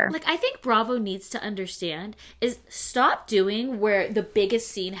longer. Like, I think Bravo needs to understand is stop doing where the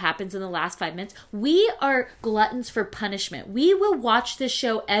biggest scene happens in the last 5 minutes. We are gluttons for punishment. We will watch this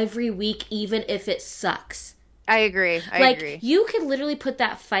show every week, even if it sucks. I agree. I agree. You could literally put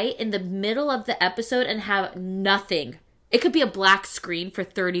that fight in the middle of the episode and have nothing. It could be a black screen for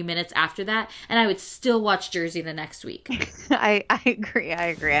 30 minutes after that, and I would still watch Jersey the next week. I agree.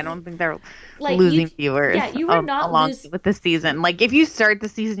 I don't think they're Like, losing viewers. Yeah, you were not along with the season. Like, if you start the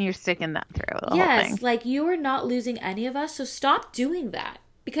season, you're sticking that through. The whole thing. Like you are not losing any of us, so stop doing that.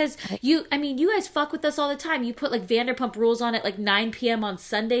 Because you guys fuck with us all the time. You put like Vanderpump Rules on at like 9 p.m. on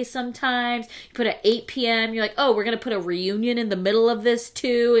Sunday sometimes. You put at 8 p.m. You're like, oh, we're going to put a reunion in the middle of this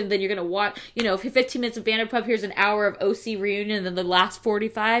too. And then you're going to watch, if 15 minutes of Vanderpump, here's an hour of OC reunion and then the last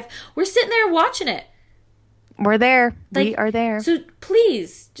 45. We're sitting there watching it. We're there. We are there. So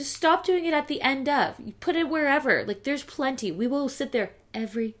please, just stop doing it at the end of. You put it wherever. Like, there's plenty. We will sit there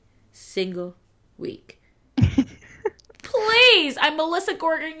every single week. Please, I'm Melissa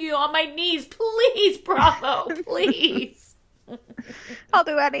Gorging you on my knees. Please, Bravo, please. I'll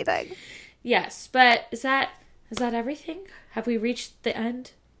do anything. Yes, but is that everything? Have we reached the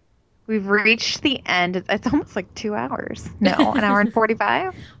end? We've reached the end. It's almost like 2 hours. No, an hour and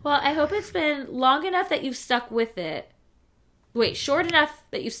 45. Well, I hope it's been long enough that you've stuck with it. Wait, short enough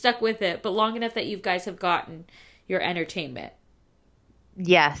that you've stuck with it, but long enough that you guys have gotten your entertainment.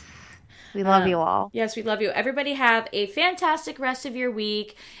 Yes. We love you all. Yes, we love you. Everybody have a fantastic rest of your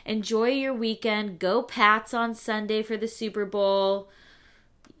week. Enjoy your weekend. Go Pats on Sunday for the Super Bowl.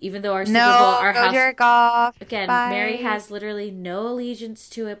 Even though our Super Bowl, our go house, jerk off. again, Bye. Mary has literally no allegiance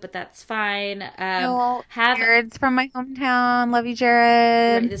to it, but that's fine. Jared's from my hometown. Love you,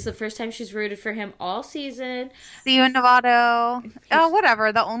 Jared. This is the first time she's rooted for him all season. See you in Novato. Oh,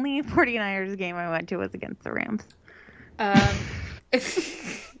 whatever. The only 49ers game I went to was against the Rams.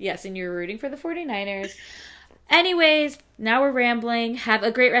 Yes, and you're rooting for the 49ers. Anyways, now we're rambling. Have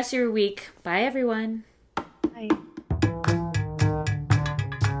a great rest of your week. Bye, everyone. Bye.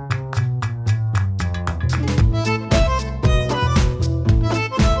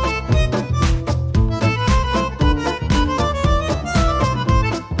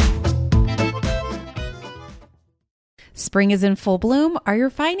 Spring is in full bloom. Are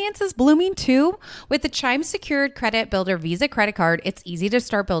your finances blooming too? With the Chime Secured Credit Builder Visa Credit Card, it's easy to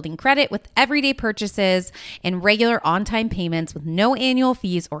start building credit with everyday purchases and regular on-time payments with no annual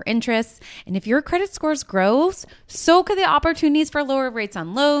fees or interest. And if your credit scores grows, so could the opportunities for lower rates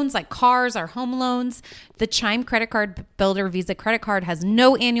on loans like cars or home loans. The Chime Credit Card Builder Visa Credit Card has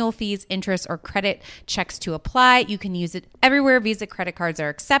no annual fees, interest, or credit checks to apply. You can use it everywhere Visa credit cards are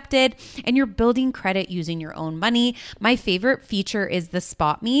accepted, and you're building credit using your own money. My favorite feature is the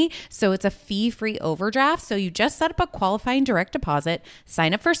Spot Me. So it's a fee-free overdraft. So you just set up a qualifying direct deposit,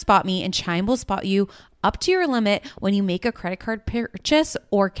 sign up for Spot Me, and Chime will spot you up to your limit when you make a credit card purchase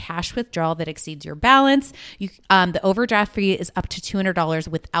or cash withdrawal that exceeds your balance. The overdraft fee is up to $200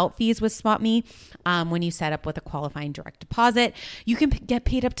 without fees with SpotMe when you set up with a qualifying direct deposit. You can get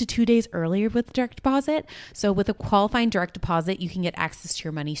paid up to 2 days earlier with direct deposit. So with a qualifying direct deposit, you can get access to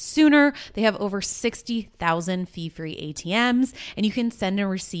your money sooner. They have over 60,000 fee-free ATMs, and you can send and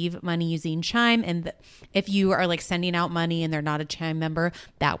receive money using Chime. And if you are like sending out money and they're not a Chime member,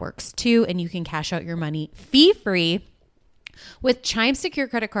 that works too. And you can cash out your money fee-free. With Chime Secure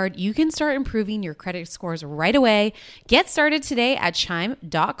Credit Card, you can start improving your credit scores right away. Get started today at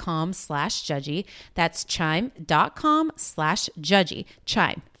chime.com/judgy. That's chime.com/judgy.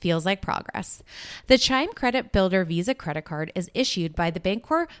 Chime feels like progress. The Chime Credit Builder Visa Credit Card is issued by the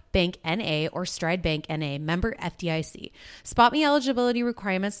Bancorp Bank N.A. or Stride Bank N.A. member FDIC. Spot Me eligibility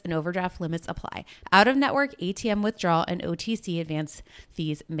requirements and overdraft limits apply. Out-of-network ATM withdrawal and OTC advance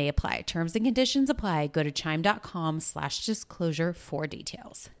fees may apply. Terms and conditions apply. Go to chime.com/disclosure for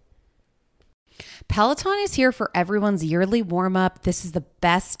details. Peloton is here for everyone's yearly warm-up. This is the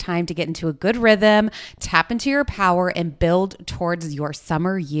best time to get into a good rhythm, tap into your power, and build towards your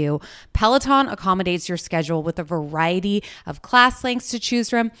summer you. Peloton accommodates your schedule with a variety of class lengths to choose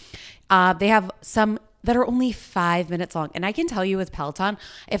from. They have some that are only 5 minutes long. And I can tell you with Peloton,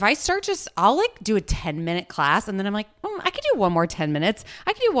 if I start I'll do a 10-minute class and then I'm like, I could do one more 10 minutes.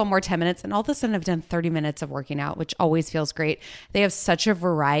 I could do one more 10 minutes. And all of a sudden I've done 30 minutes of working out, which always feels great. They have such a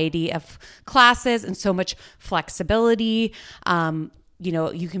variety of classes and so much flexibility.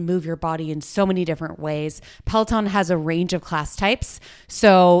 You can move your body in so many different ways. Peloton has a range of class types.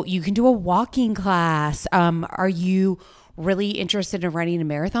 So you can do a walking class. Are you really interested in running a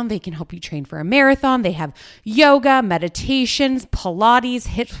marathon? They can help you train for a marathon. They have yoga, meditations, Pilates,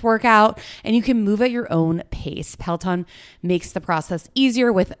 HIIT workout, and you can move at your own pace. Peloton makes the process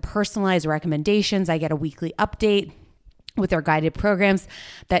easier with personalized recommendations. I get a weekly update with their guided programs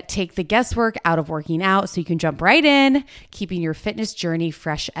that take the guesswork out of working out so you can jump right in, keeping your fitness journey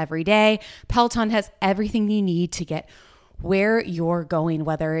fresh every day. Peloton has everything you need to get where you're going,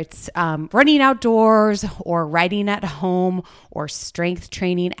 whether it's running outdoors or riding at home or strength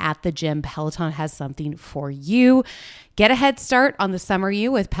training at the gym. Peloton has something for you. Get a head start on the summer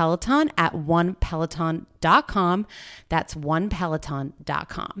you with Peloton at onepeloton.com. That's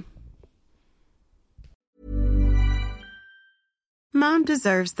onepeloton.com. Mom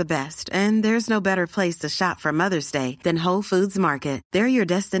deserves the best, and there's no better place to shop for Mother's Day than Whole Foods Market. They're your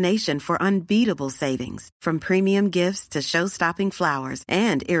destination for unbeatable savings, from premium gifts to show-stopping flowers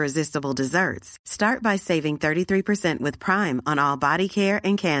and irresistible desserts. Start by saving 33% with Prime on all body care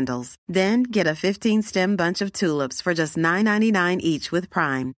and candles. Then get a 15-stem bunch of tulips for just $9.99 each with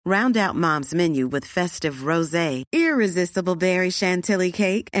Prime. Round out Mom's menu with festive rosé, irresistible berry chantilly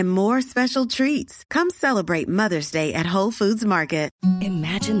cake, and more special treats. Come celebrate Mother's Day at Whole Foods Market.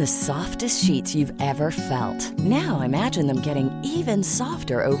 Imagine the softest sheets you've ever felt. Now imagine them getting even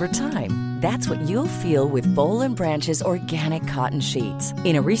softer over time. That's what you'll feel with Boll & Branch's organic cotton sheets.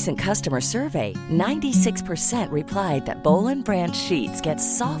 In a recent customer survey, 96% replied that Boll & Branch sheets get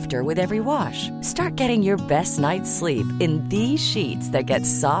softer with every wash. Start getting your best night's sleep in these sheets that get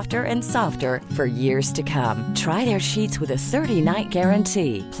softer and softer for years to come. Try their sheets with a 30-night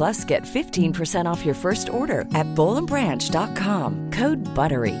guarantee. Plus, get 15% off your first order at bollandbranch.com. Code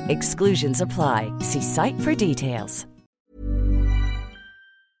BUTTERY. Exclusions apply. See site for details.